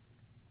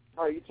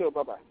 All right, you too.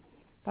 Bye-bye.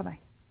 Bye-bye.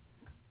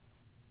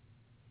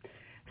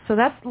 So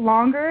that's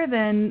longer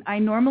than I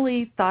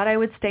normally thought I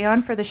would stay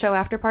on for the show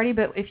after party,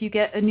 but if you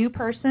get a new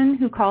person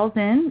who calls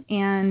in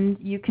and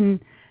you can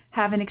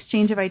have an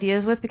exchange of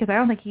ideas with, because I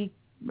don't think he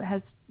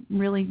has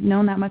really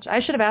known that much.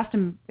 I should have asked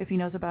him if he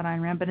knows about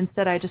Ayn Rand, but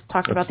instead I just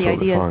talked about the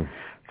ideas. Fine.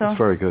 So that's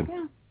very good.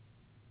 Yeah.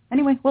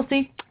 Anyway, we'll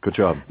see. Good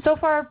job. So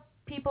far,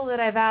 people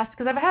that I've asked,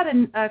 because I've had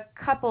a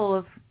couple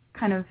of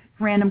kind of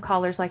random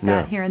callers like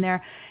that here and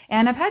there,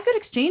 and I've had good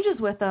exchanges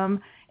with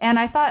them, and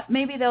I thought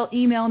maybe they'll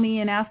email me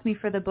and ask me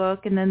for the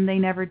book, and then they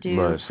never do.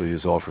 Right, so you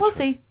just offered. We'll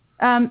see.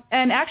 And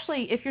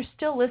actually, if you're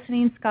still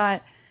listening,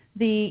 Scott,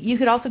 you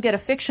could also get a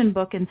fiction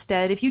book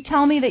instead. If you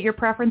tell me that your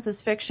preference is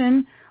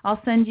fiction,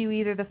 I'll send you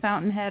either The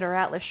Fountainhead or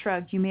Atlas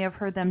Shrugged. You may have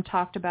heard them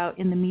talked about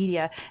in the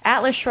media.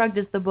 Atlas Shrugged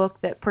is the book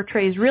that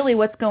portrays really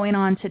what's going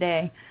on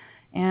today.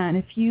 And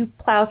if you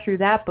plow through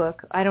that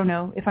book, I don't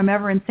know, if I'm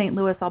ever in St.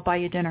 Louis, I'll buy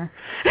you dinner.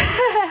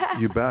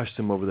 You bashed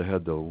him over the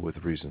head, though, with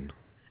reason,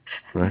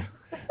 right?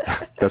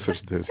 That's what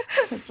you did.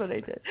 That's what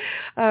I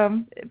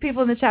did.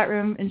 People in the chat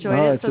room enjoyed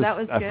it, so that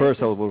was good. At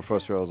first, I was a little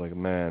frustrated. I was like,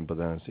 man, but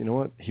then, you know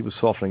what? He was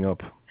softening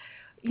up.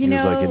 He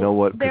was like, you know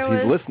what? Because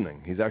he's listening.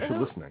 He's actually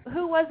listening.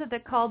 Who was it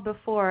that called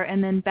before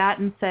and then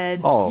Batten said,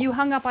 you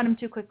hung up on him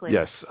too quickly?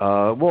 Yes.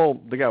 Well,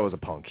 the guy was a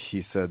punk.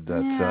 He said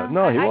that,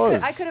 no, he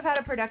was. I could have had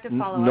a productive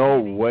follow-up. No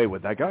way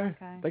with that guy.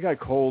 Okay. That guy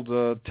called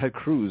Ted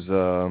Cruz.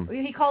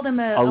 He called him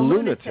a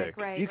lunatic.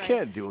 Right, you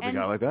can't deal with a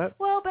guy like that.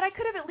 Well, but I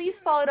could have at least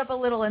followed up a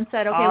little and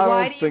said, okay,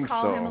 why do you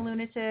call him a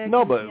lunatic?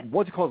 No, but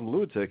once he calls him a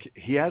lunatic,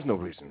 he has no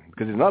reason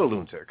because he's not a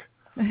lunatic.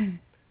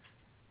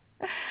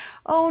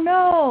 Oh,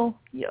 no.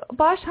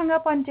 Bosch hung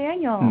up on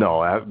Daniel.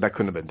 No, that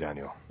couldn't have been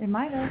Daniel. It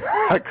might have.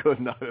 That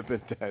could not have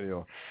been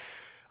Daniel.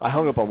 I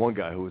hung up on one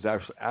guy who was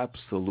actually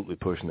absolutely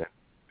pushing it.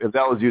 If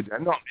that was you,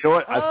 no, you know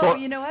what?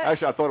 You know what?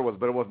 Actually, I thought it was,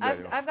 but it wasn't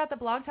Daniel. I've got the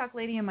Blog Talk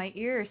lady in my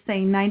ear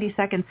saying 90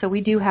 seconds, so we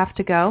do have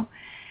to go.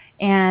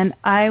 And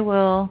I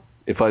will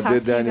If I Talk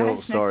did, to you Daniel,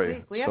 guys sorry.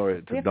 next week.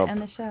 Sorry We have dump. to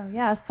end the show.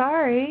 Yeah,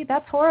 sorry.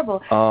 That's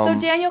horrible. So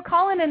Daniel,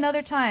 call in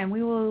another time.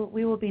 We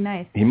will be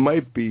nice. He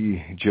might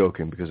be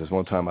joking because there's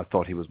one time I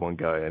thought he was one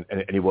guy,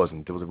 and he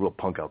wasn't. There was a real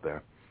punk out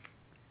there.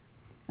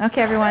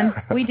 Okay, everyone.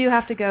 We do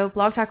have to go.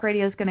 Blog Talk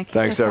Radio is going to kick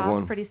us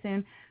everyone. off pretty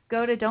soon.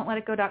 Go to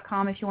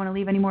don'tletitgo.com if you want to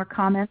leave any more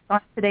comments on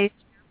today's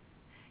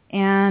show.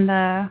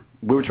 And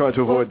we were trying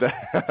to avoid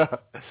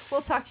that.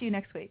 We'll talk to you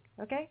next week.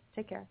 Okay?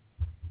 Take care.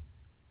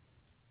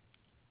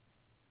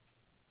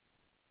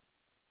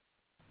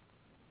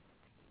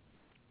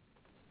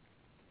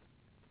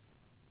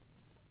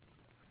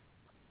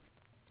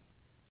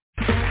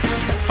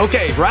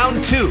 Okay,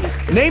 round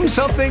 2. Name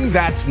something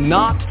that's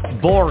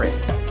not boring.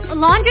 A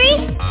laundry?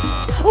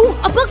 Ooh,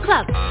 a book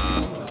club.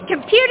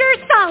 Computer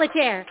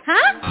solitaire,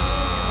 huh?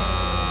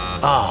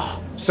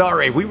 Ah,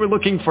 sorry, we were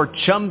looking for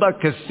Chumba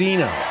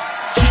Casino.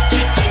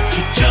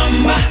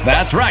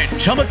 That's right,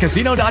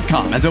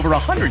 ChumbaCasino.com has over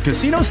 100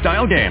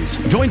 casino-style games.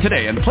 Join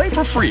today and play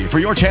for free for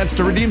your chance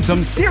to redeem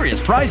some serious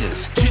prizes.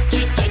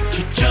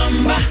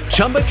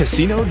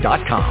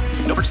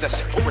 ChumbaCasino.com. No purchase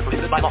necessary. Void where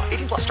prohibited by law.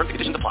 18+ terms and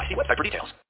conditions apply. See website for details.